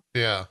 Yeah.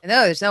 And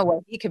no, there's no way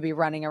he could be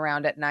running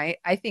around at night.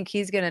 I think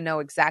he's going to know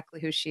exactly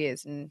who she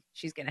is and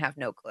she's going to have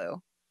no clue.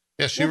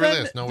 Yeah, she Well, really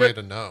then has no way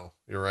to know.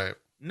 You're right.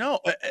 no.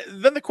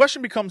 Then the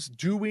question becomes: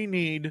 do we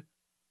need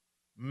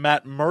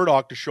Matt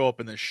Murdock to show up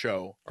in this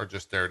show? Or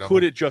just Daredevil.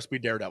 Could it just be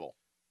Daredevil?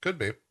 Could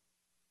be.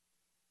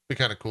 Be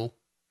kind of cool.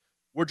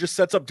 Where it just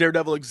sets up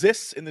Daredevil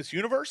exists in this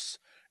universe,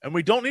 and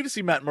we don't need to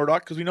see Matt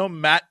Murdock because we know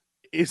Matt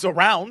is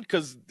around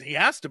because he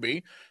has to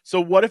be.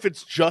 So what if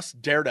it's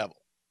just Daredevil?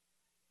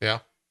 Yeah.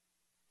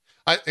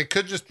 It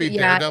could just be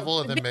Yeah,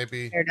 Daredevil, and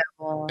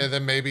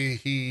then maybe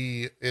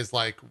he is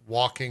like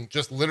walking,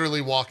 just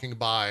literally walking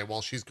by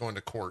while she's going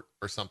to court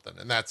or something,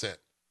 and that's it.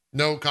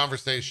 No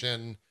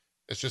conversation.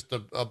 It's just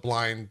a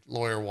blind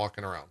lawyer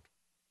walking around.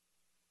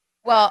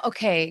 Well,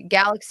 okay,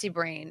 Galaxy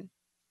Brain.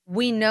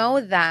 We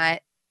know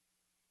that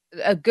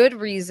a good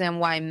reason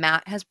why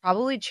Matt has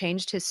probably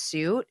changed his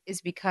suit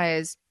is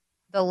because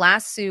the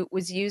last suit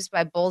was used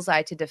by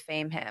Bullseye to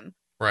defame him.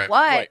 Right.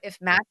 What Right. if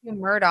Matthew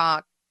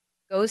Murdock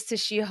goes to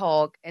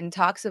She-Hulk and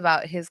talks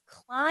about his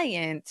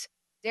client,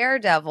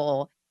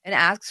 Daredevil, and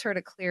asks her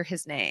to clear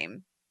his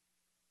name?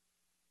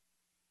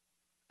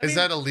 Is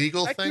that a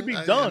legal that thing? could be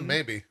Yeah, done.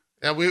 maybe.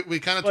 Yeah, we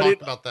kind of But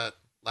talked about that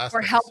last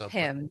Or help episode.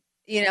 him,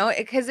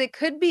 because it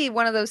could be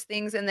one of those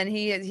things, and then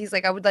he's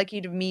like, I would like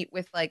you to meet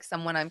with like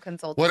someone I'm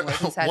consulting with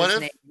who's had his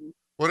name.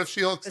 What if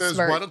She-Hulk says,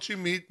 Smirk. why don't you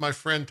meet my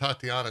friend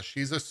Tatiana?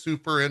 She's a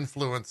super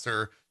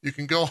influencer. You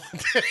can go on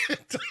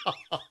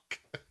TikTok.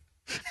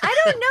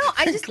 I don't know.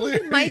 I just think Clear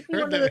it might be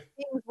your one of those name.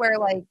 things where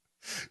like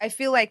I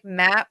feel like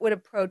Matt would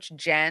approach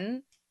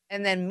Jen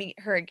and then meet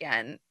her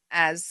again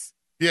as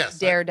Yes.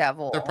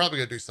 Daredevil. They're probably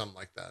going to do something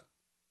like that.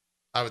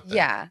 I would think.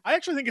 Yeah. I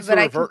actually think it's But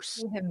the I can reverse.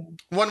 see him.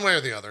 One way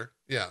or the other.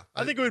 Yeah.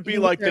 I think it would be You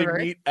think like it's the they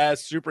reverse? meet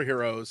as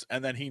superheroes,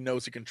 and then he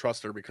knows he can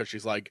trust her because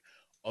she's like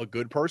a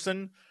good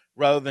person,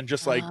 rather than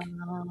just like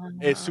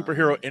a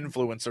superhero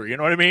influencer. You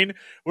know what I mean?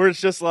 Where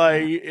it's just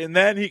like, and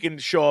then he can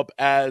show up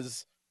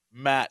as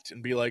Matt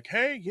and be like,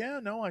 "Hey, yeah,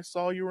 no, I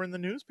saw you were in the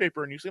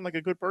newspaper, and you seem like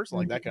a good person,"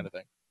 like that kind of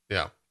thing.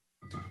 Yeah.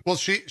 Well,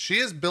 she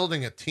is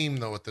building a team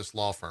though at this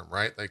law firm,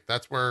 right? Like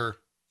that's where,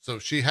 so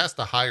she has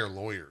to hire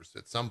lawyers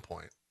at some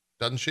point,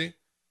 doesn't she?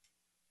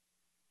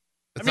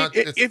 I mean,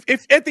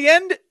 if at the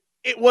end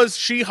it was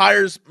she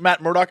hires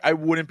Matt Murdock, I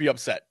wouldn't be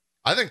upset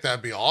I think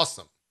that'd be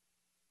awesome.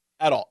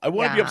 at all. I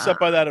wouldn't be upset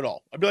by that at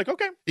all. I'd be like,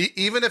 okay,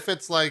 Even if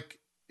it's like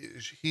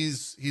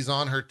he's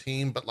on her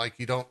team, but like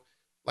you don't,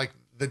 like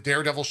the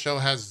Daredevil show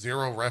has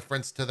zero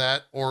reference to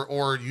that,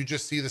 or you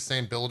just see the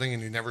same building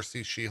and you never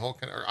see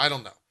She-Hulk, or I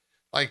don't know.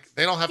 Like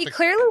they don't have He to.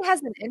 clearly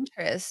has an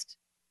interest.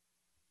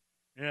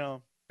 yeah.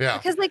 Yeah.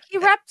 Because like he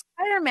repped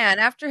Spider-Man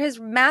after his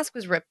mask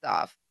was ripped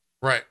off.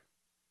 Right.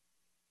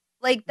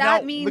 Like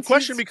that Now, means the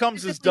question he's becomes: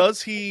 is physically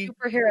does in he? the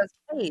superhero's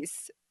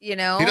face? He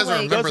doesn't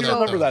like, remember Does he that.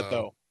 remember that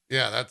though?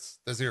 Yeah,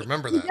 does he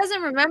remember he that?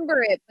 doesn't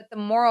remember it, but the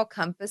moral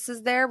compass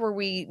is there where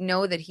we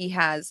know that he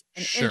has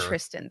an Sure.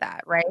 interest in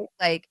that, right?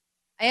 Like,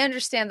 I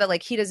understand that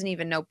like he doesn't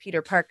even know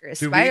Peter Parker is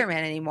Do we-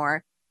 Spider-Man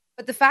anymore,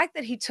 but the fact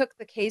that he took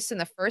the case in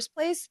the first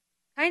place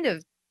kind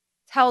of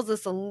tells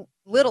us a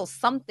little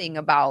something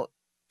about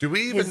Do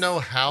we even his. know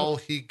how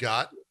he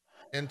got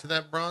into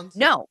that bronze?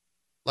 No,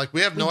 Like,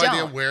 we have we no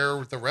idea don't.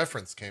 where the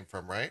reference came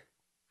from, right?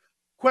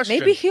 Maybe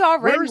Question: he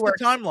already where's the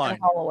works at timeline?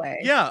 Holloway.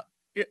 Yeah,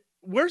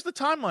 where's the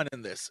timeline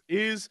in this?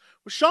 Was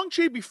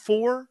Shang-Chi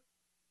before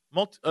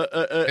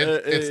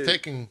It's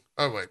taking.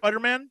 Oh wait.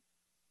 Spider-Man?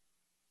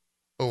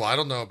 Oh, I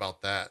don't know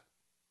about that.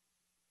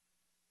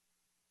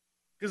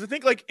 Because I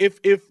think like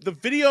if the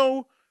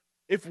video,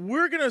 if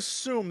we're gonna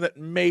assume that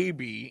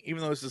maybe,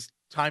 even though this is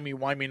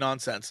timey-wimey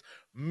nonsense,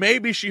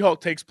 maybe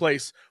She-Hulk takes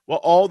place while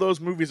all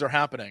those movies are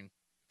happening.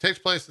 Takes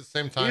place at the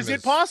same time Is it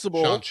as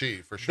possible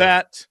Shang-Chi, for sure.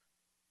 that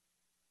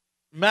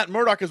Matt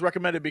Murdock is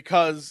recommended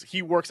because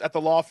he works at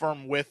the law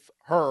firm with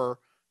her,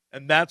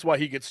 and that's why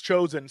he gets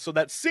chosen? So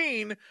that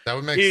scene That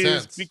would make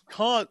is sense.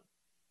 because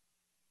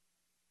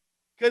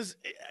That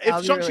if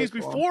would be really Shang-Chi's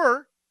cool.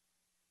 before,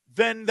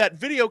 then that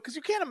video, because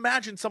you can't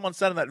imagine someone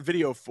sending that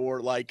video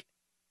for like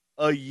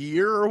a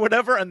year or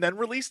whatever and then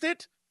released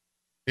it.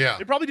 Yeah.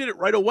 They probably did it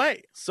right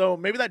away. So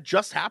maybe that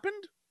just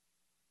happened.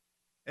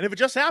 And if it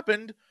just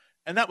happened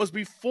and that was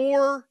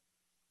before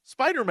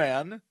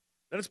Spider-Man,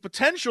 then it's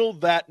potential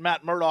that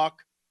Matt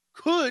Murdock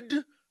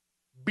could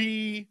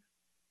be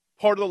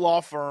part of the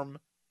law firm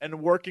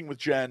and working with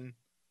Jen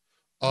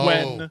Oh,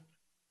 when.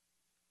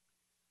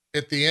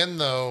 at the end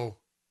though,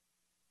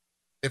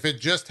 if it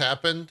just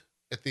happened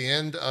at the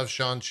end of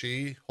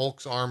Shang-Chi,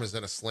 Hulk's arm is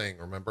in a sling.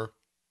 Remember,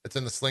 it's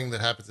in the sling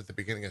that happens at the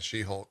beginning of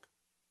She-Hulk.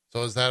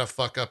 So is that a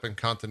fuck up in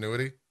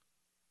continuity?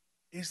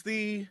 Is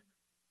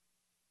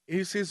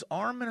his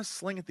arm in a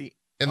sling at the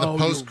In the you're right.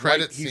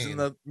 post-credit He's scene, in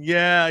the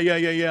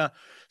yeah.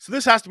 So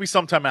this has to be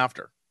sometime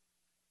after.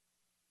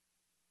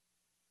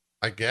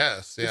 I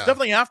guess. It's Yeah.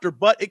 definitely after,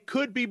 but it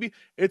could be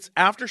it's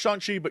after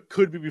Shang-Chi, but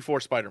could be before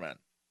Spider-Man,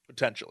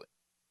 potentially.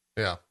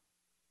 Yeah.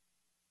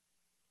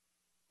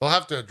 They'll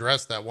have to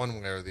address that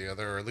one way or the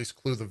other, or at least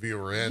clue the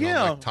viewer in on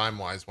Yeah. like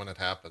time-wise when it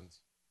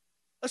happens.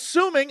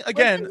 Assuming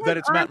again Wasn't that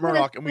his it's arm Matt in a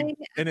Murdock sling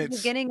at the it's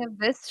beginning of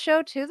this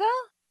show too,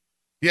 though?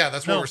 Yeah,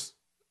 that's No. what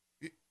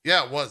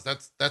yeah, it was.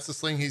 That's the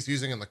sling he's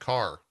using in the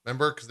car.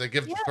 Remember? Because they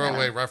give the Yeah.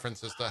 throwaway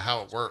references to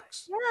how it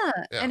works. Yeah.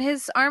 Yeah. And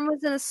his arm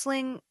was in a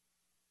sling.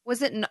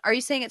 Was it? Are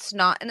you saying it's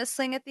not in a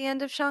sling at the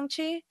end of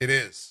Shang-Chi? It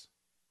is.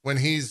 When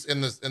he's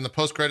in the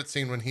post-credit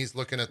scene when he's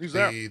looking at He's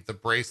there. the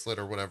bracelet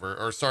or whatever,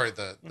 or sorry,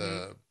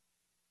 Mhm.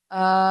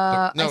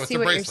 I no, it's see a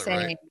what you're bracelet, right?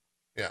 saying.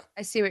 Yeah.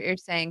 I see what you're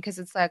saying because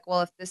it's like,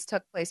 well, if this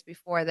took place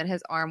before, then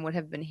his arm would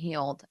have been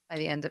healed by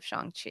the end of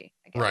Shang-Chi.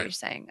 I get what Right. you're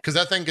saying. Because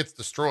that thing gets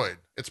destroyed.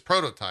 Its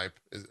prototype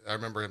is. I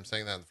remember him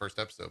saying that in the first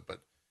episode, but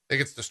it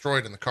gets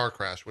destroyed in the car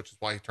crash, which is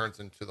why he turns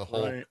into the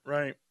Hulk.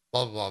 Right.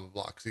 Blah blah blah blah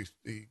blah. Because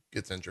he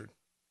gets injured.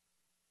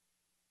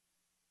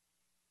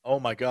 Oh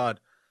my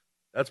god.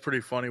 That's pretty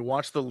funny.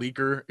 Watch the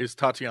leaker is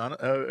Tatiana.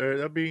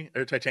 That'd be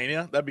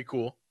Titania. That'd be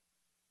cool.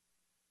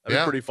 That'd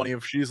be pretty funny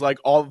if she's like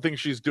all the things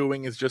she's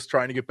doing is just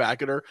trying to get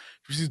back at her.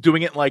 She's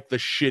doing it in like the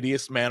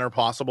shittiest manner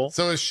possible.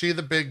 So is she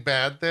the big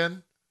bad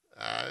then?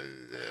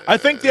 I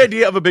think the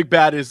idea of a big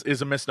bad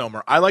is a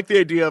misnomer. I like the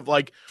idea of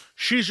like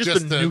she's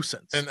just a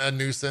nuisance. A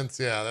nuisance.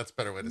 Yeah, that's a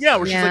better way to say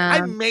where it. she's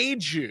like, I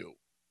made you.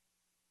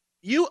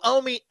 You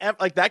owe me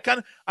like that kind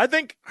of. I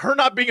think her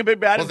not being a big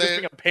bad and just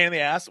being a pain in the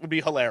ass would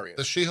be hilarious.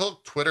 The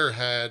She-Hulk Twitter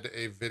had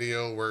a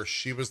video where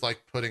she was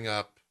like putting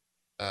up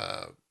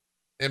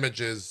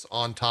images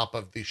on top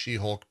of the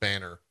She-Hulk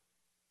banner.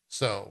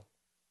 So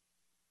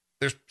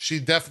she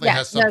definitely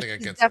has something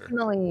against her.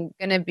 Definitely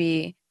gonna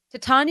be.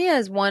 Titania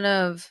is one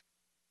of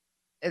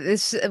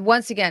this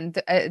once again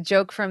a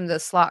joke from the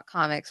Slot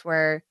comics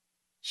where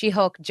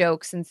She-Hulk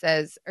jokes and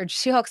says, or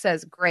She-Hulk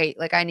says, "Great,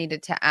 like I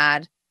needed to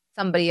add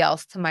somebody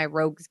else to my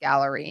rogues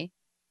gallery."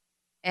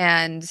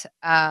 And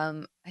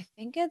I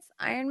think it's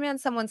Iron Man.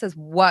 Someone says,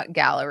 "What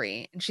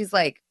gallery?" And she's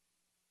like,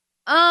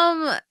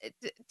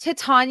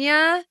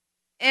 Titania.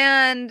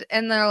 And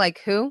they're like,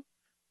 "Who?"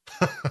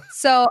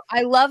 So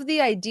I love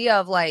the idea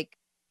of like,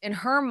 in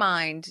her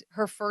mind,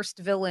 her first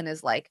villain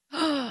is like,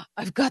 oh,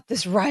 I've got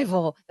this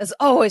rival that's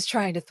always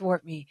trying to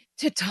thwart me,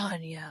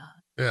 Titania.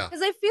 Yeah.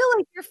 Because I feel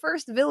like your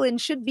first villain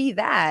should be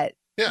that.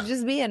 Yeah.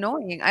 Just be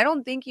annoying. I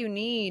don't think you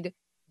need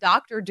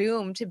Doctor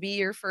Doom to be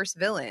your first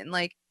villain.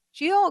 Like,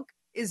 She-Hulk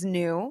is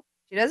new.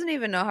 She doesn't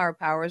even know how her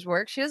powers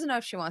work. She doesn't know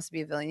if she wants to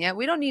be a villain yet.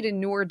 We don't need a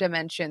newer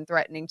dimension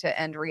threatening to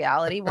end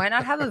reality. Why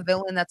not have a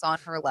villain that's on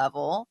her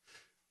level?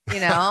 You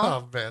know?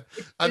 Oh man,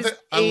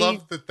 I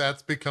love that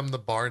that's become the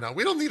bar now.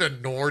 We don't need a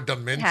Nor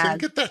dimension.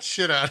 Get that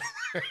shit out of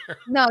there.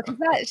 No,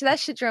 because that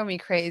shit drove me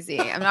crazy.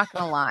 I'm not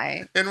gonna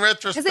lie. In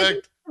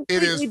retrospect,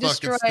 it is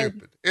fucking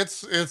stupid. It's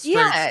straight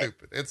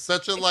stupid. It's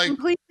such a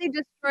completely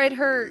destroyed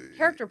her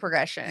character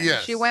progression.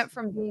 Yes. She went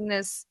from being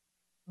this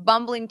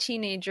bumbling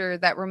teenager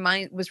that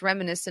was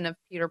reminiscent of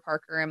Peter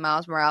Parker and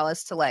Miles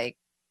Morales to like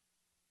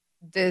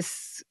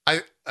this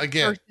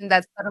person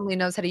that suddenly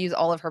knows how to use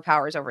all of her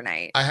powers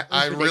overnight.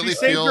 I really she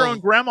saved her own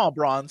grandma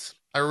bronze.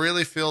 I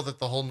really feel that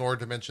the whole Nor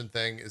dimension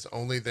thing is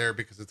only there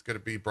because it's going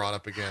to be brought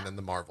up again in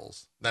the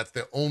Marvels. That's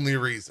the only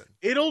reason.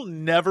 It'll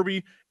never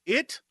be.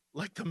 It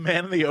like the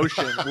man in the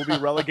ocean will be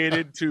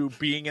relegated to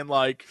being in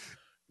like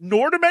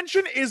Nor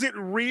Dimension. Is it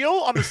real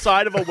on the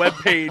side of a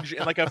webpage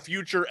in like a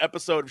future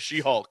episode of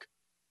She-Hulk?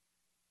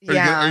 Are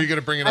Yeah. you going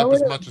to bring it I up as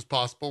would've- much as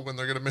possible when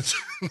they're going to mention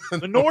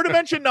The Nor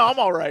Dimension? No, I'm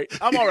all right.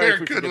 I'm all right You're if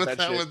we good forget with that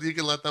that shit. one. You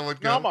can let that one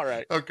go. No, I'm all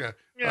right. Okay.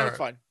 Yeah, All that's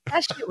fine.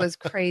 That shit was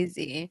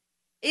crazy.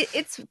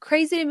 It's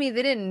crazy to me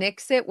they didn't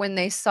nix it when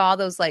they saw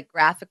those like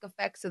graphic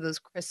effects of those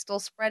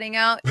crystals spreading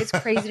out. It's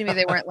crazy to me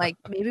they weren't like,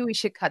 maybe we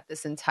should cut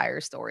this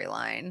entire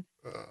storyline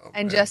and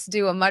man. just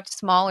do a much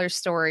smaller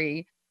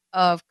story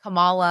of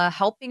Kamala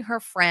helping her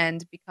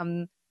friend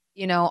become,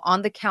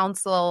 on the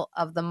council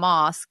of the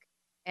mosque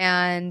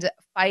and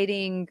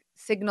fighting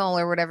Signal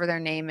or whatever their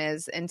name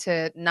is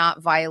into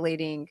not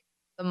violating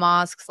the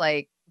mosque's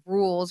like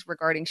rules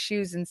regarding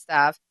shoes and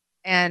stuff,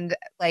 and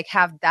like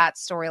have that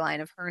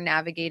storyline of her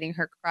navigating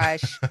her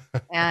crush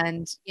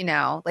and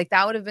like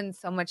that would have been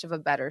so much of a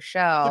better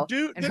show.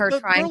 dude, And her the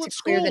trying girl to at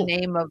clear the school.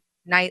 name of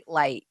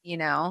Nightlight,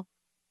 Yeah.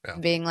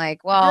 being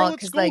like, The well, girl at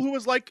because school like who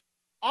was like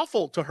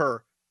awful to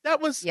her.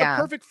 That was a yeah,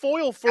 perfect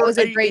foil that for was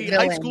a great a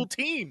high villain. school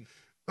teen.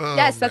 Oh,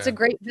 Yes, that's a man.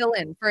 great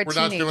villain for a We're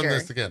teenager. not doing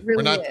this again. It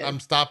really We're not. is. I'm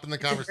stopping the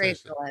It's a great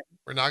conversation. villain.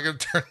 We're not going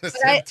to turn this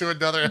But into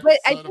another But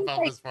I episode think about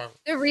like Miss Marvel.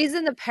 the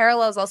reason the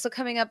parallel is also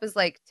coming up is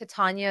like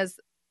Titania's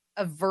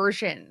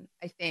aversion.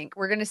 I think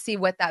we're gonna see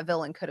what that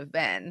villain could have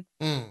been.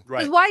 Mm.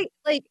 Right. Why,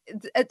 like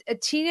a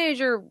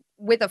teenager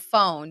with a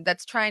phone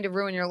that's trying to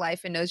ruin your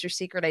life and knows your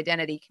secret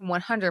identity can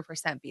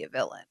 100% be a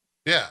villain.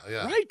 Yeah,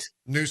 yeah. Right.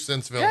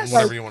 Nuisance villain, Yes.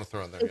 whatever you want to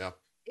throw in there. Yeah.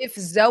 If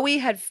Zoe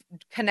had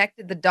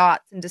connected the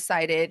dots and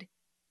decided,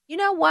 you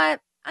know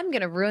what, I'm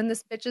gonna ruin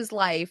this bitch's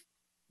life,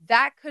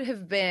 that could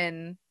have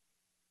been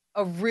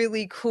a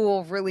really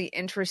cool, really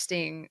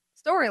interesting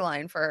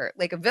storyline for her,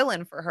 like a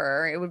villain for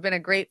her. It would have been a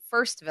great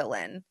first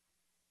villain.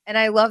 And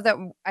I love that.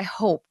 I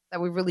hope that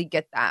we really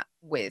get that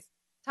with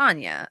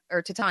Titania,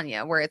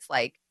 where it's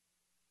like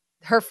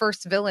her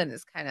first villain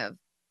is kind of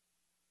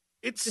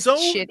It's just so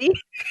That'd shitty.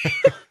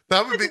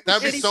 be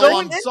It's so so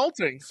on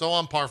insulting. so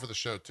on par for the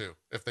show too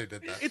if they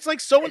did that. It's like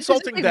so it's just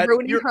insulting like that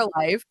ruining you're her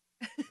life.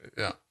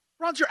 Yeah.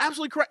 Ron, you're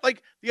absolutely correct.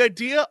 Like the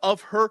idea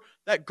of her,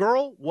 that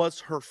girl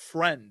was her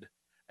friend,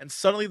 and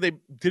suddenly they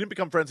didn't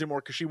become friends anymore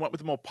because she went with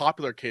the more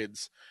popular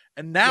kids,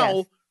 and now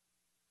Yes.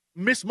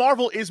 Miss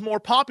Marvel is more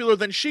popular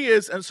than she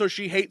is, and so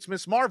she hates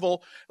Miss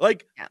Marvel.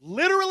 Like Yeah.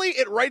 literally,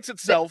 it writes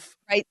itself.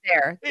 Right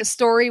there. The It's-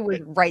 story was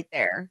right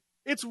there.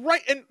 It's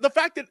right, and the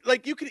fact that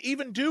like you could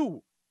even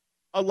do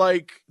a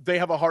like they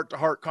have a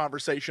heart-to-heart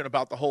conversation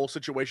about the whole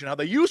situation, how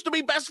they used to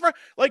be best friends.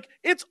 Like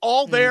it's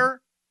all Mm.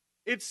 there.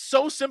 It's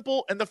so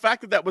simple, and the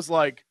fact that that was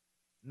like,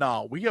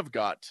 no, we have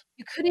got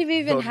You could have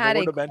even the had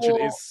Nor a Dimension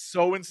cool is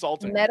so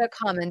insulting. meta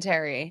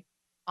commentary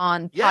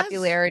on Yes.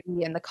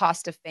 popularity and the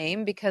cost of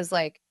fame, because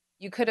like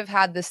you could have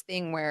had this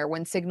thing where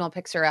when Signal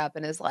picks her up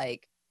and is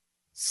like,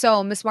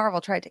 so Miss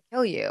Marvel tried to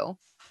kill you,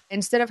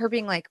 instead of her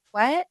being like,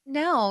 what?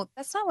 No,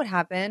 that's not what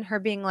happened. Her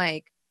being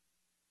like,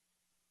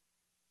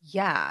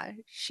 yeah,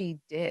 she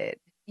did.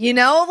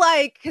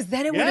 Like, because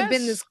then it would have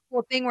been this Yes.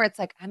 cool thing where it's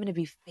like, I'm going to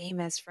be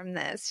famous from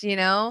this,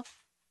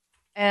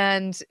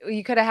 And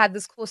you could have had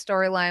this cool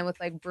storyline with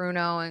like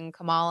Bruno and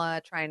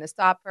Kamala trying to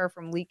stop her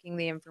from leaking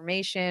the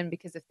information,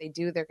 because if they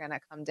do, they're gonna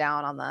come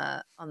down on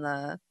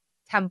the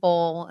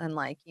temple and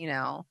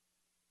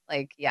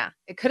yeah,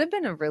 it could have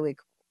been a really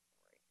cool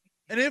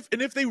story.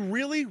 And if they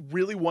really,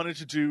 really wanted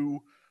to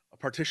do a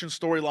partition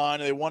storyline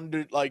and they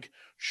wanted to like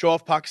show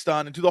off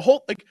Pakistan and do the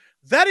whole like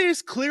that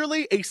is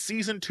clearly a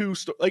season 2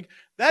 story. Like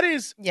that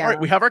is Yeah. all right.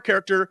 We have our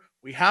character,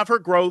 we have her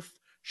growth.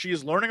 She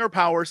is learning her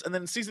powers, and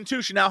then in season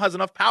 2, she now has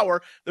enough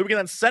power that we can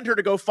then send her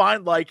to go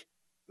find like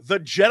the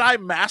Jedi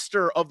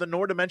Master of the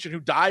Nor Dimension who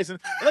dies, and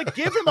like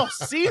give him a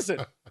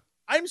season.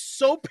 I'm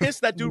so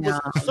pissed that dude was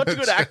such a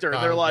good actor,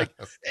 and they're like,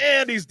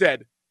 and he's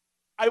dead.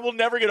 I will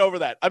never get over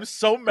that. I'm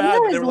so mad that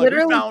That they is were like, we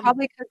literally found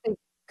probably because they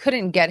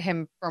couldn't get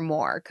him for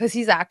more, because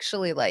he's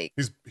actually like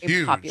He's a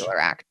huge. popular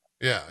actor.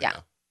 Yeah. Yeah.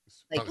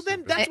 Like, He's But then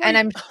super that's big. why And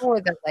I'm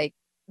sure that like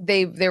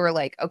they were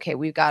like, okay,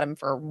 we've got him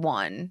for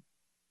one.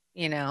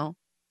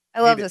 I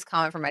love Hate it. this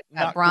comment from my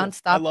Not chat. Bron, cool.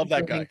 stop. I love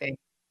that improving guy. things.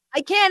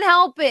 I can't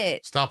help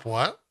it. Stop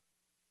what?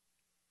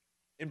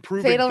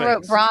 improving Fatal wrote,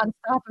 things. Bron,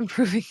 stop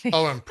improving things.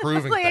 Oh,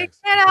 improving Like, things.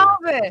 I can't help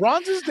it.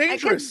 Bronze is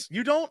dangerous.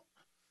 You don't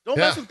Yeah.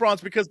 mess with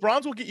bronze, because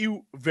bronze will get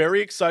you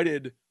very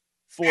excited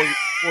for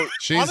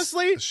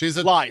honestly she's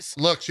a lies.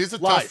 Look, she's a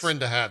Lies. tough friend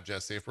to have,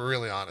 Jesse, if we're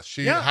really honest.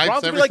 She Yeah, hypes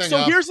bronze will be everything like, so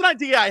up. here's an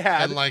idea I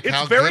had. and, like, It's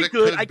how very good it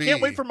good. could I can't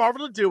be. wait for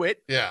Marvel to do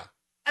it. Yeah.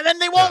 And then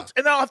they won't.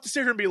 And then I'll have to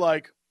sit here and be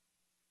like,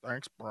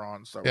 thanks,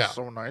 Bronze. That Yeah. was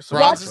so nice.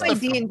 Bronze Watch is my the-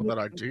 D&D that games,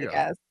 I idea.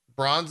 guess.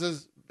 Bronze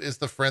is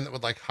the friend that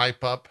would like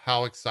hype up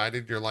how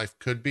exciting your life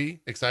could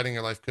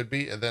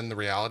be, and then the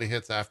reality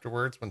hits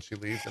afterwards when she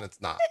leaves, and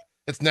it's not.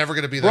 It's never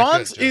going to be that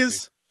Bronze good.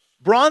 Jesse.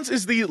 Bronze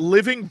is the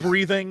living,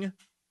 breathing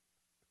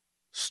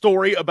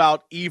story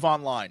about Eve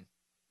Online.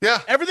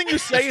 Yeah. Everything you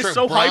say That's is true.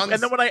 so hype, Bronze-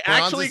 and then when I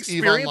Bronze actually is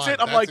Eve experience Online. it,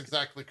 I'm That's like,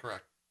 exactly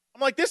correct.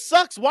 this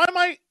sucks. Why am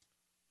I?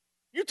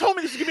 You told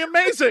me this is gonna be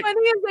amazing. Funny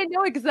is I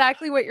know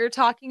exactly what you're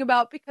talking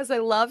about because I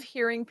love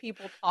hearing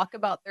people talk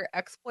about their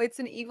exploits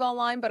in EVE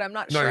Online, but I'm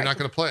not No, sure you're I not could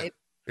going to play play it. it.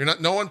 You're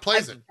not. No one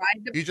plays I've it.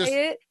 tried to You just,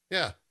 play it,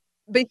 yeah.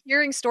 but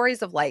hearing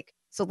stories of like,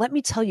 so let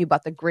me tell you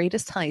about the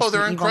greatest Oh, heist in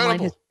they're EVE Online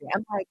incredible. history.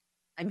 I'm like,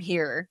 I'm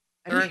here.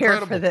 I'm They're here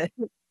for incredible.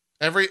 this.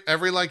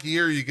 Every like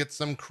year, you get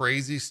some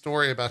crazy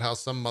story about how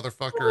some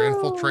motherfucker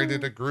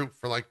infiltrated a group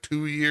for like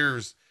 2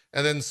 years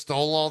and then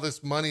stole all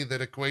this money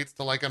that equates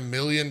to like $1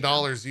 million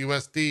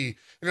USD. And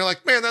you're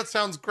like, man, that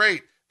sounds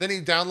great. Then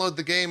you download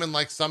the game and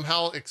like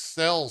somehow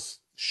Excel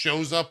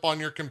shows up on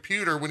your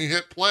computer when you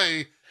hit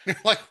play. You're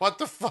like, what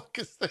the fuck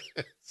is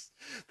this?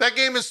 That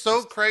game is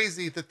so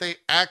crazy that they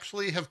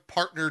actually have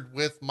partnered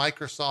with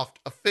Microsoft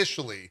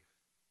officially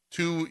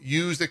to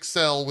use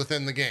Excel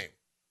within the game.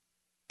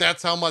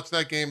 That's how much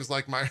that game is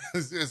like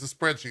is a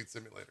spreadsheet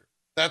simulator.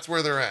 That's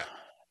where they're at.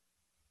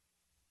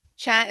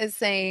 Chat is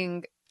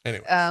saying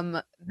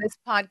Anyways, this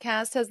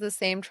podcast has the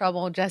same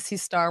trouble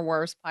Jesse's Star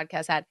Wars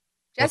podcast had.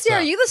 what's Jesse, are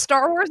that? you the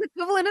Star Wars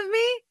equivalent of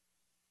me?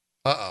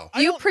 Uh-oh.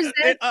 Do you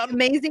present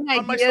amazing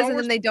on my ideas Star and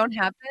Wars then they don't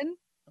happen?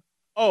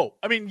 Oh,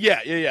 I mean,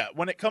 yeah.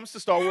 When it comes to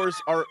Star Wars,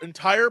 our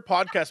entire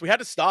podcast, we had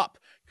to stop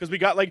because we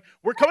got like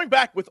we're coming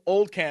back with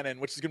old canon,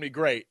 which is gonna be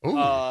great. Ooh.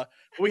 But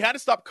we had to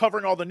stop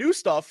covering all the new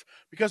stuff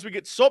because we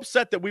get so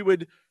upset that we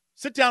would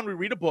sit down, we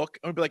read a book,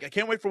 and we'd be like, I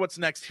can't wait for what's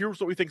next. Here's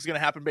what we think is gonna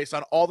happen based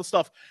on all the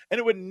stuff. And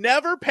it would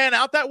never pan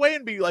out that way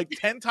and be like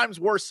 10 times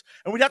worse.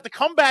 And we'd have to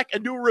come back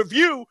and do a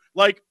review,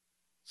 like,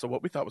 so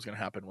what we thought was gonna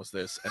happen was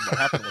this, and what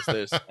happened was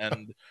this,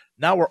 and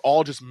now we're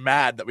all just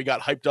mad that we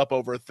got hyped up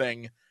over a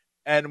thing.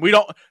 And we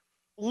don't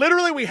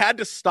literally we had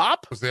to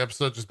stop. Was the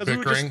episode just 'cause we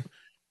bickering?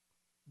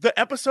 the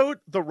episode,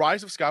 the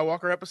Rise of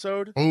Skywalker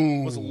episode,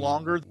 Ooh. was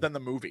longer than the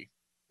movie.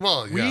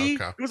 Well, yeah,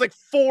 okay. It was like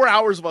 4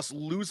 hours of us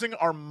losing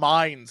our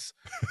minds.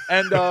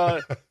 And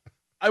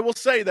I will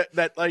say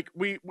that like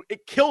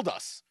it killed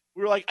us.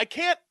 We were like, I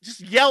can't just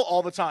yell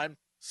all the time.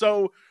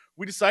 So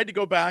we decided to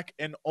go back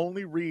and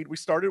only read. We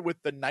started with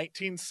the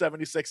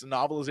 1976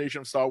 novelization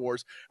of Star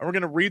Wars, and we're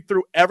going to read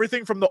through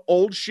everything from the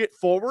old shit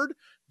forward,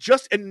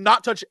 and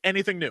not touch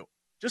anything new.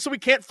 Just so we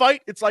can't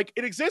fight. It's like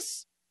it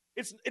exists.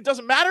 It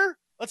doesn't matter.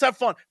 Let's have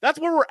fun. That's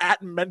where we're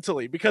at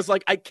mentally, because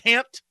like I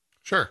can't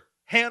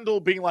handle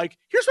being like,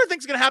 here's what I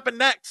think's gonna happen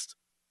next.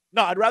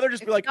 No, I'd rather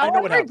just be like, I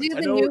know what happens. I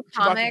know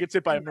Chewbacca gets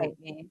hit by a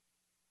moon.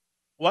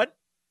 What?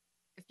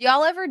 If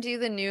y'all ever do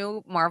the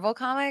new Marvel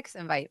comics,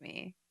 invite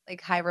me. Like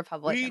High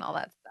Republic and all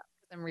that stuff.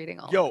 Because I'm reading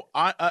all. Yo,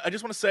 I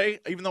just want to say,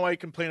 even though I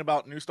complain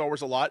about new Star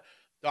Wars a lot,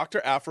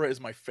 Dr. Aphra is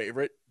my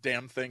favorite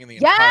damn thing in the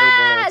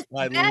entire world.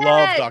 I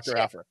love Dr.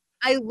 Aphra.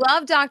 I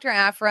love Dr.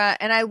 Aphra,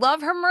 and I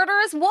love her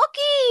murderous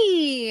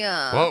Wookiee.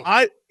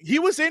 Whoa! He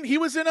was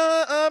in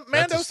a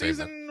Mando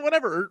season,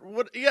 whatever.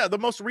 Yeah, the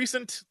most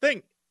recent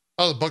thing.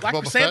 Oh, the Book of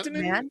Boba Fett.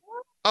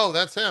 Oh,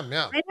 that's him.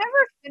 Yeah. I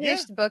never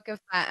finished Book of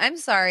Fett. I'm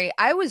sorry.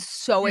 I was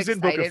so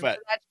excited for that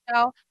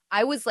show.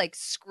 I was like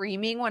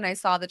screaming when I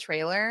saw the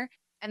trailer,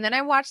 and then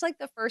I watched like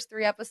the first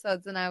 3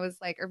 episodes, and I was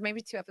like, or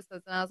maybe 2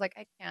 episodes, and I was like,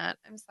 I can't.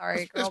 I'm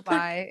sorry, girl.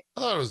 Bye. I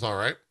thought it was all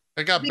right.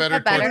 It got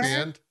better towards the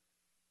end.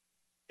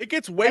 It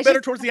gets way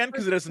better towards the end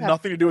because it has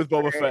nothing to do with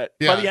Boba Fett.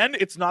 Yeah. By the end,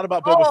 it's not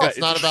about Boba Fett. It's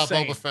not about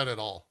Boba Fett at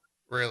all.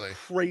 Really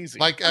crazy.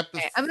 Like I'm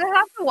gonna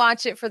have to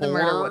watch it for the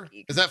murder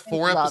Wookiee. Is that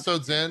 4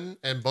 episodes in,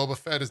 and Boba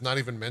Fett is not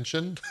even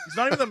mentioned? He's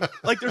not even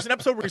like. There's an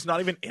episode where he's not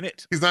even in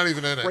it. He's not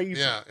even in it.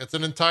 Yeah, it's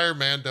an entire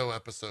Mando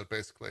episode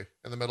basically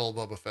in the middle of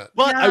Boba Fett.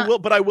 But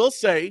I will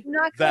say, I'm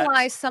not gonna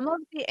lie. Some of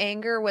the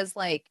anger was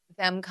like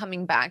them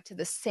coming back to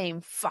the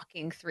same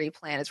fucking 3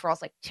 planets. Where I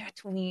was like,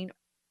 Tatooine,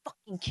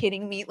 fucking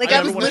kidding me? Like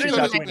I was literally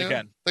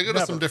they go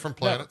to some different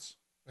planets.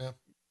 Yeah.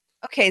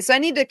 Okay, so I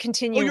need to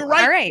continue. Oh, you're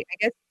right. All right, I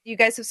guess you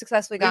guys have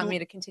successfully gotten me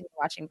to continue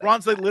watching.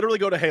 Bronze, they literally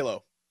go to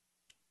Halo.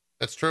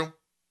 That's true.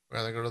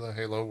 Yeah, they go to the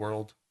Halo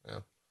world.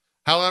 Yeah.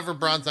 However,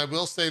 Bronze, I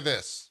will say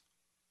this,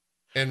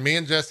 and me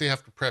and Jesse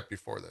have to prep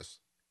before this.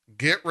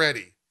 Get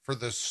ready for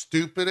the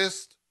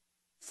stupidest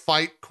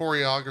fight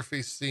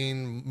choreography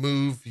scene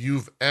move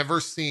you've ever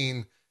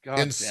seen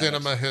in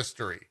cinema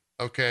history.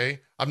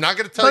 Okay, I'm not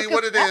going to tell you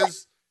what it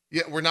is.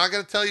 Yeah, we're not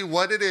going to tell you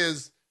what it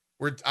is.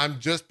 I'm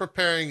just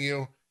preparing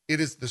you. It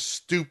is the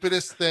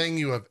stupidest thing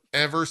you have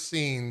ever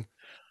seen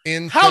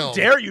in film. How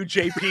dare you,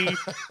 JP?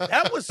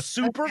 That was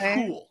super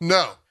cool.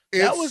 No,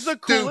 that was the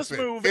coolest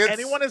move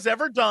anyone has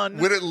ever done.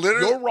 When it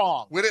literally, you're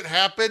wrong. When it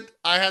happened,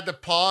 I had to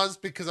pause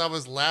because I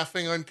was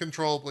laughing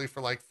uncontrollably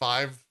for like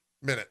 5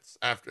 minutes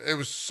after. It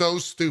was so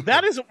stupid.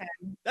 That isn't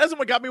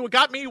what got me. What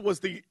got me was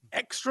the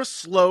extra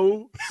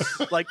slow,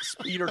 like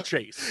speeder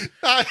chase.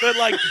 The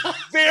like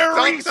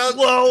very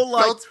slow.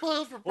 Like don't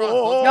spoil for Bronze.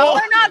 Y'all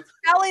are not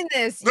selling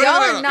this. Y'all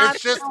are not.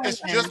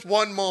 It's just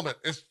one moment.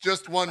 It's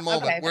just one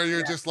moment where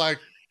you're just like,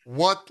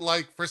 what?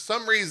 Like for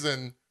some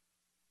reason,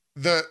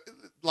 I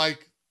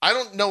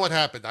don't know what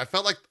happened. I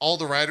felt like all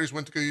the writers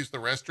went to go use the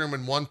restroom,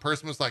 and one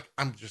person was like,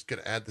 "I'm just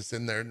gonna add this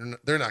in there." And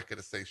they're not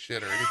gonna say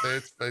shit or anything.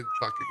 It's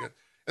fucking good.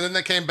 And then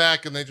they came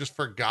back and they just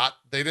forgot.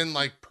 They didn't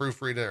like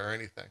proofread it or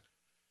anything.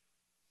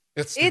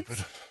 It's stupid.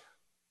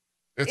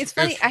 It's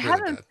funny. it's I really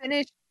haven't bad.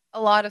 finished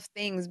a lot of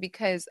things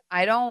because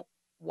I don't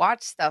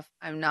watch stuff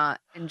I'm not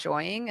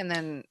enjoying and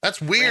then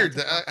That's rant weird.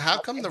 about How how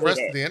come I the hate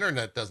rest of it. the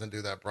internet doesn't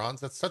do that, Bronze?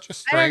 That's such a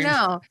I don't strange.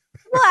 know.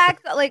 People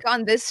act like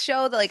on this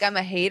show that like I'm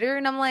a hater,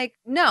 and I'm like,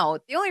 no.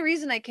 The only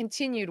reason I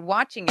continued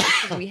watching it is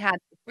because we had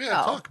the We gotta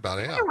show. talk about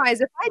it. Yeah,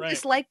 Otherwise, if I Right.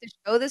 disliked the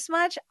show this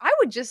much, I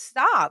would just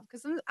stop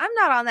because I'm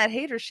not on that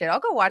hater shit. I'll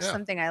go watch yeah,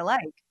 something I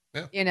like.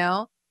 yeah. You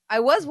know, I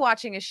was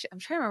watching I'm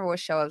trying to remember what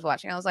show I was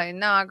watching. I was like,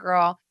 nah,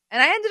 girl.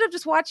 And I ended up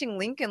just watching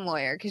Lincoln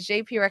Lawyer because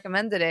JP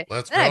recommended it.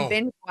 Let's And then I go.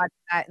 binge watched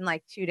that in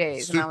like 2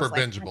 days, and I Super was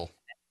like, bingeable.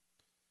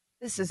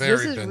 this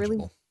Very is really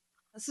bingeable.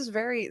 this is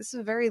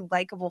a very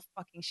likable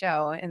fucking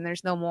show, and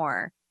there's no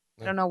more.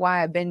 I Yeah, don't know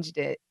why I binged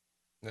it.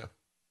 yeah.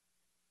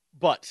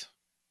 But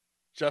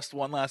just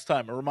one last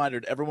time, a reminder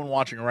to everyone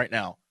watching right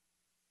now.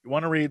 You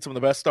want to read some of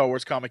the best Star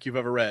Wars comic you've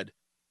ever read.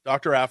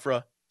 Dr.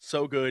 Aphra,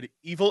 so good.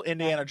 Evil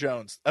Indiana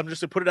Jones. I'm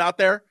just to put it out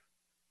there.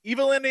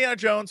 Evil Indiana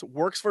Jones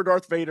works for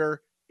Darth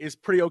Vader, is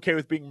pretty okay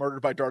with being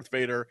murdered by Darth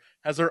Vader,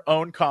 has their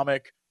own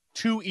comic,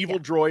 two Yeah, evil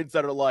droids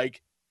that are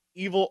like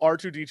evil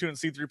R2D2 and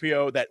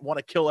C3PO that want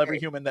to kill every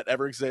great. human that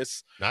ever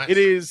exists. It Nice.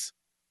 is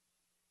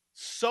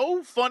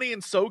so funny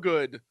and so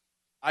good,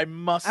 I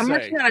must I'm say.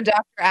 working on a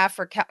Dr.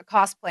 Aphra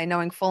cosplay,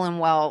 knowing full and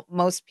well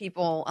most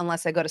people,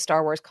 unless I go to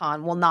Star Wars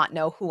Con, will not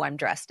know who I'm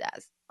dressed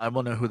as. I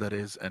will know who that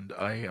is, and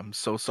I am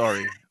so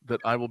sorry that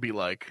I will be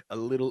like a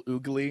little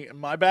oogly.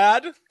 My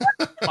bad.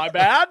 My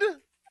bad.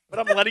 But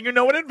I'm letting you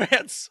know in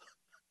advance.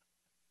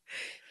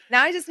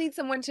 Now I just need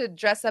someone to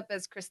dress up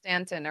as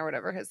Chrysanthemum or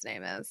whatever his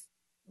name is.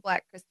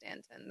 Black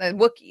Chrysanthemum, the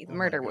Wookiee, the Oh my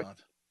murder Wookiee. god.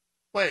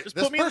 Wait, Just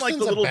this put me in like the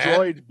person's a little bad.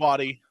 droid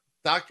body.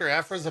 Dr.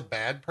 Afra's a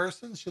bad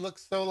person? She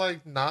looks so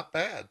like not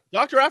bad.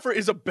 Dr. Aphra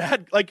is a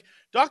bad Dr.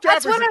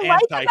 That's Aphra is what an I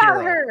like about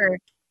anti-hero. her.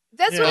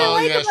 That's what I Yeah. Oh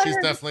like yeah, about she's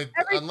her. definitely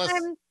Every unless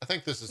time I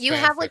think this is you fan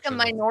have like a fiction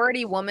though.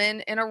 minority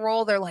woman in a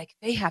role, they're like,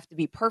 they have to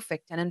be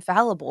perfect and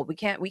infallible. We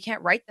can't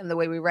write them the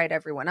way we write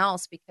everyone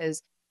else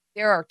because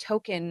there are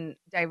token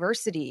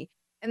diversity.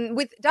 And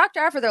with Dr.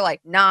 Afra, they're like,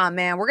 nah,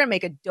 man, we're gonna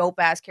make a dope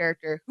ass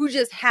character who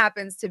just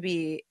happens to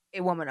be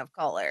a woman of She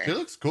color.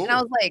 looks And I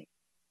cool. was like,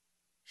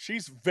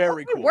 She's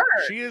very okay, cool. work.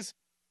 She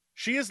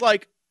is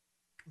like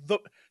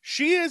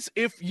she is,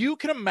 if you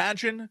can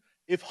imagine,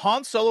 if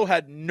Han Solo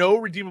had no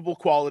redeemable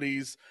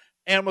qualities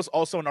and was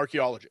also an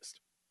archaeologist.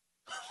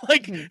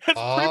 Like Mhm. that's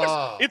pretty much,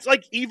 Ah, it's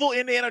like evil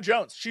Indiana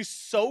Jones. She's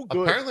so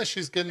good. apparently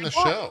she's getting I a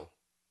got show.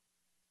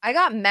 I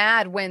got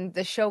mad when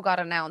the show got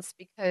announced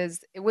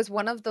because it was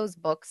one of those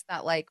books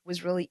that like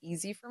was really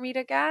easy for me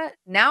to get.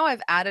 Now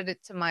I've added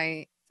it to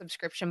my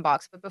subscription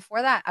box, but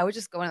before that, I would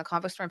just go in the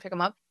comic book store and pick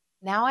them up.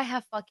 Now I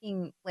have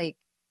fucking like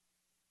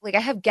I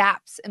have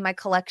gaps in my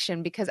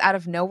collection because out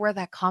of nowhere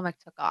that comic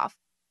took off.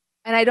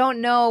 And I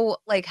don't know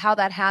like how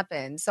that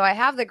happened. So I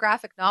have the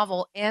graphic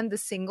novel and the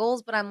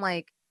singles, but I'm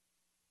like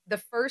the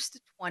first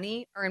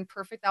 20 are in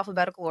perfect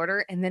alphabetical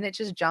order and then it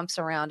just jumps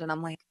around and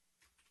I'm like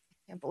I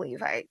can't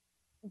believe I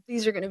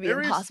these are going to be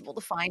There is impossible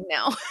to find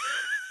now.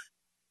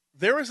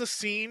 there is a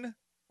scene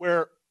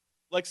where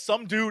like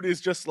some dude is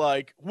just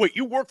like, "Wait,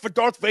 you work for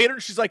Darth Vader?"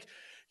 And she's like,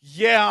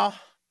 "Yeah,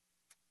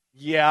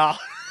 yeah."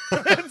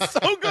 It's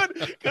so good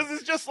because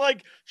it's just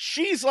like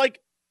she's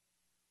like,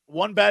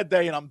 one bad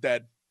day and I'm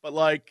dead. But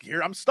like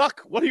here I'm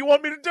stuck. What do you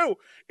want me to do?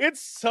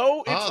 It's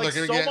Oh, like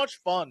so much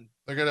fun.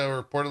 they're gonna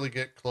reportedly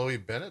get Chloe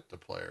Bennett to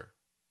play her.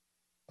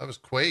 That was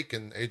Quake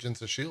and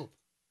Agents of Shield.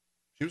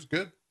 She was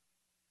good.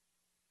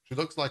 She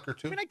looks like her I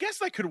too. mean, I guess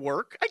that could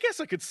work. I guess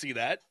I could see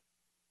that.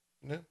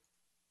 Yeah.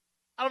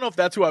 I don't know if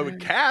that's who I would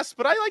Mm. cast,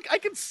 but I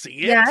can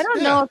see Yeah, I it.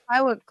 don't know Yeah. if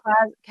I would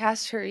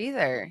cast her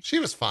either. She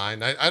was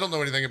fine. I don't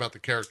know anything about the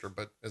character,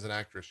 but as an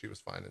actress, she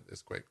was fine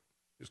as Quake.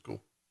 She was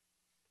cool.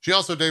 She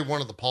also dated one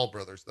of the Paul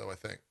brothers, though, I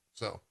think.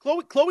 So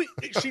Chloe,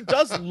 she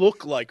does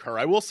look like her.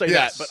 I will say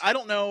that, but yes, I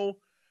don't know.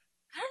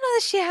 I don't know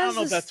that she I don't has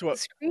know if that's this what.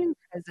 screen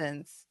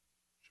presence.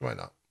 she might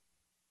not.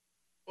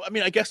 I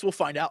mean, I guess we'll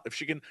find out if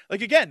she can.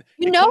 Like again,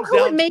 You it know comes who would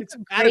down to make its a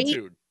great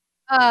attitude.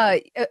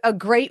 a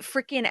great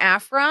freaking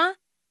Afra?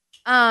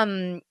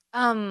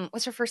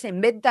 What's her first name?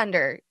 Mid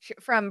Thunder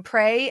from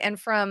Prey and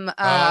from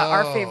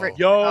our favorite Oh,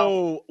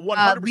 show, Yo,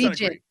 100%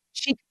 Legion. agree.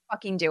 She can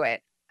fucking do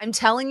it. I'm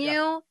telling Yeah,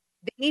 you,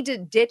 they need to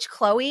ditch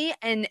Chloe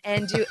and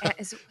do.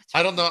 What's her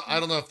I don't know. I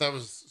name? don't know if that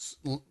was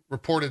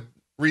reported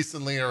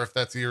recently or if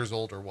that's years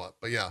old or what.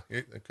 But yeah,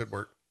 it could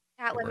work.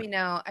 Cat, Could let work. me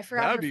know. I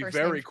forgot that would her be first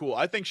name, very cool.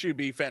 I think she'd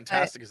be but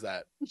fantastic as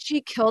that.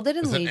 she killed it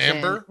in Is it Legion.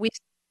 Amber?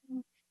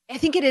 I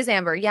think it is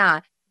Amber.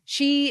 Yeah,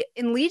 she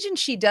in Legion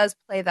she does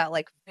play that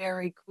like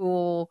very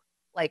cool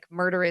like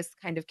murderous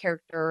kind of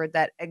character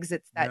that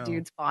exits that Yeah.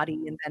 dude's body,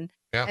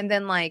 Yeah. and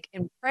then like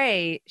in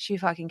Prey she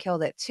fucking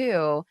killed it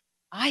too.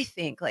 I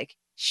think like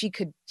she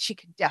could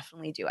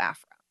definitely do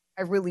Afro.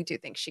 I really do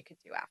think she could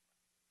do Afro.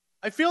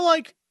 I feel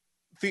like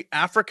the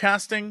Afra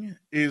casting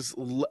is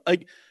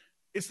like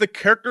it's the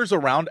characters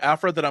around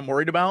Afra that I'm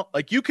worried about.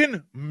 Like you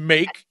can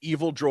make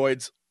evil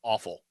droids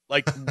awful,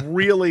 like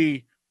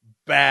really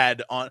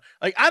bad on.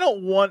 Like I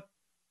don't want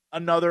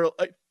another.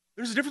 Like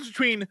there's a difference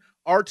between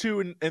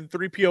R2 and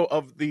 3PO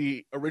of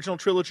the original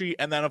trilogy,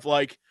 and then of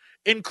like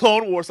in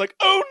Clone Wars, like,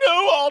 oh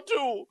no,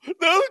 R2,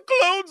 there's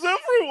clones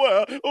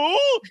everywhere.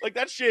 Oh, like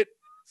that shit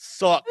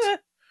sucked.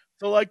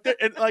 So like,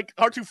 and like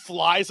R2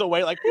 flies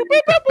away, like boop,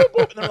 boop, boop, boop,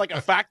 boop, and they're like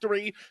a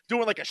factory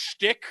doing like a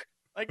shtick.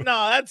 Like,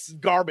 nah, that's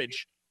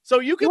garbage. So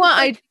you can want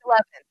like, IG-11.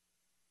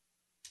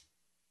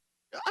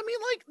 I mean,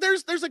 like,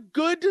 there's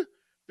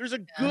a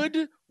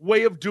good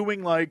way of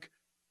doing like,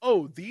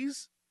 oh,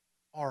 these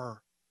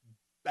are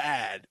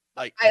bad,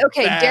 like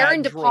Okay, bad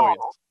Darren DePaul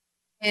droids.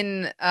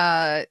 in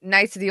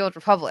Knights of the Old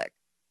Republic.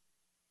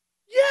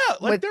 Yeah,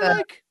 like With they're the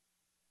like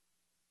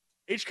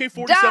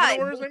HK-47 die,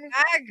 or whatever.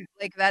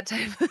 like that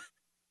type.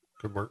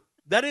 Good work.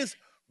 That is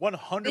They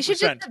should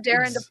just 100%. have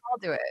Darren DePaul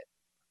do it.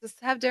 Just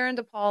have Darren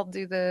DePaul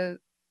do the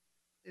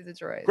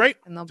droids. Great,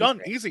 and they'll be done,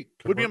 great. easy.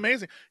 Good Would be work.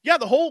 amazing. Yeah,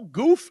 the whole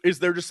goof is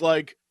they're just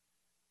like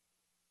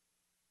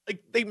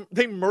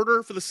they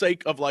murder for the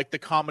sake of like the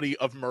comedy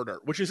of murder,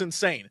 which is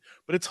insane,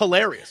 but it's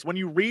hilarious. When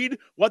you read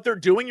what they're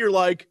doing, you're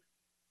like,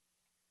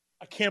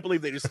 I can't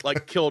believe they just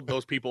like killed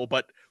those people,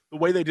 but the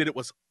way they did it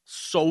was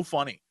so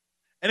funny.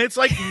 And it's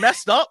like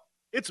messed up.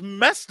 It's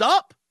messed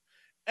up.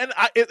 And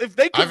if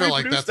they I could feel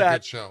like reproduce that's a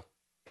that, good show.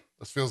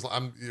 This feels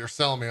like you're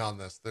selling me on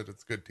this, that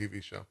it's a good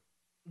TV show.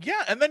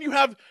 yeah, and then you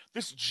have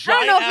this I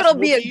giant don't know if ass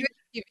it'll be a Wookiee.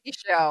 good TV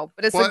show,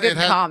 but it's Well, a good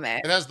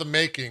comic. It has the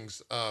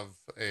makings of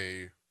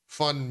a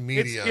fun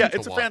media.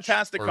 It's a watch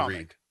fantastic or comic.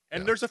 read.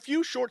 And Yeah. there's a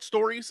few short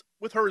stories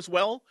with her as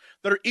well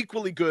that are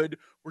equally good,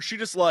 where she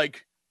just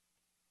like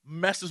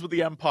messes with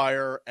the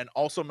Empire and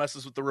also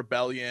messes with the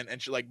rebellion,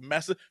 and she like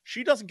messes.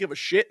 She doesn't give a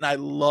shit, and I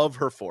love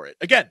her for it.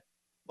 Again,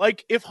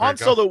 like if Han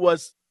There you go. Solo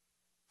was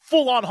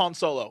full on Han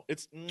Solo,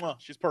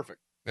 she's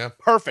perfect. Yeah.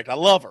 Perfect. I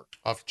love her.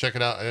 I'll have to check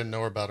it out. I didn't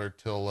know about her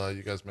till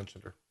you guys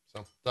mentioned her.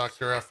 So,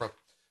 Dr. Afro.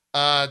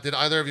 Did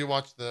either of you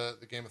watch the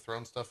Game of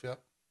Thrones stuff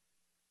yet?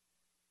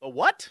 The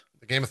what?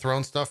 The Game of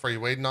Thrones stuff? Are you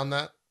waiting on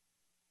that?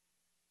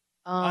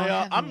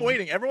 I'm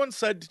waiting. Everyone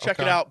said to check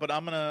it Okay. out, but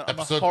I'm a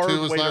Episode hard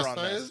 2 was waiter last on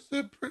night.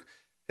 this.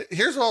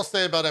 Here's what I'll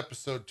say about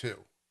episode 2.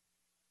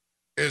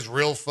 Is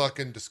real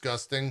fucking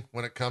disgusting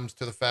when it comes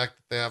to the fact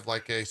that they have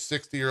like a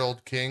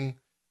 60-year-old king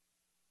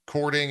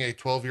courting a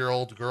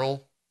 12-year-old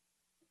girl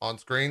on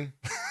screen.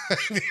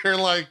 And you're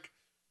like,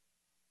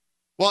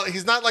 well,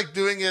 he's not like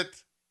doing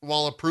it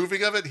while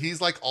approving of it.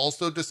 He's like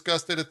also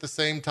disgusted at the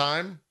same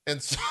time.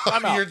 And so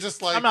you're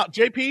just like, I'm out.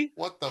 JP,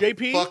 what the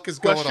JP, fuck is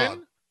question, going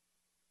on?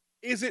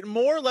 Is it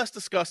more or less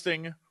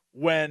disgusting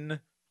when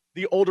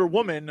the older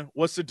woman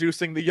was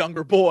seducing the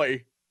younger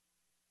boy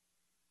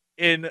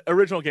in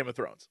original Game of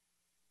Thrones?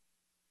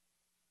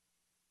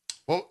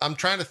 Well, I'm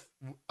trying to,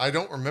 I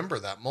don't remember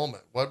that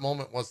moment. What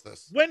moment was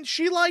this? When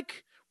she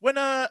when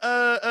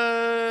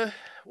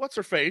what's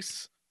her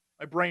face?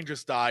 My brain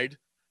just died.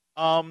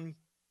 When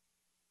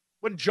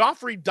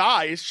Joffrey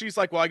dies, she's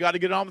like, well, I got to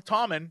get on with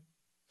Tommen.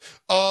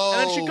 Oh,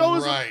 and then she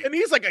goes, right. and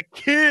he's like a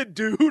kid,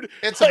 dude.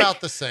 It's like,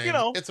 about the same. You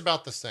know, it's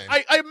about the same.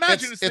 I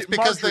imagine it's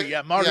because Marjorie,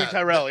 Marjorie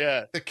Tyrell,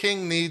 The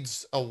king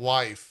needs a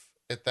wife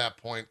at that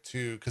point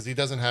too, because he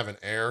doesn't have an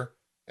heir,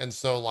 and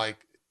so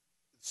like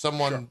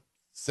someone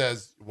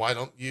says, why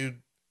don't you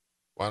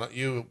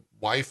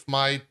wife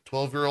my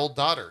 12-year-old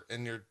daughter?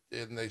 And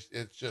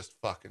it's just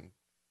fucking.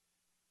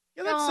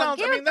 Yeah, that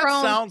sounds. I mean, that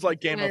sounds like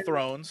Game of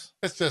Thrones.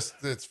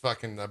 It's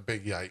fucking a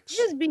big yikes.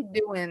 Just be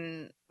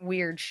doing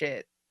weird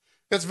shit.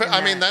 It's.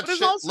 I mean, that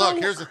shit. Also, look,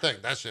 here's the thing.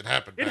 That shit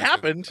happened. It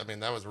happened. I mean,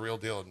 that was a real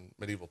deal in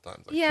medieval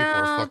times. Like, yeah,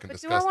 people are fucking but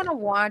disgusting. do I want to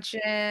watch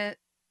it?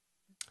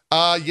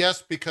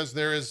 Yes, because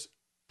there is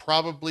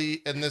probably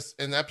in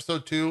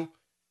episode 2,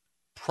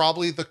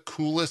 probably the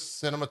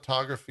coolest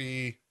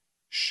cinematography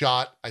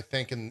shot I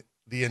think in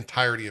the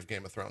entirety of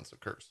Game of Thrones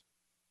occurs.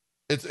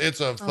 It's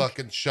a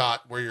fucking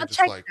shot where you're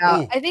just like,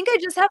 ooh. I think I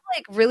just have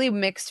like really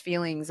mixed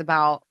feelings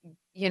about,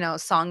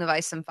 Song of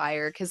Ice and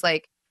Fire. Cause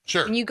like,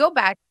 sure, when you go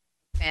back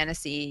to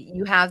fantasy,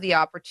 you have the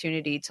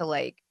opportunity to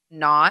like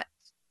not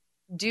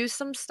do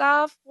some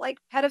stuff like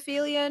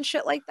pedophilia and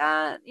shit like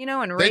that,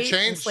 and rape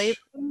and slavery.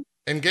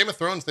 In Game of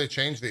Thrones, they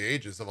changed the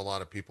ages of a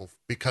lot of people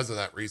because of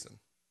that reason.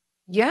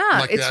 Yeah,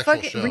 like it's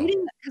fucking show.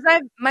 reading,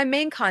 because my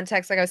main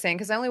context, like I was saying,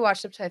 because I only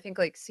watched up to I think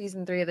like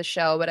season 3 of the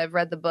show, but I've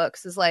read the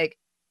books. Is like,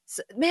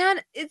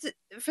 man, it's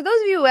for those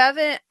of you who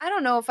haven't. I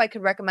don't know if I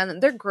could recommend them.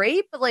 They're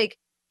great, but like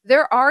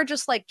there are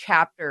just like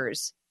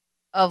chapters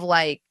of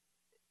like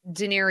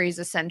Daenerys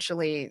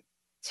essentially,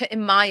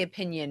 in my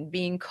opinion,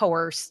 being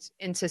coerced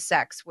into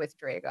sex with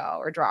Drago,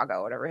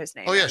 whatever his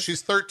name. Oh yeah, is.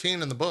 she's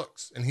 13 in the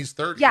books, and he's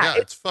 30. Yeah,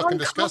 it's fucking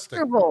disgusting.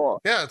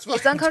 Yeah, it's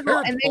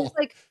uncomfortable. terrible. And there's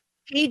like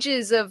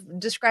pages of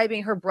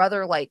describing her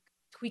brother like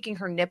tweaking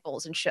her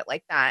nipples and shit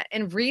like that.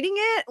 And reading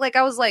it, like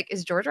I was like,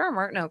 is George R. R.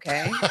 Martin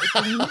okay?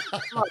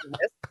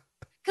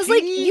 Because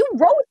like you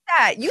wrote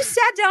that, you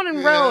sat down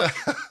and wrote,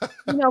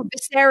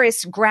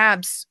 Viserys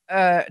grabs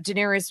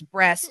Daenerys'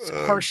 breasts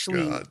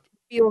harshly,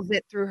 feels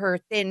it through her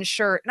thin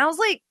shirt, and I was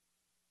like,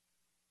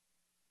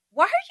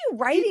 why are you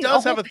writing? He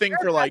does have a thing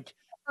for like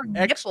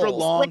extra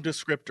long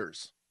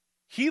descriptors.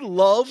 He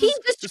loves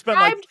to spend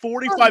like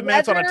 45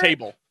 minutes on a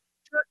table.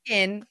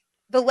 Jerkin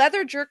the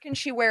leather jerkin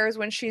she wears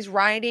when she's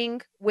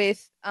riding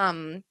with what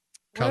Khal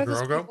are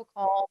those Drogo? people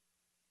called?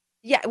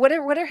 Yeah, what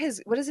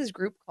is his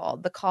group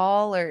called? The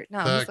Call or no,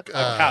 he's the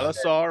Call.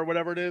 Kalasar or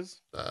whatever it is.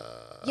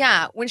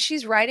 Yeah, when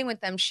she's riding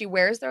with them, she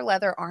wears their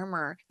leather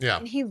armor, Yeah.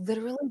 and he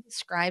literally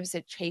describes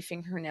it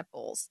chafing her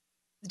nipples.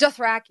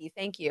 Dothraki,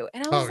 thank you.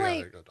 And I was there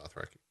like, you go,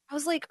 Dothraki. I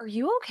was like, are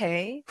you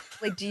okay?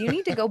 Like, do you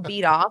need to go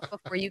beat off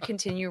before you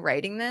continue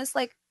writing this?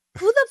 Like,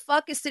 who the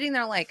fuck is sitting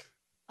there like,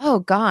 oh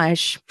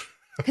gosh?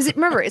 Because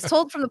remember, it's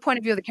told from the point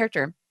of view of the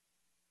character.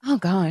 Oh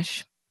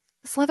gosh,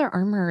 this leather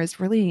armor is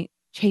really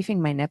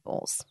chafing my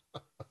nipples.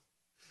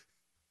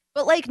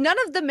 But like, none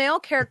of the male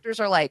characters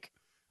are like,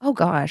 oh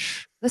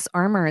gosh, this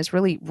armor is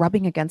really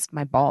rubbing against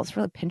my balls,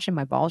 really pinching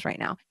my balls right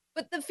now.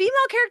 But the female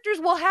characters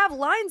will have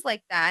lines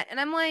like that, and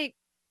I'm like,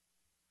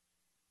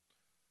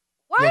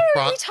 why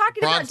are we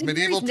talking about Bronze?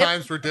 Medieval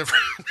times were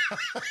different.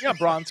 Yeah,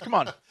 Bronze. Come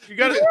on, you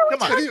got it.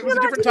 Come on, talking it was a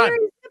about different time.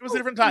 Daenerys It was a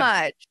different nipples so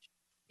time. much?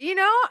 You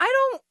know,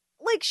 I don't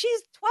like.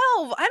 She's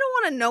 12. I don't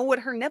want to know what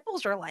her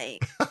nipples are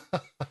like.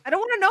 I don't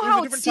want to know It was a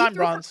how different see time,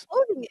 through her Bronze.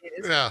 clothing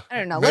is. Yeah. I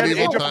don't know. Let Let me me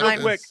know age if up real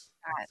I'm quick.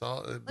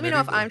 Let me know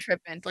if I'm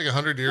tripping. It's like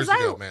 100 years 'Cause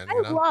ago, man. I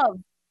You know? love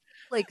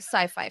like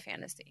sci-fi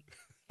fantasy.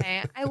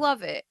 Okay, I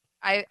love it.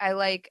 I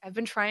like. I've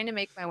been trying to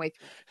make my way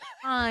through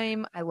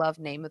time. I love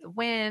Name of the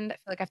Wind. I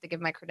feel like I have to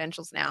give my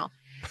credentials now.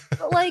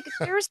 But like,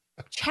 there's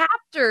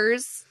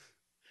chapters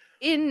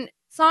in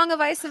Song of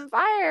Ice and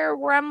Fire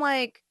where I'm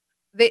like,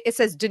 it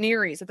says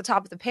Daenerys at the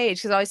top of the page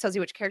because it always tells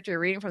you which character you're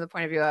reading from the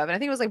point of view of. And I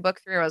think it was like book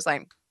 3. I was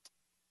like,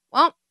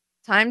 well,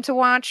 time to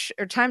watch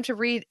or time to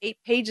read 8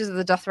 pages of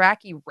the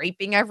Dothraki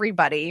raping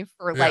everybody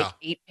for like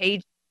 8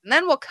 pages. And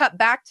then we'll cut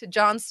back to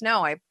Jon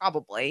Snow,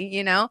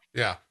 you know?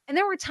 Yeah. And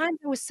there were times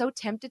I was so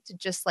tempted to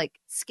just like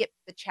skip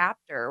the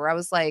chapter where I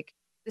was like,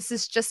 this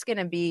is just going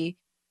to be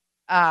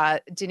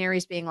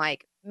Daenerys being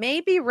like,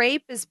 maybe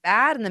rape is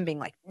bad. And then being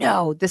like,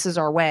 no, this is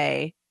our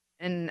way.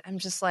 And I'm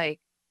just like,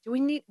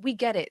 we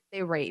get it.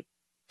 They rape.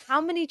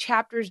 How many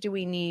chapters do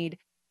we need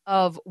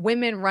of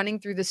women running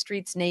through the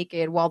streets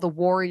naked while the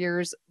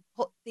warriors,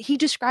 he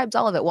describes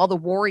all of it, while the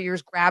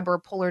warriors grab her,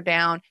 pull her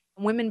down,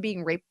 and women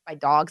being raped by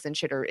dogs and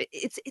shit.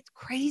 It's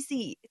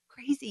crazy. It's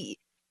crazy.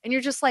 And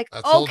you're just like,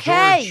 That's okay, old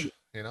George,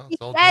 you know, we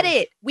get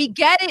it. We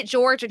get it,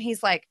 George. And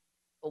he's like,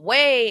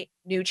 away,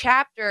 new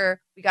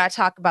chapter. We got to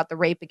talk about the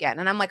rape again.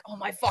 And I'm like, oh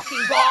my fucking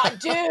God,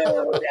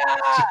 dude.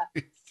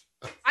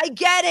 I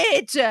get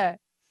it.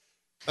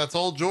 That's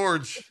old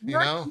George, you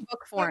know?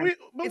 Book form.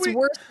 It's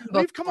worse than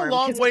book we've come a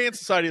long way in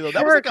society, though.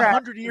 That was like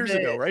 100 years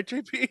ago, right,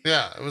 JP?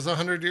 Yeah, it was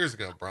 100 years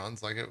ago,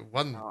 Bronze. Like, it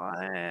wasn't.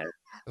 It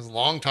was a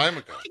long time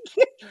ago.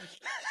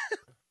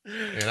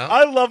 You know?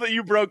 I love that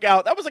you broke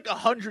out. That was like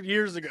 100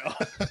 years ago.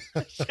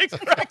 When did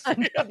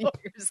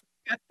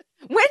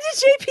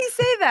JP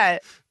say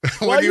that?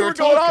 While you were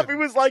going off, he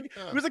was like,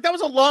 that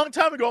was a long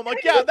time ago. I'm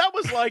like, yeah, that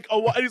was like a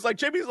while. He's like,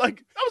 JP's like,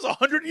 that was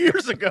 100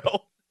 years ago.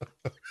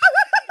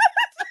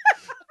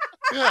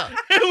 Yeah.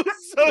 It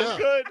was so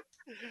good.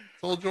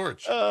 It's old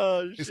George.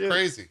 Oh, He's shit.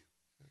 crazy.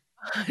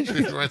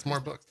 He writes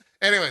more books.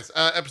 Anyways,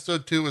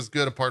 episode 2 was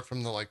good apart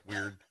from the like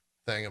weird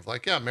thing of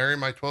like, yeah, marry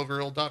my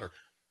 12-year-old daughter.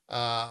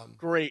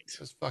 Great.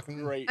 Just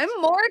fucking great.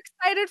 I'm more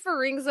excited for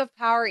Rings of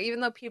Power,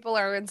 even though people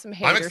are in some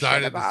hater I'm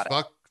excited shit about as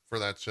fuck for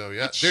that show.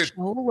 Yeah, that dude.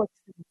 show looks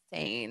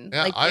insane.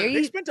 Yeah, like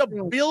they spent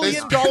 $1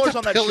 billion on that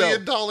 $1 show.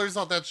 billion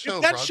on that show.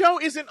 If that bro. show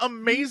isn't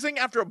amazing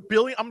after $1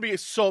 billion, I'm gonna be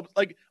so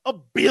like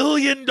 $1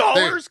 billion.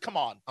 Dude, Come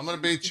on. I'm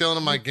gonna be chilling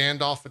in my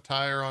Gandalf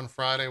attire on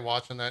Friday,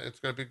 watching that. It's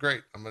gonna be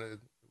great. I'm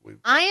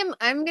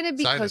gonna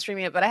be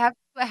co-streaming it, but I have to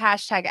do a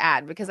hashtag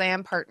ad because I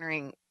am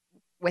partnering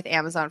with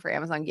Amazon for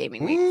Amazon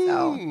Gaming Week.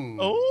 So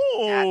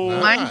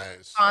nice.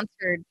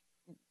 Sponsored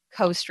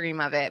co-stream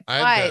of it.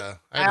 I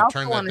had to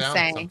turn that down because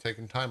say I'm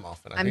taking time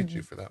off, and I I'm hate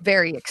you for that.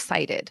 very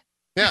excited.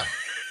 Yeah,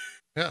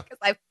 yeah. Because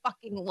I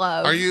fucking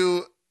love. Are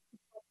you?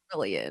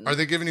 Brilliant. Are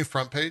they giving you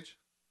front page?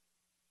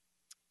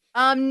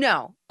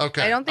 No.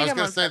 Okay. I don't think I was I'm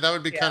gonna on say that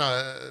would be yeah. kind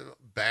of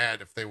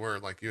bad if they were.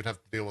 Like you'd have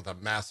to deal with a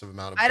massive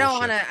amount of. I don't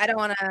bullshit.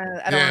 want to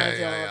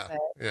deal with it.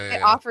 Yeah, If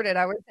they offered it,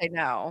 I would say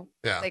no.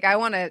 Yeah. Like I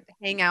want to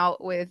hang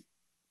out with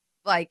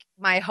like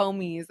my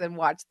homies and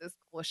watch this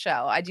cool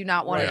show. I do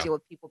not want to deal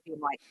with people being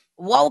like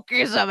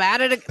wokeism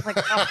at it. Like,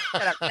 oh,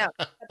 shut up. No, shut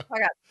the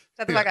fuck up.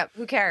 Shut the fuck up.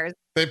 Who cares?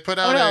 They put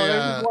out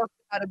there's a dwarf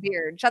without a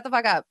beard. Shut the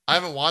fuck up. I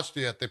haven't watched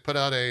it yet. They put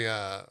out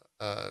a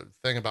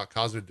thing about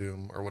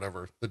Khazad-dûm or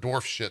whatever, the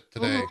dwarf shit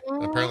today.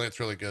 And apparently it's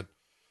really good.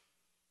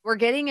 We're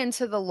getting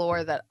into the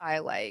lore that I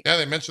like. Yeah,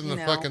 they mentioned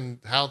fucking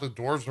how the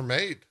dwarves were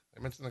made.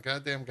 They mentioned the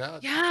goddamn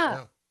gods.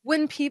 Yeah.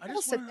 When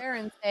people sit there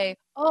and say,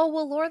 "Oh,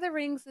 well, Lord of the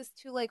Rings is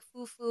too like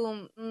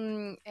foo-foo,"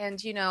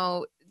 and you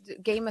know,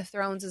 Game of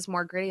Thrones is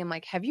more gritty. I'm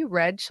like, have you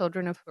read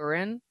Children of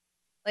Hurin?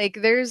 Like,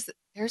 there's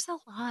a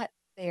lot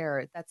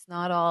there that's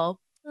not all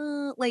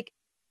like.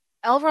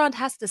 Elrond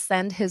has to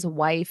send his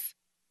wife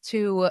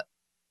to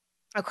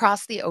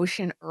across the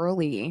ocean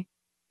early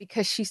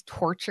because she's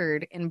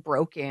tortured and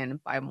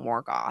broken by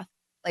Morgoth.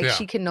 Like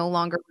she can no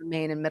longer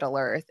remain in Middle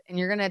Earth, and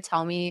you're gonna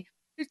tell me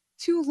it's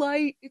too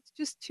light? It's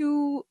just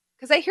too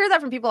because I hear that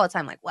from people all the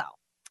time, like, well,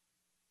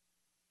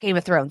 Game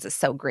of Thrones is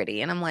so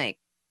gritty. And I'm like,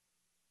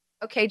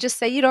 okay, just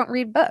say you don't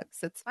read books.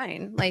 It's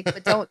fine. Like,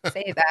 but don't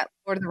say that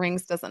Lord of the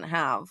Rings doesn't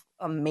have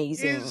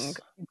amazing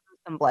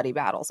and bloody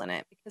battles in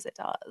it, because it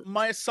does.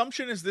 My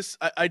assumption is this.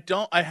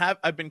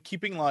 I've been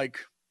keeping like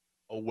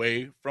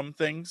away from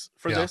things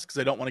for this because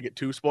I don't want to get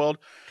too spoiled.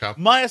 Okay.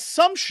 My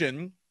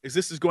assumption is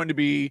this is going to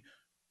be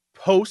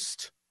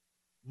post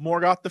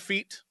Morgoth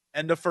defeat,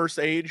 end of First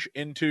Age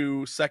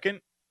into Second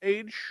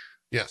Age.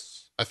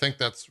 Yes, I think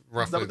that's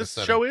roughly Is that what the this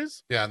setting. show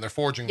is? Yeah, and they're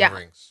forging the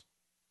rings.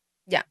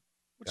 Yeah.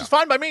 Which is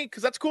fine by me,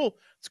 because that's cool.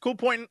 It's a cool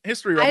point in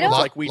history. I Almost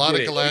don't- like we lot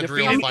did of it. We Galadriel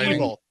defeated fighting.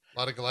 evil. A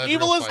lot of Galadriel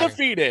Evil is fighting.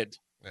 defeated.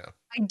 Yeah.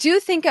 I do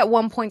think at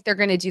one point they're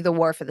going to do the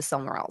War for the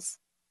Silmarils.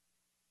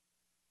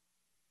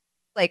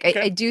 Like, Okay.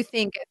 I do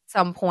think at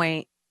some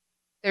point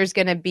there's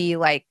going to be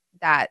like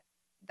that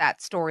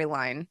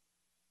storyline.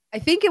 I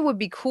think it would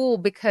be cool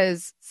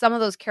because some of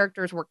those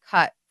characters were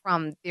cut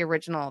from the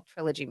original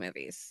trilogy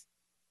movies.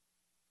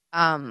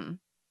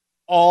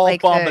 All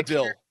like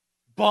Bombadil.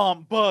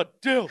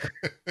 Bombadil.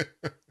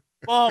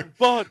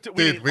 Bombadil.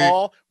 Dude,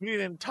 We need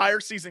an entire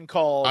season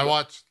called I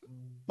watched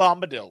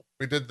Bombadil.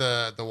 We did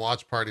the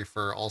watch party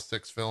for all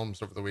 6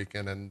 films over the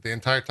weekend, and the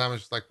entire time I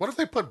was just like, what if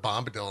they put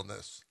Bombadil in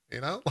this? You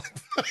know?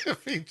 Like,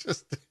 if he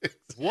just is.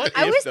 What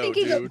I if, was though,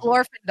 thinking dude? of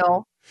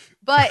Glorfindel,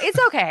 but it's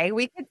okay.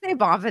 We could say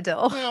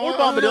Bombadil. Yeah, Or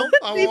Bombadil.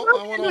 I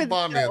want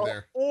Bomby in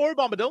there. Or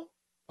Bombadil.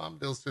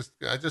 Bombadil's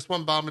I just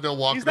want Bombadil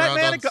walking Is that around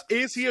man on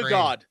is he a screen.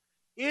 god?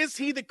 Is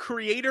he the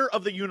creator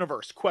of the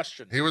universe?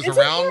 Question. He was Isn't he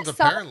around, a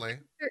apparently.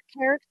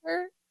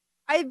 character?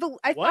 I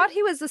What? thought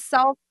he was a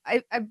self.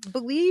 I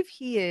believe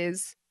he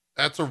is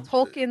That's a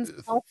Tolkien's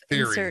theory.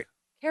 self-insert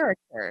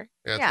character.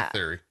 Yeah, it's a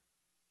theory.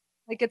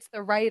 Like it's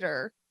the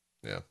writer.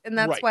 Yeah. And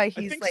that's Right. why I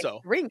he's think like,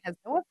 so. the ring has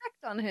no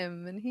effect on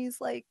him. And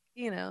he's like,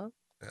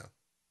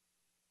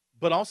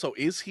 But also,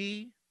 is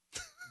he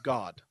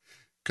God?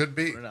 Could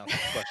be. Put it out there,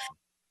 question.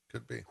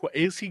 Could be.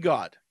 Is he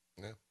God?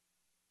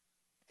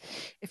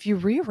 if you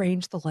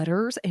rearrange the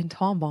letters in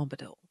Tom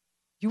Bombadil,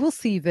 you will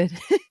see that.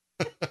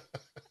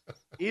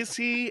 Is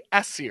he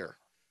Asir?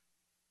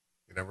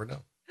 You never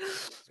know.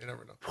 You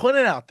never know. Put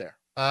it out there.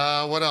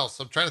 What else?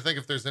 I'm trying to think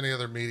if there's any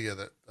other media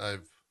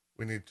that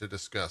we need to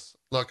discuss.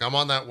 Look, I'm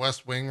on that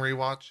West Wing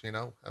rewatch. You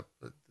know,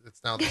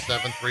 it's now the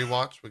 7th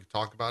rewatch. We can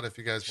talk about it if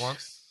you guys want.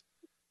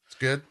 It's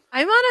good.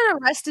 I'm on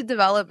an Arrested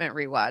Development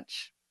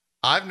rewatch.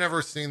 I've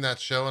never seen that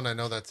show, and I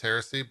know that's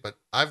heresy, but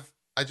I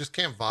just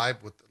can't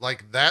vibe with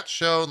like that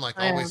show and like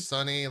Always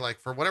Sunny. Like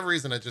for whatever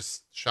reason, I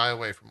just shy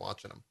away from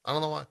watching them. I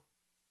don't know why.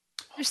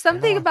 There's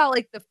something about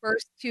like the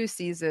first 2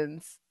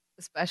 seasons,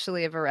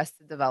 especially of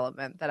Arrested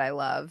Development, that I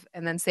love,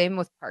 and then same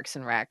with Parks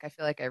and Rec. I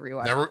feel like I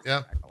rewatched. Never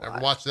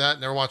lot. watched that.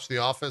 Never watched The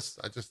Office.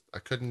 I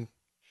couldn't.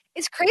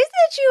 It's crazy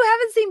that you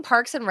haven't seen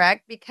Parks and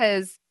Rec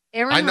because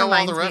Erin I know all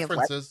reminds the me of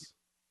references.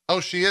 Oh,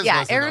 she is. Yeah,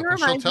 Leslie Erin Knope.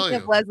 She'll reminds tell me you.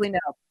 of Leslie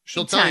Knope.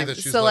 She'll big tell you time. that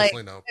she's So, like,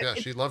 Leslie Knope. Yeah,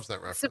 she loves that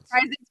reference.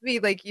 Surprising to me,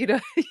 like you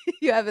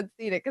haven't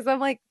seen it because I'm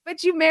like,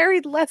 but you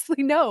married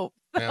Leslie Knope.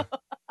 Yeah,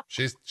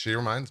 she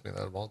reminds me of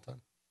that of all time.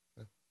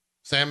 Yeah.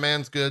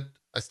 Sandman's good.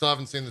 I still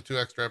haven't seen the 2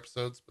 extra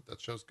episodes, but that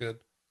show's good.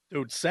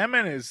 Dude,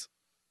 Sandman is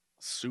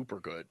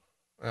super good.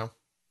 Yeah.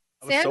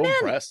 I was so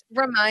impressed.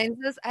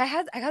 Reminds us. I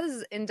had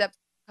this in-depth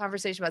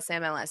conversation about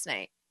Sandman last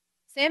night.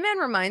 Sandman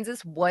reminds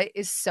us what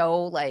is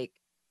so like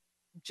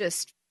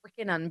just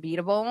freaking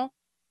unbeatable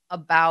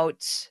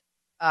about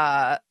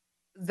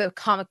the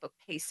comic book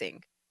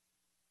pacing,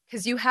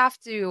 because you have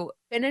to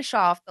finish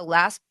off the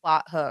last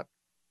plot hook,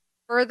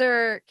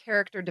 further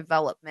character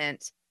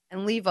development,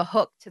 and leave a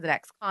hook to the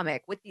next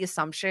comic with the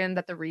assumption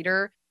that the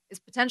reader is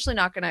potentially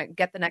not going to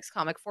get the next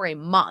comic for a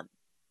month.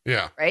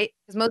 Yeah. Right?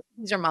 Because most of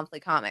these are monthly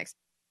comics.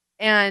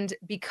 And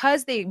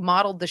because they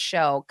modeled the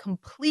show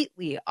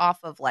completely off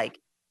of like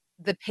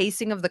the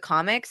pacing of the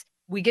comics,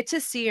 we get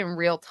to see in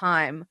real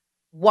time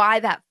why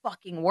that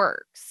fucking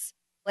works.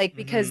 Like,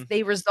 because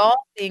they resolve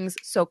things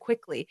so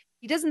quickly.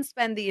 He doesn't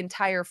spend the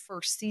entire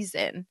first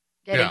season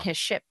getting his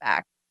shit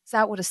back. So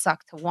that would have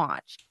sucked to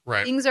watch.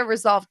 Right. Things are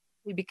resolved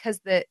because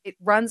it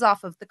runs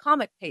off of the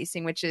comic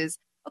pacing, which is,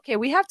 okay,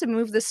 we have to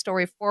move this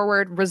story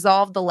forward,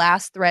 resolve the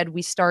last thread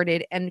we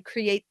started, and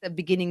create the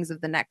beginnings of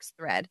the next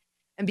thread.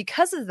 And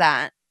because of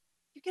that,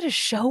 you get a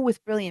show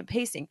with brilliant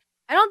pacing.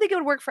 I don't think it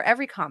would work for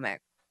every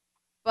comic,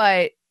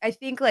 but I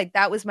think like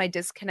that was my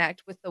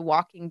disconnect with the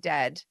Walking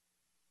Dead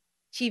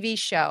TV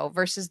show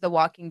versus the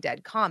Walking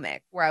Dead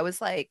comic, where I was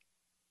like,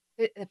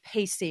 the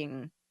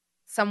pacing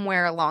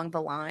somewhere along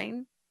the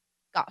line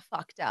got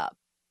fucked up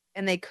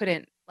and they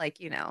couldn't, like,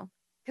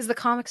 because the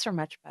comics are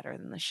much better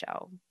than the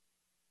show.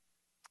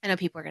 I know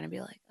people are going to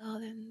be like, oh,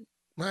 then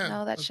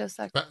no, that show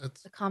sucks.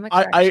 The comics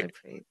are actually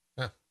pretty.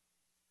 Yeah.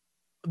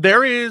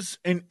 There is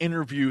an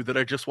interview that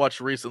I just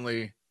watched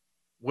recently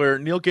where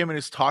Neil Gaiman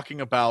is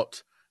talking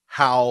about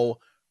how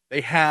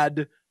they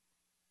had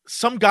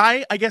some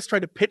guy, I guess, try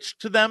to pitch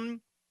to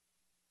them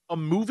a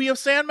movie of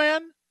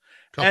Sandman,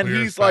 And Couple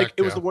years he's like, back,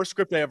 it was yeah. the worst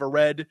script I ever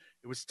read.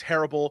 It was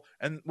terrible.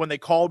 And when they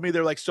called me,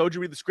 they're like, so did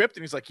you read the script?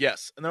 And he's like,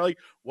 yes. And they're like,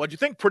 what'd you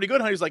think? Pretty good,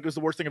 huh? He's like, it was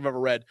the worst thing I've ever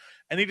read.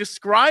 And he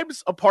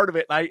describes a part of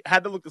it. And I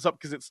had to look this up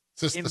because it's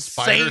Is this the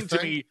spider insane to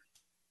thing? me.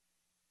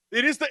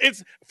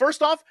 It's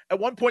first off, at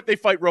one point they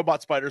fight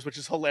robot spiders, which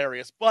is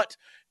hilarious. But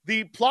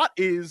the plot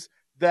is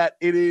that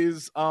it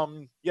is,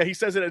 he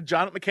says it had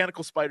giant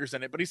mechanical spiders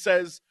in it, but he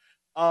says,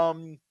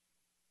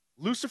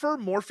 Lucifer,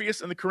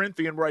 Morpheus, and the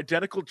Corinthian were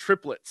identical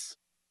triplets.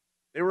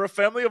 They were a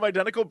family of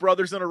identical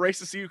brothers in a race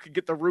to see who could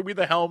get the ruby,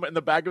 the helm, and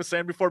the bag of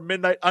sand before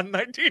midnight on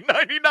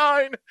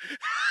 1999.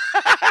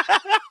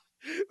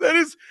 That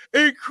is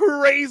a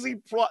crazy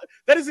plot.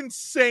 That is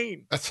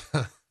insane.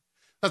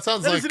 That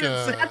sounds That is like an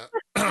insane. That's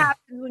what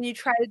happens when you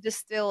try to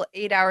distill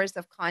 8 hours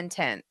of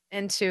content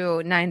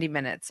into 90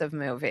 minutes of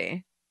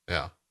movie.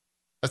 yeah.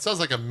 That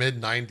sounds like a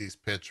mid-90s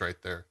pitch right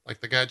there.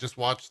 Like the guy just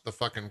watched the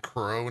fucking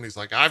Crow and he's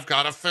like, I've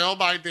got a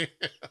film idea.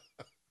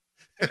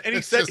 And he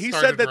It's said just he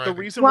started said that the writing.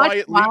 reason why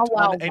it Wow, leaked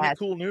wow, on Any West.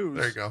 Cool News.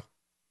 There you go.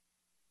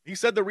 He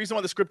said the reason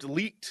why the script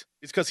leaked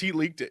is because he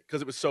leaked it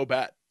because it was so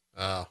bad.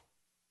 Oh.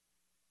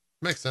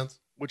 Makes sense.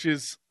 Which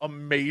is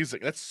amazing.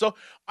 That's so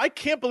I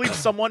can't believe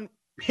someone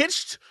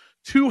pitched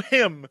to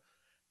him.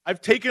 I've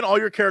taken all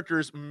your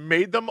characters,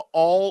 made them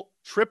all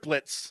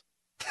triplets,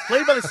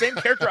 played by the same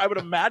character, I would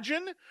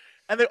imagine,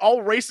 and they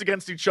all race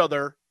against each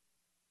other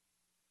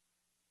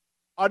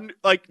on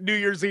like New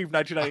Year's Eve,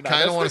 1999. I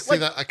kind of want to see like,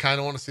 that. I kind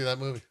of want to see that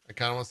movie. I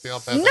kind of want to see how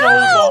bad. So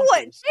No,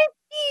 bonkers.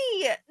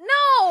 JP,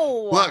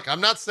 no. Look,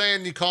 I'm not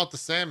saying you call it the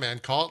Sandman.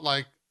 Call it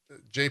like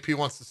JP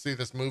wants to see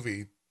this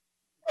movie,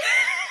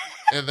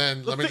 and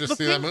then let me just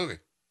see that movie.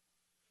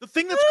 The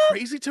thing that's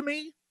crazy to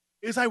me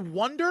is I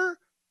wonder.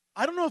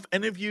 I don't know if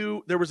any of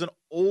you. There was an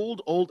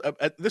old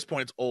at this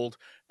point it's old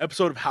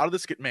episode of How Did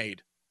This Get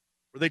Made,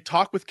 where they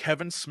talk with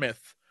Kevin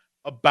Smith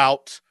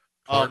about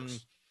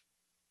Clerks.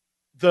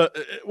 they're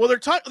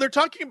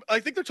talking. I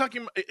think they're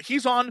talking.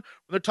 He's on. When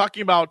they're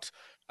talking about.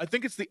 I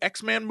think it's the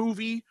X-Men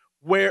movie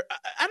where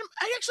I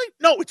actually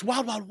no, it's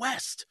Wild Wild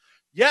West.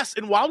 Yes,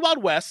 in Wild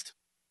Wild West,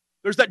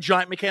 there's that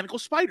giant mechanical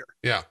spider.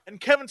 Yeah.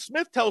 And Kevin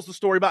Smith tells the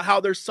story about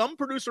how there's some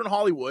producer in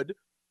Hollywood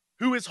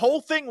who his whole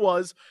thing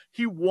was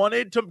he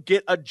wanted to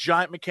get a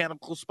giant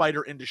mechanical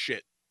spider into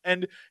shit.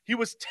 And he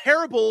was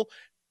terrible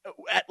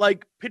at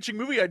like pitching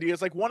movie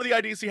ideas. Like one of the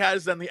ideas he had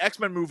is in the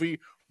X-Men movie,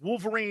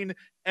 Wolverine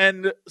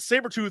and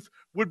Sabretooth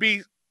would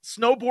be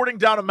snowboarding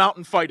down a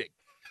mountain fighting.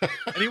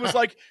 And he was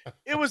like,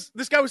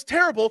 this guy was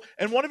terrible.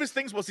 And one of his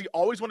things was he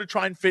always wanted to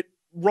try and fit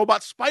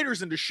robot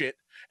spiders into shit.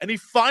 And he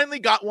finally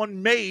got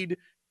one made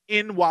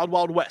in Wild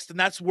Wild West. And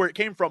that's where it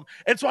came from.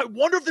 And so I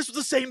wonder if this was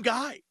the same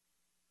guy.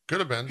 Could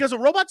have been. Because a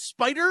robot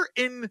spider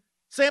in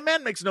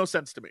Sandman makes no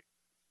sense to me.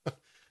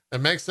 It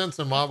makes sense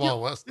in Wild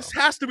Wild West, though. This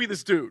has to be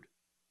this dude.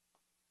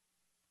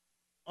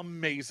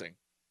 Amazing.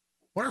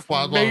 What if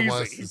Wild Wild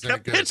West He is any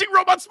kept good? pitching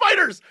robot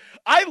spiders.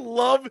 I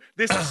love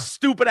this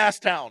stupid ass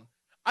town.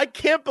 I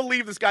can't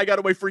believe this guy got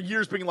away for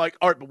years being like,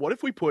 all right, but what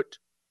if we put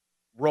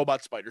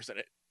robot spiders in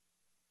it?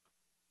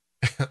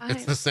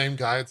 It's the same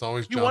guy. It's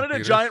always You John wanted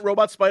Peters. a giant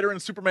robot spider in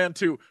Superman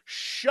 2.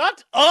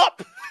 Shut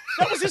up.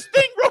 That was his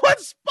thing, robot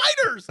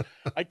spiders.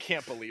 I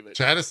can't believe it.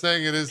 Chad is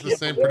saying it is the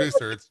same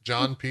producer. It's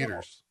John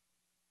Peters.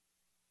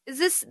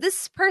 Is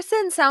this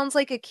person sounds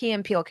like a Key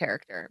and Peele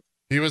character?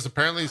 He was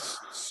apparently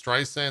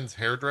Streisand's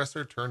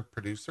hairdresser turned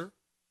producer.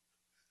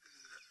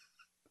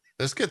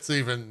 This gets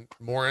even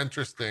more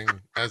interesting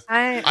as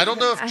I don't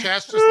know if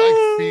Chad's just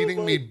like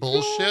feeding me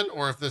bullshit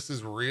or if this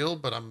is real,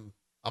 but I'm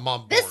on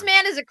board. This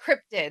man is a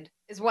cryptid,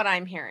 is what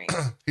I'm hearing.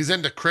 He's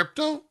into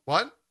crypto?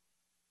 What?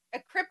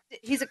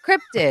 He's a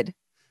cryptid.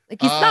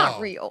 Like he's not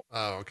real.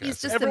 Oh, okay.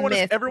 He's just everyone a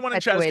myth. Everyone in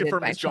chat is perpetuated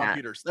confirming by it's John chat.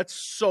 Peters. That's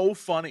so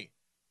funny.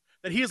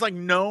 That he is like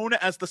known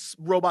as the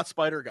robot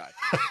spider guy.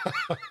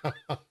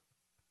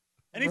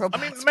 And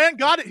the man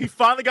got it. He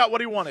finally got what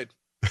he wanted.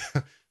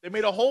 They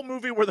made a whole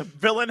movie where the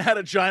villain had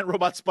a giant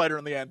robot spider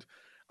in the end.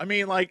 I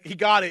mean, like, he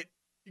got it.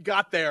 He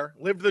got there.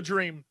 Lived the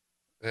dream.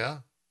 Yeah.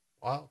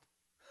 Wow.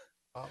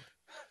 All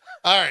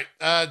right.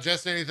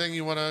 Jess, anything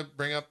you want to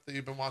bring up that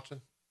you've been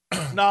watching?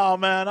 No,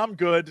 man, I'm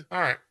good.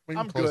 All right. We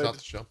can close out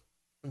the show.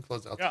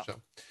 The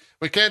show.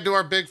 We can't do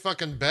our big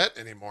fucking bet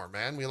anymore,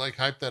 man. We like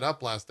hyped that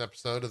up last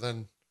episode and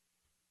then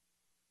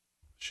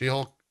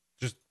She-Hulk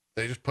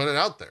they just put it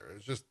out there. It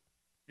was just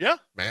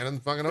man in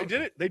the fucking ocean. They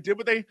did it. They did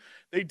what they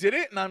did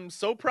it, and I'm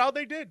so proud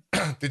they did.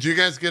 Did you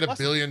guys get a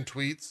billion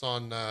tweets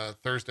on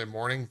Thursday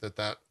morning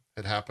that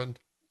had happened?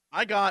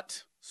 I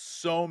got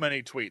so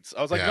many tweets.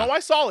 I was like, no, I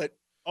saw it.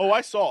 Oh,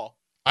 I saw.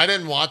 I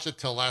didn't watch it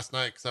till last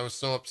night because I was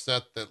so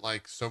upset that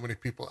like so many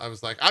people. I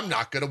was like, I'm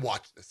not gonna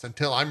watch this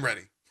until I'm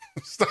ready.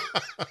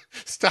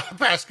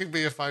 Stop asking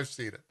me if I've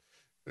seen it.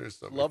 There's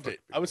so loved it.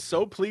 I was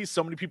so pleased.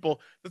 So many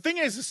people. The thing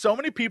is so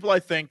many people. I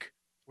think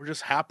were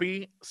just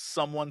happy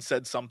someone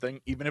said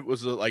something, even if it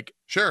was like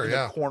in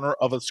the corner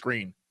of a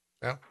screen.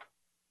 Yeah.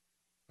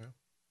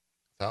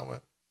 That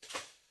went.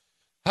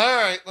 All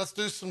right, let's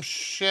do some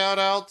shout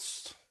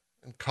outs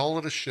and call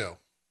it a show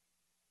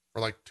for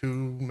like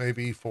 2,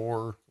 maybe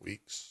 4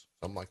 weeks,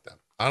 something like that.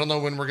 I don't know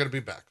when we're going to be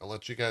back. I'll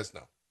let you guys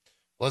know.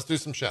 Let's do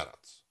some shout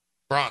outs.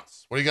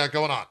 Bronze, what do you got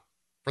going on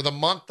for the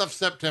month of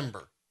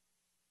September?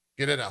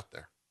 Get it out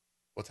there.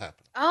 What's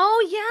happening?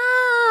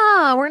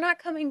 Oh, yeah. We're not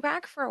coming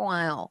back for a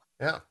while.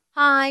 Yeah.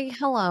 Hi.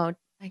 Hello.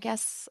 I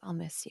guess I'll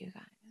miss you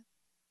guys.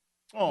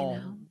 Oh,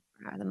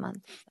 For the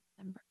month of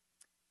September.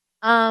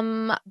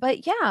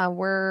 But yeah,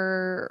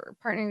 we're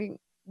partnering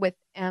with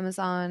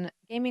Amazon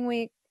Gaming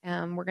Week.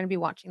 We're going to be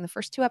watching the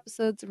first 2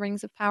 episodes of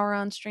Rings of Power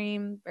on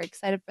stream. Very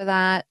excited for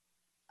that.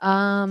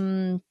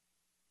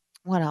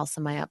 What else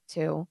am I up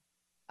to?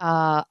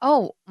 My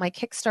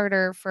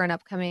Kickstarter for an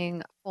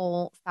upcoming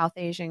full South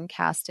Asian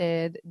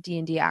casted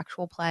D&D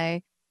actual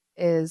play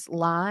is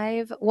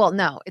live. Well,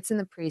 no, it's in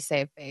the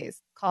pre-save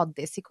phase, called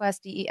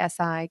DesiQuest,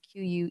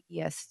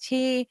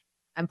 DesiQuest.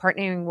 I'm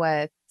partnering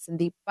with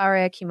Sandeep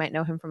Parekh. You might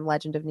know him from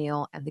Legend of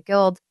Neil and the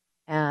Guild,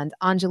 and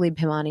Anjali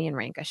Bhimani and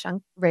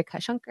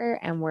Rekha Shankar,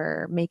 and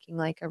we're making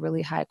like a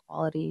really high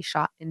quality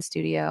shot in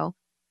studio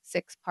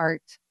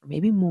 6-part or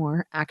maybe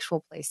more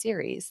actual play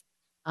series.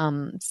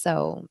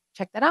 So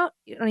check that out.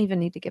 You don't even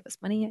need to give us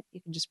money yet.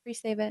 You can just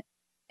pre-save it.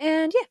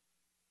 And yeah,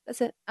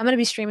 that's it. I'm going to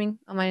be streaming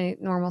on my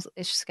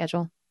normal-ish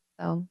schedule.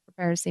 So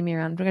prepare to see me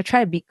around. We're going to try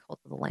to beat Cult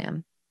of the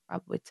Lamb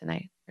probably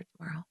tonight or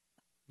tomorrow.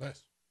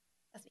 Nice.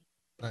 That's me.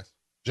 Nice.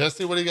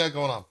 Jesse, what do you got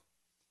going on?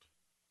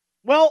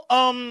 well,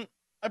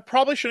 I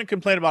probably shouldn't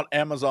complain about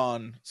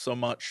Amazon so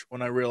much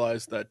when I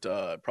realized that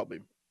I probably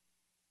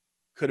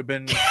could have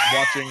been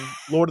watching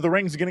Lord of the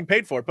Rings and getting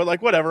paid for it. But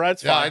like, whatever,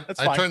 that's fine. That's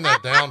I fine. turned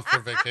that down for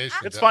vacation.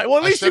 It's fine. Well,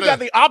 at least you got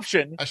the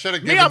option. I should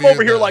have Me, given I'm you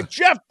over here the- like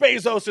Jeff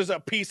Bezos is a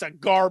piece of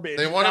garbage.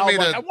 They And wanted now me I'm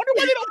like, to- I wonder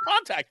why they don't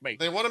contact me.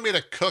 They wanted me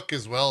to cook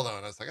as well, though,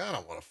 and I was like, I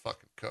don't want to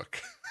fucking cook.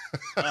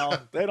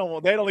 Well, they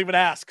don't even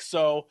ask.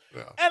 So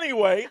Yeah.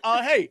 anyway,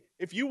 hey,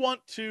 if you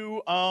want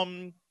to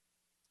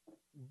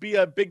be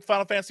a big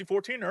Final Fantasy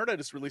 14 nerd, I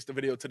just released a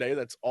video today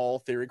that's all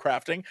theory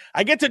crafting.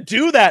 I get to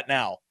do that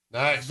now.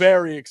 Nice.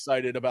 Very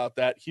excited about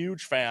that.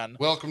 Huge fan.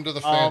 Welcome to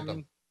the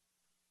fandom.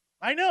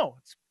 I know.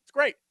 It's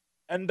great.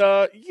 And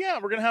yeah,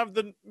 we're gonna have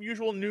the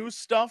usual news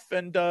stuff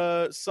and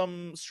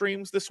some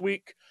streams this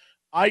week.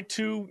 I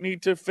too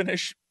need to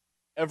finish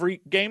every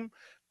game.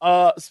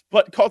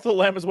 But Call of the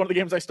Lamb is one of the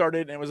games I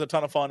started, and it was a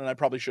ton of fun, and I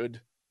probably should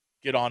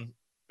get on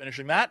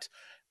finishing that.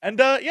 And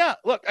yeah,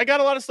 look, I got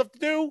a lot of stuff to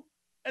do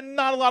and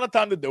not a lot of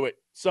time to do it.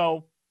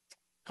 So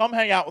come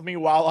hang out with me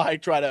while I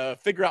try to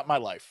figure out my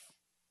life.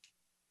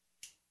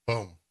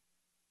 Boom.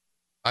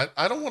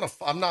 I don't want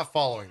to. I'm not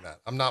following that.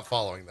 I'm not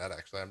following that.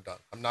 Actually, I'm done.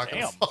 I'm not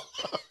going to.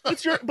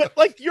 It's but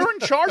like you're in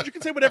charge. You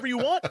can say whatever you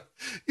want.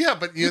 Yeah,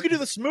 but you can do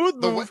the smooth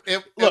move.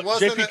 It Look,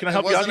 wasn't. JP, can I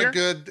help you out here?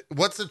 Good.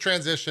 What's the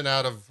transition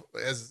out of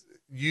as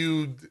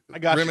you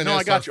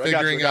reminisce on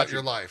figuring out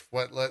your life?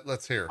 What?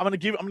 Let's hear. I'm gonna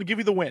give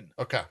you the win.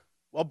 Okay.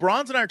 Well,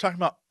 Bronze and I are talking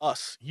about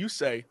us. You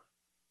say,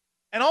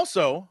 and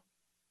also,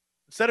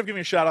 instead of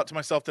giving a shout out to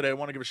myself today, I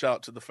want to give a shout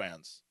out to the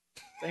fans.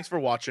 Thanks for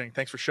watching.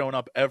 Thanks for showing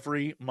up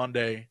every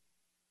Monday.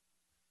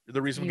 You're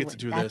the reason we get to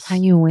do this. That's how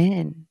you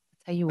win.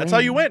 That's how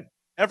you win.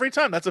 Every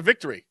time. That's a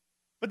victory.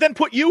 But then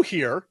put you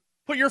here.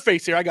 Put your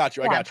face here. I got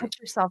you. Yeah, I got you. Put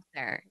yourself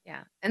there.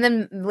 Yeah. And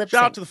then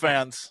shout out to the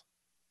fans.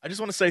 I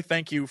just want to say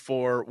thank you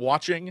for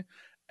watching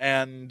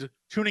and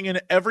tuning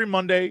in every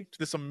Monday to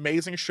this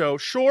amazing show.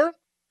 Sure,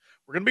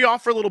 we're going to be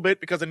off for a little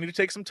bit because I need to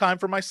take some time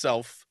for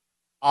myself.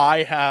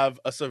 I have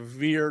a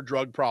severe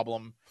drug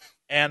problem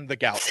and the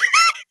gout.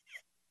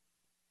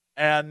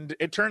 And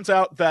it turns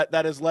out that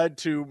has led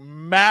to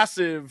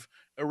massive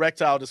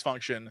erectile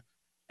dysfunction.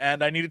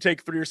 And I need to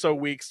take 3 or so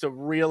weeks to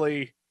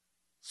really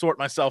sort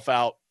myself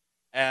out.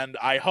 And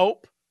I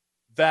hope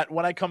that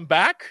when I come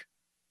back,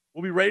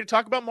 we'll be ready to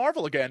talk about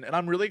Marvel again. And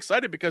I'm really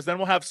excited because then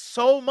we'll have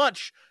so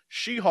much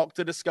She-Hulk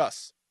to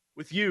discuss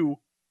with you,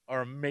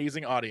 our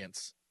amazing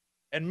audience,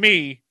 and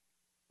me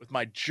with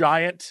my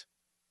giant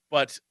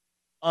but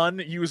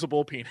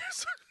unusable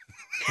penis.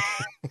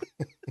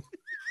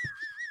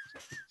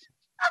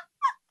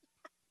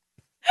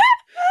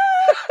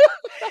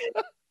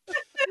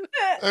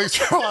 Thanks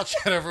for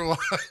watching, everyone.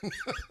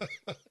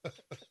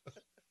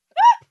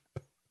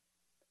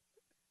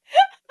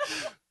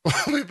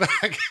 We'll be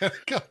back in a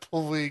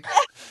couple weeks.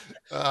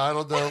 I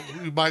don't know.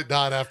 We might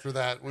not after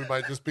that. We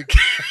might just be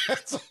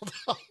canceled.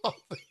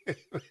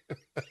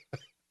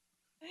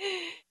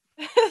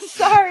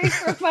 Sorry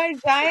for my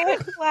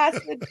giant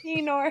flaccid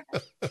penor.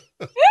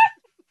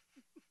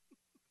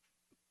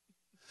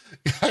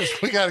 Guys,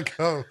 we gotta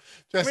go.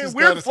 I mean,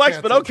 weird flex,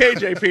 but okay,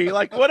 JP.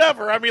 Like,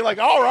 whatever. I mean, like,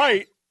 all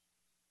right.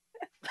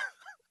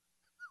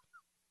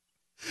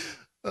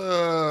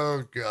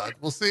 Oh, God.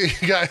 We'll see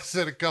you guys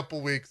in a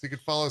couple weeks. You can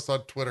follow us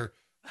on Twitter.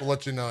 We'll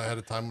let you know ahead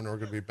of time when we're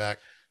going to be back.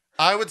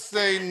 I would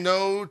say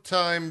no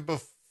time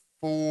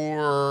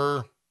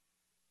before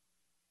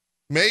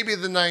maybe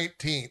the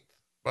 19th,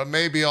 but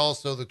maybe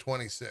also the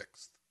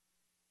 26th,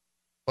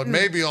 but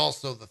maybe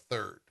also the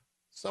 3rd.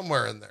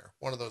 Somewhere in there.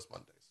 One of those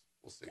Mondays.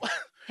 We'll see.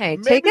 Hey,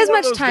 Maybe take as one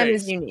of much those time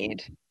days. as you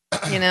need.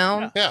 You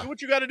know? Yeah. Do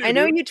what you got to do. I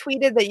know dude. you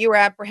tweeted that you were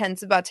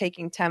apprehensive about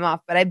taking time off,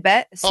 but I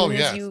bet as soon as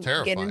yeah, you it's get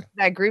terrifying. into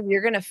that groove,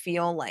 you're gonna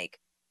feel like,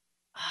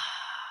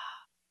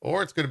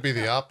 Or it's going to be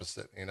the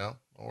opposite,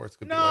 Or it's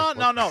going to be No, like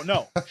no, no,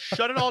 no.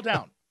 Shut it all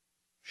down.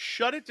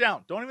 Shut it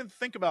down. Don't even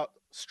think about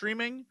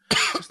streaming.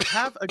 Just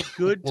have a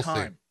good We'll see.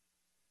 time.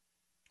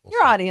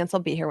 Your audience will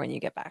be here when you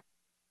get back.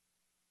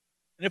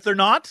 And if they're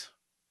not,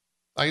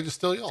 I can just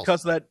steal y'all. it's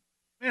because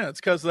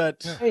that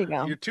There you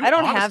go. you're too I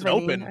don't honest have and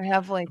any. open I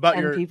have like about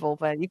 10 your people,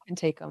 but you can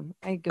take them.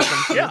 I give them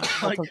to you. Yeah,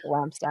 I'll like- take the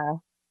lamb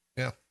style.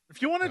 Yeah.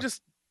 If you want to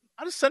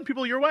I'll just send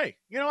people your way.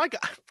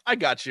 I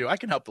got you. I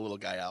can help the little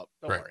guy out.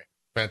 Don't Great. worry.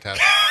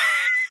 Fantastic.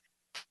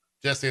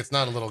 Jesse, it's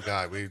not a little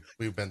guy.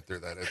 We've been through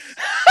that.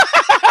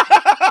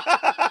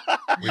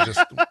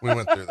 We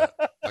went through that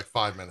like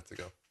 5 minutes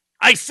ago.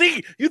 I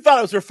see. You thought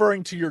I was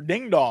referring to your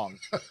ding dong.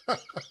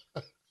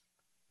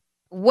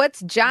 What's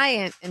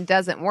giant and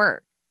doesn't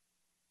work?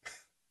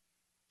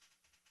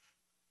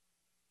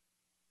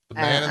 The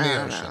man in the I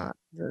don't ocean.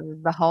 know.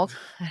 The Hulk?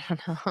 I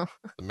don't know.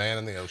 The man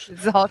in the ocean.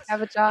 Does the Hulk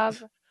have a job?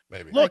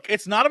 Maybe. Look,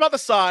 it's not about the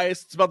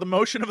size. It's about the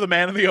motion of the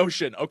man in the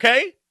ocean.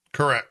 Okay.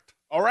 Correct.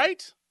 All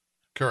right.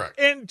 Correct.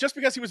 And just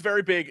because he was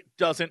very big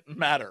doesn't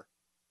matter.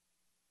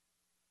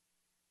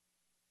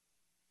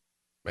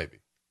 Maybe.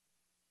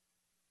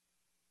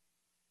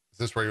 Is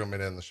this where you want me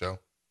to end the show?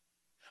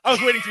 I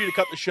was waiting for you to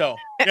cut the show.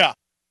 Yeah.